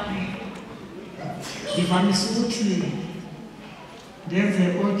enhlakwe ndivamise ukuthi ndenze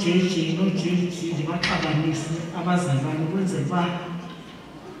oJJ noJJ ndibaxabanise abazalwane ukwenzela uba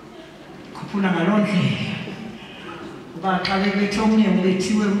khuphula ngaloo ndlela uba xa bebethi omnye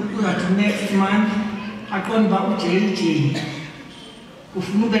ubethiwe uyathi next month aqonda uba uJJ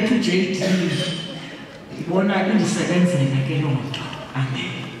ufuna ubetha uJD ndibona indisebenzela ke loo nto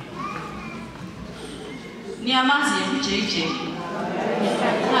amen Niyamazi uJJ.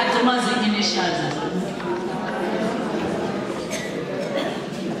 Ngathi mazi initials.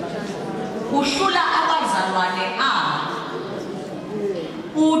 Uhlula abazalwane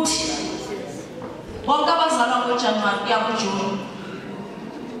uthi bonke abazalwa ngoJanuary kuya kuJune.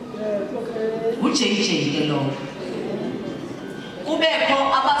 uJJ ke lo.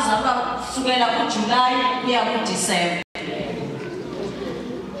 Kubekho abazalwa kusukela kuJuly kuya kuDisemba.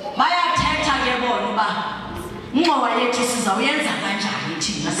 Bayathetha ke bona uba ingxowa yethu sizawuyenza kanjani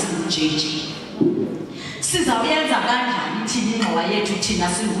thina singuJJ. Sizawuyenza kanjani thina ingxowa yethu thina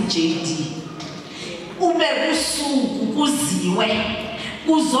singuJD. Ube kusuku kuziwe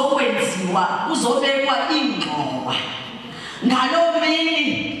kuzokwenziwa kuzobekwa ingxowa. Ngalo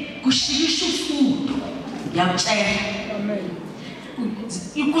mini kushikisha ufundo yakutshela. Amen.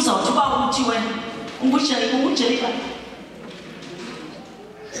 Kuzawuthi ba ukuthi wena ungujela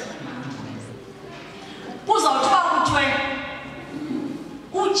uzawuthi ba ukuthi wena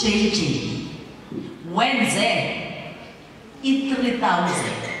uJJ wenze i-3,000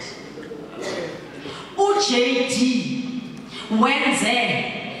 uJD wenze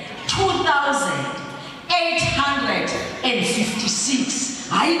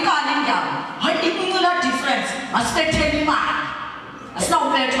 2,856 ayikali indaba hayi incela difference asibethele imali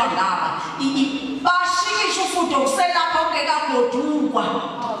asinawubethwa ngaba bashikisha ufudo kuselapha ungekagodukwa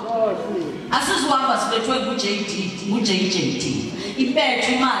asizihamba sibethwe uJJ ibethe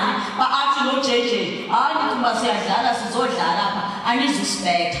imali baathi noJJ hayi kuba siyadlala sizodlala lapha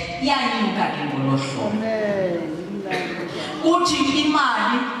anizusibetha iyanyuka ke ngolohlobo. Amen. Uthi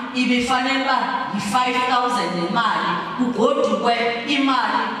imali ibifanele ba yi-5,000 nemali kugodukwe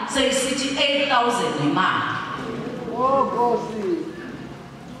imali seyisithi 8,000 nemali. Oh Nkosi.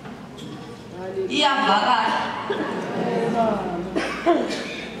 Iyavakala.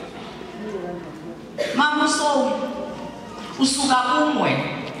 Mama usuka kumwe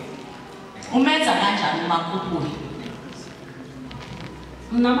umenza kanjani umakhuphuli?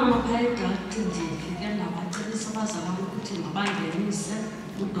 Mama phayedati ndifike ndabacebisa abazalwane ukuthi mabangenise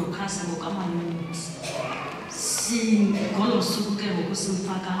uDocas ngokamayunithi. Ngolo suku ke ngoku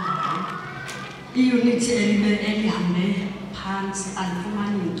simfaka ngapha. Iyunithi elihambe phansi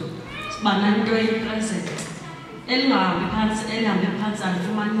alifumani nto. Sibana into eyipresent. Elingahambi phansi elihambe phansi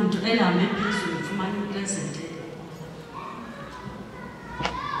alifumani nto. Elihambe phezulu lifumani ipresent.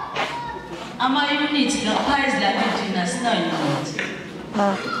 Ama-unit ngaphansi lapha thina sina-unit.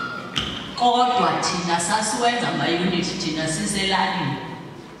 Kodwa thina sasiwenza ama-unit thina siselalini.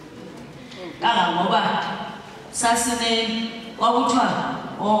 Kangangoba kwakuthiwa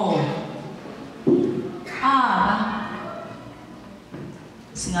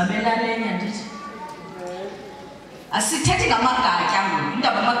singabelalenya ndithi. Asithethi ngamagatya ngoku,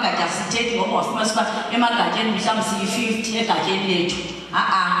 indaba amagatya asithethi ngoba wafumana uba emagatyeni mhlawumbi siyi-50 egatyeni lethu.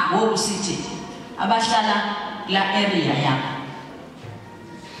 Ngoku sithi abahlala kula area yakho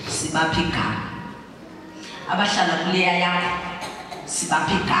sibapha igama, abahlala kuleya yakho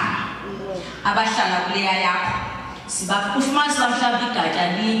sibapha igama, abahlala kuleya yakho ufumanisa mhlawumbi igatya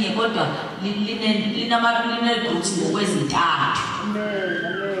linye kodwa line-groups ngokwezintathu.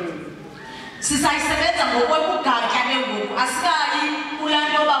 Sisayisebenza ngokwebugatya ke ngoku, asikayi kulaa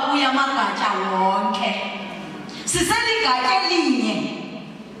nto yoba kuya amagatya wonke. Siseligatya elinye.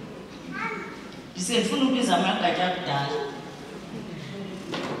 Ndisefuna ukubiza amagatya akudala.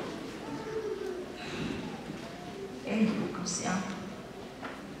 Nkosi yam.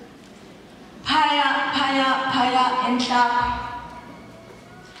 Phaya entlapha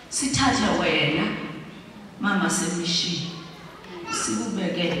sithathe wena mama semishini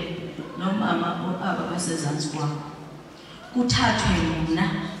sikubeke nomama aba basezantsi kwakho kuthathwe mna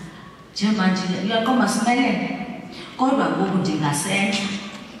njemanje uyaqomba simelele kodwa ngoku ndingasentla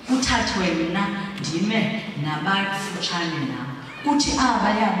kuthathwe mna ndime nabafutshane nabo kuthi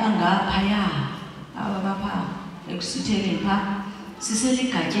abaya bangaphaya aba bapha ekusitheleni phaa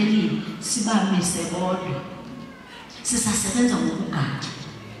siseligatyelini sibamise bodwa sisasebenza ngokugatya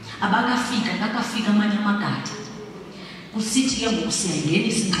akakafika amanye amagatya kusithi ke ngoku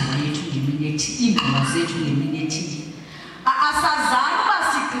siyangenisa ingxowa yethu ngemini ethile iingxowa zethu ngemini ethile asazani uba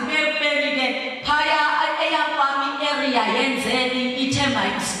sigqibe ekubeni ke phaya eyakwami area yenzeni ithemba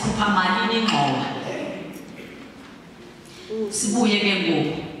sikhupha malini ingxowa sibuye ke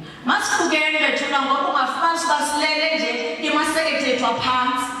ngoku masibukeni bethuna ngoba ungafumanisa uba silele nje imasekethethwa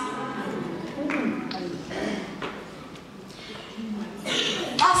phantsi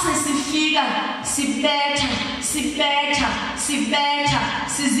xa sesifika sibetha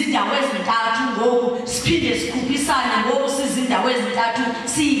sizindawo ezintathu ngoku siphinde sikhuphisane ngoku sizindawo ezintathu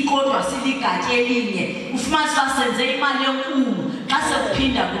siyikodwa siligatya elinye ufumana basenze imali enkulu xa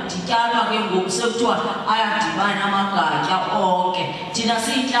sekuphinda kudityanwa ke ngoku sekuthiwa ayadibana amagatsha onke thina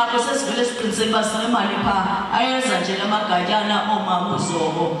siyintlako sesivele siqiniseke uba sinemali phaa ayeza nje lamagatyana oomama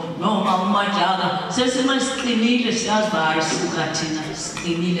uzobo noomama umajaka sesimane siqinile siyazi uba ayisuka thina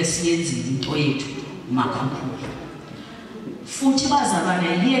siqinile siyenzile into yethu makhulu futhi bazalwane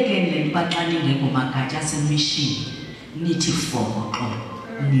yiyekeni le nto uba xa ningekho magatya asemishini nithi foqo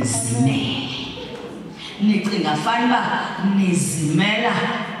nizimele nicinga fana uba nizimela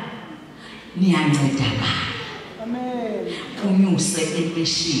niyancedakala unyuse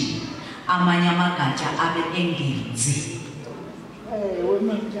emishini amanye amagatya abe engenzi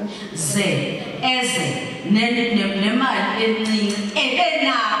ze eze nemali encinci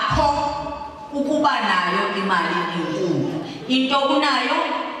ebenakho ukuba nayo imali enkulu into kunayo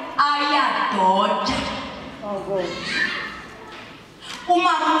ayadoda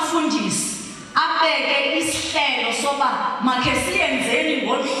umama umfundisi abeke isihlelo soba makhe siyenzeni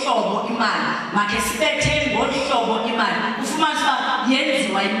ngoluhlobo imali makhe sibetheni ngoluhlobo imali ufumana uba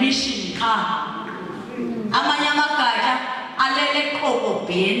yenziwa imishini qha amanye amagatya alele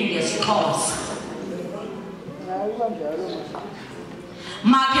eqokobheni ngesixhosa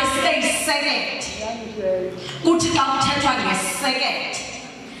makhe sibe yisekethe kuthi xa kuthethwa ngesekethe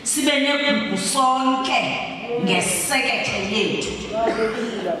sibe negugu sonke ngesekethe yethu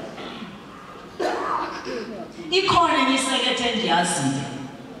ikhona enye isekethe endiyaziyo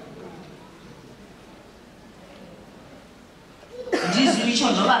ndizitsho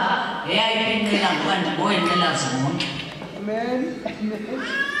noba yeyayipinqela ngoba ndingowenqela zonke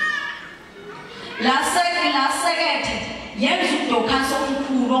laa sekethe yenza udokhaso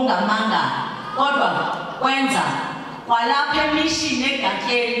omkhulu ongamangala kodwa kwenza kwalapha emishini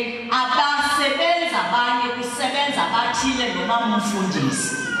egatyeni abasebenza abanye kusebenza abathile nomama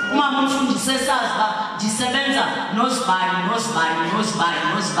umfundisi umama umfundisi esazi uba ndisebenza nozibani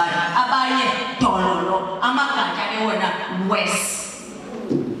abanye dololo amagatya ewona west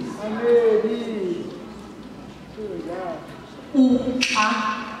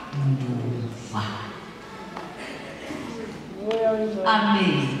uxanduva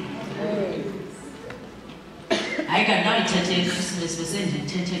amen hayi kanti ndawuyithethe eChristmas bese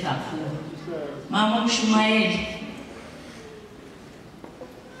ndiyithethe kakhulu mama umshumayeli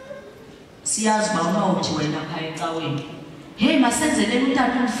siyazi uba unawuthi wena phaa ecaweni heyi masenzeleni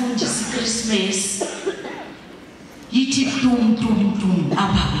utata umfundisi iChristmas yithi tum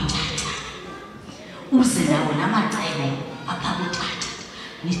apha kutata uze nawo namacebo apha kutata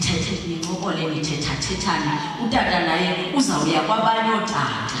nithethe nincokole nithethathethane utata naye uzawuya kwabanye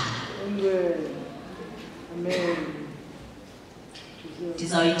ootata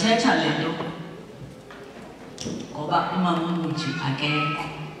ndizawuyithetha le nto ngoba umama umuthi akekho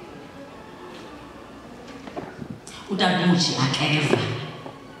utata umuthi akeva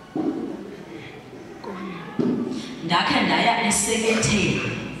ndakhe ndaya eseketheni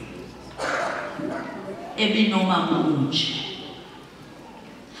ebinomama umuthi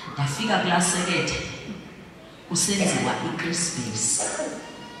ndafika kulaa sekethe kusenziwa iChristmas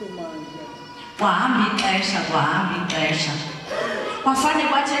kwahamba ixesha kwafane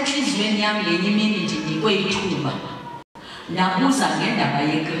kwathi entliziyweni yam ngenye imini ndinikwe ithuba ndabuza ngendaba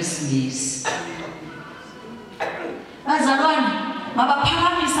yeChristmas bazalwane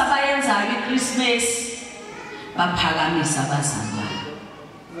mabaphakamisa abayenzayo iChristmas baphakamisa abazalwane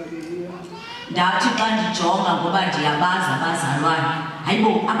ndathi xa ndijonga ngoba ndiyabaza abazalwane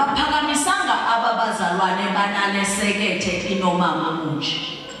hayibo abaphakamisanga aba bazalwane banale sekethe inomama umutsha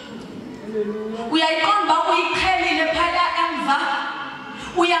uyayiqonda uba uyiqhelile phaya emva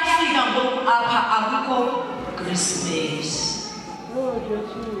uyafika ngoku apha akukho Christmas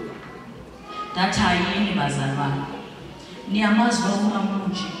ndathi hayini bazalwane niyamazi uba umama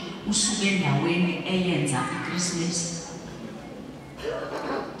umutsha usuke endaweni eyenza iChristmas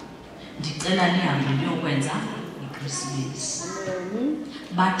ndicela nihambe niyokwenza iChristmas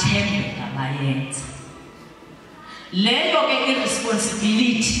bathembeka bayenza leyo ke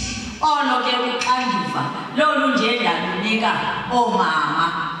irresponsibility olo ke uxanduva lolu nje ndalunika oomama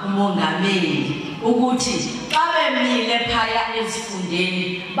umongameli ukuthi xa bemile phaya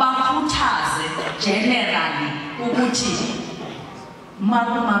ezifundeni bakhuthaze generally ukuthi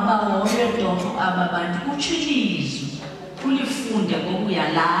mabahoye torho aba bantu kutsho ilizwi ulifunde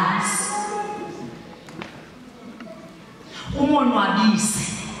ngokuyalazi umonwabise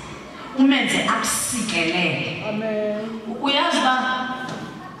umenze akusikelele uyazi uba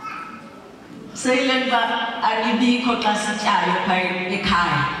seyile uba alibikho xa sityayo phaa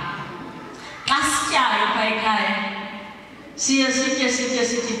ekhaya xa sityayo phaa ekhaya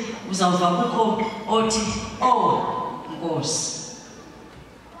sithi uzawuva kukho othi Nkosi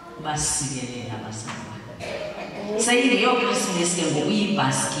basikelela abazalwane seyingeyo Christmas ke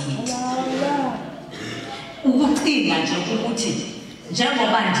ngokuyibasket ukucinga nje ukuthi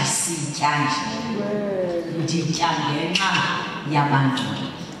njengoba ndisitya nje nditya ngenxa yabantu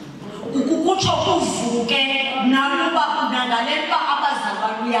ukukutsho kuvuke nakuba unangalela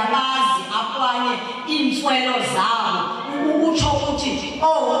abazalwane uyabazi akwanye iintswelo zabo ukutsho ukuthi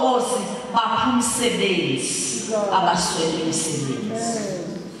Nkosi bapha umsebenzi abaswele umsebenzi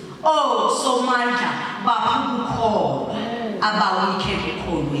somandla bapha ukukholwa abawikhe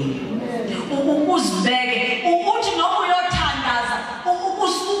ekukholweni ukuzibeke ukuthi noma uyothandaza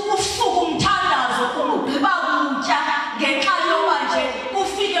ukusuka umthandazo ugqiba kutya ngenxa yoba nje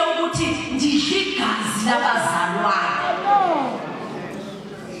kufike ukuthi ndidla igazi labazalwane.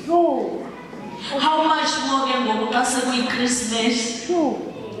 How much more ke ngoku xa sekuyi-Christmas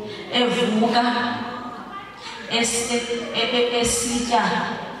evuka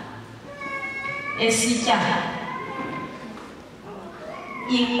esitya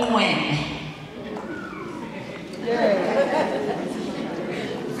inqweme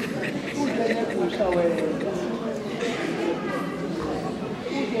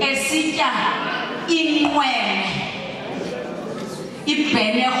esitya inqweme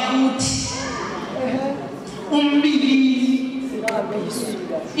ibhene futhi umbilini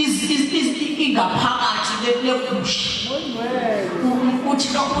ingaphakathi legusha uthi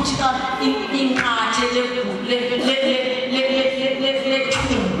ka inqathe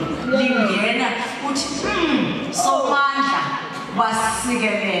lethumbu lingena uthi somandla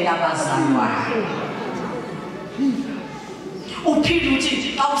wasikelela abazalwane uphinde uthi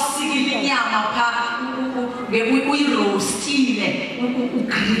xa usikile inyama phaa uyirostile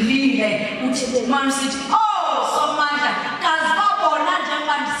ugrillile uthi mamsithi somandla kazi babona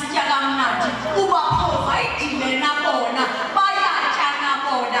njengoba ndisitya kamnandi ubaprovayidile nabona bayatya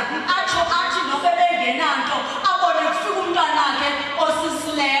nabona athi nobe bengenanto abone kufika umntwanakhe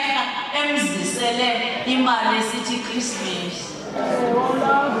osisileha emzisele imali esithi Christmas.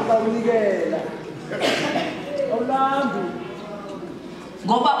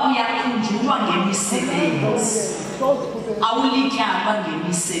 Ngoba uyakhunjulwa ngemisebenzi awulityalwa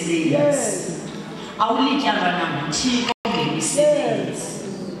ngemisebenzi awulityalwa nanguThixo ngemisebenzi.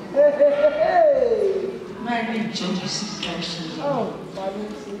 Manje ngijonge isixesha.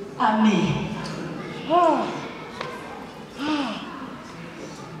 Amen.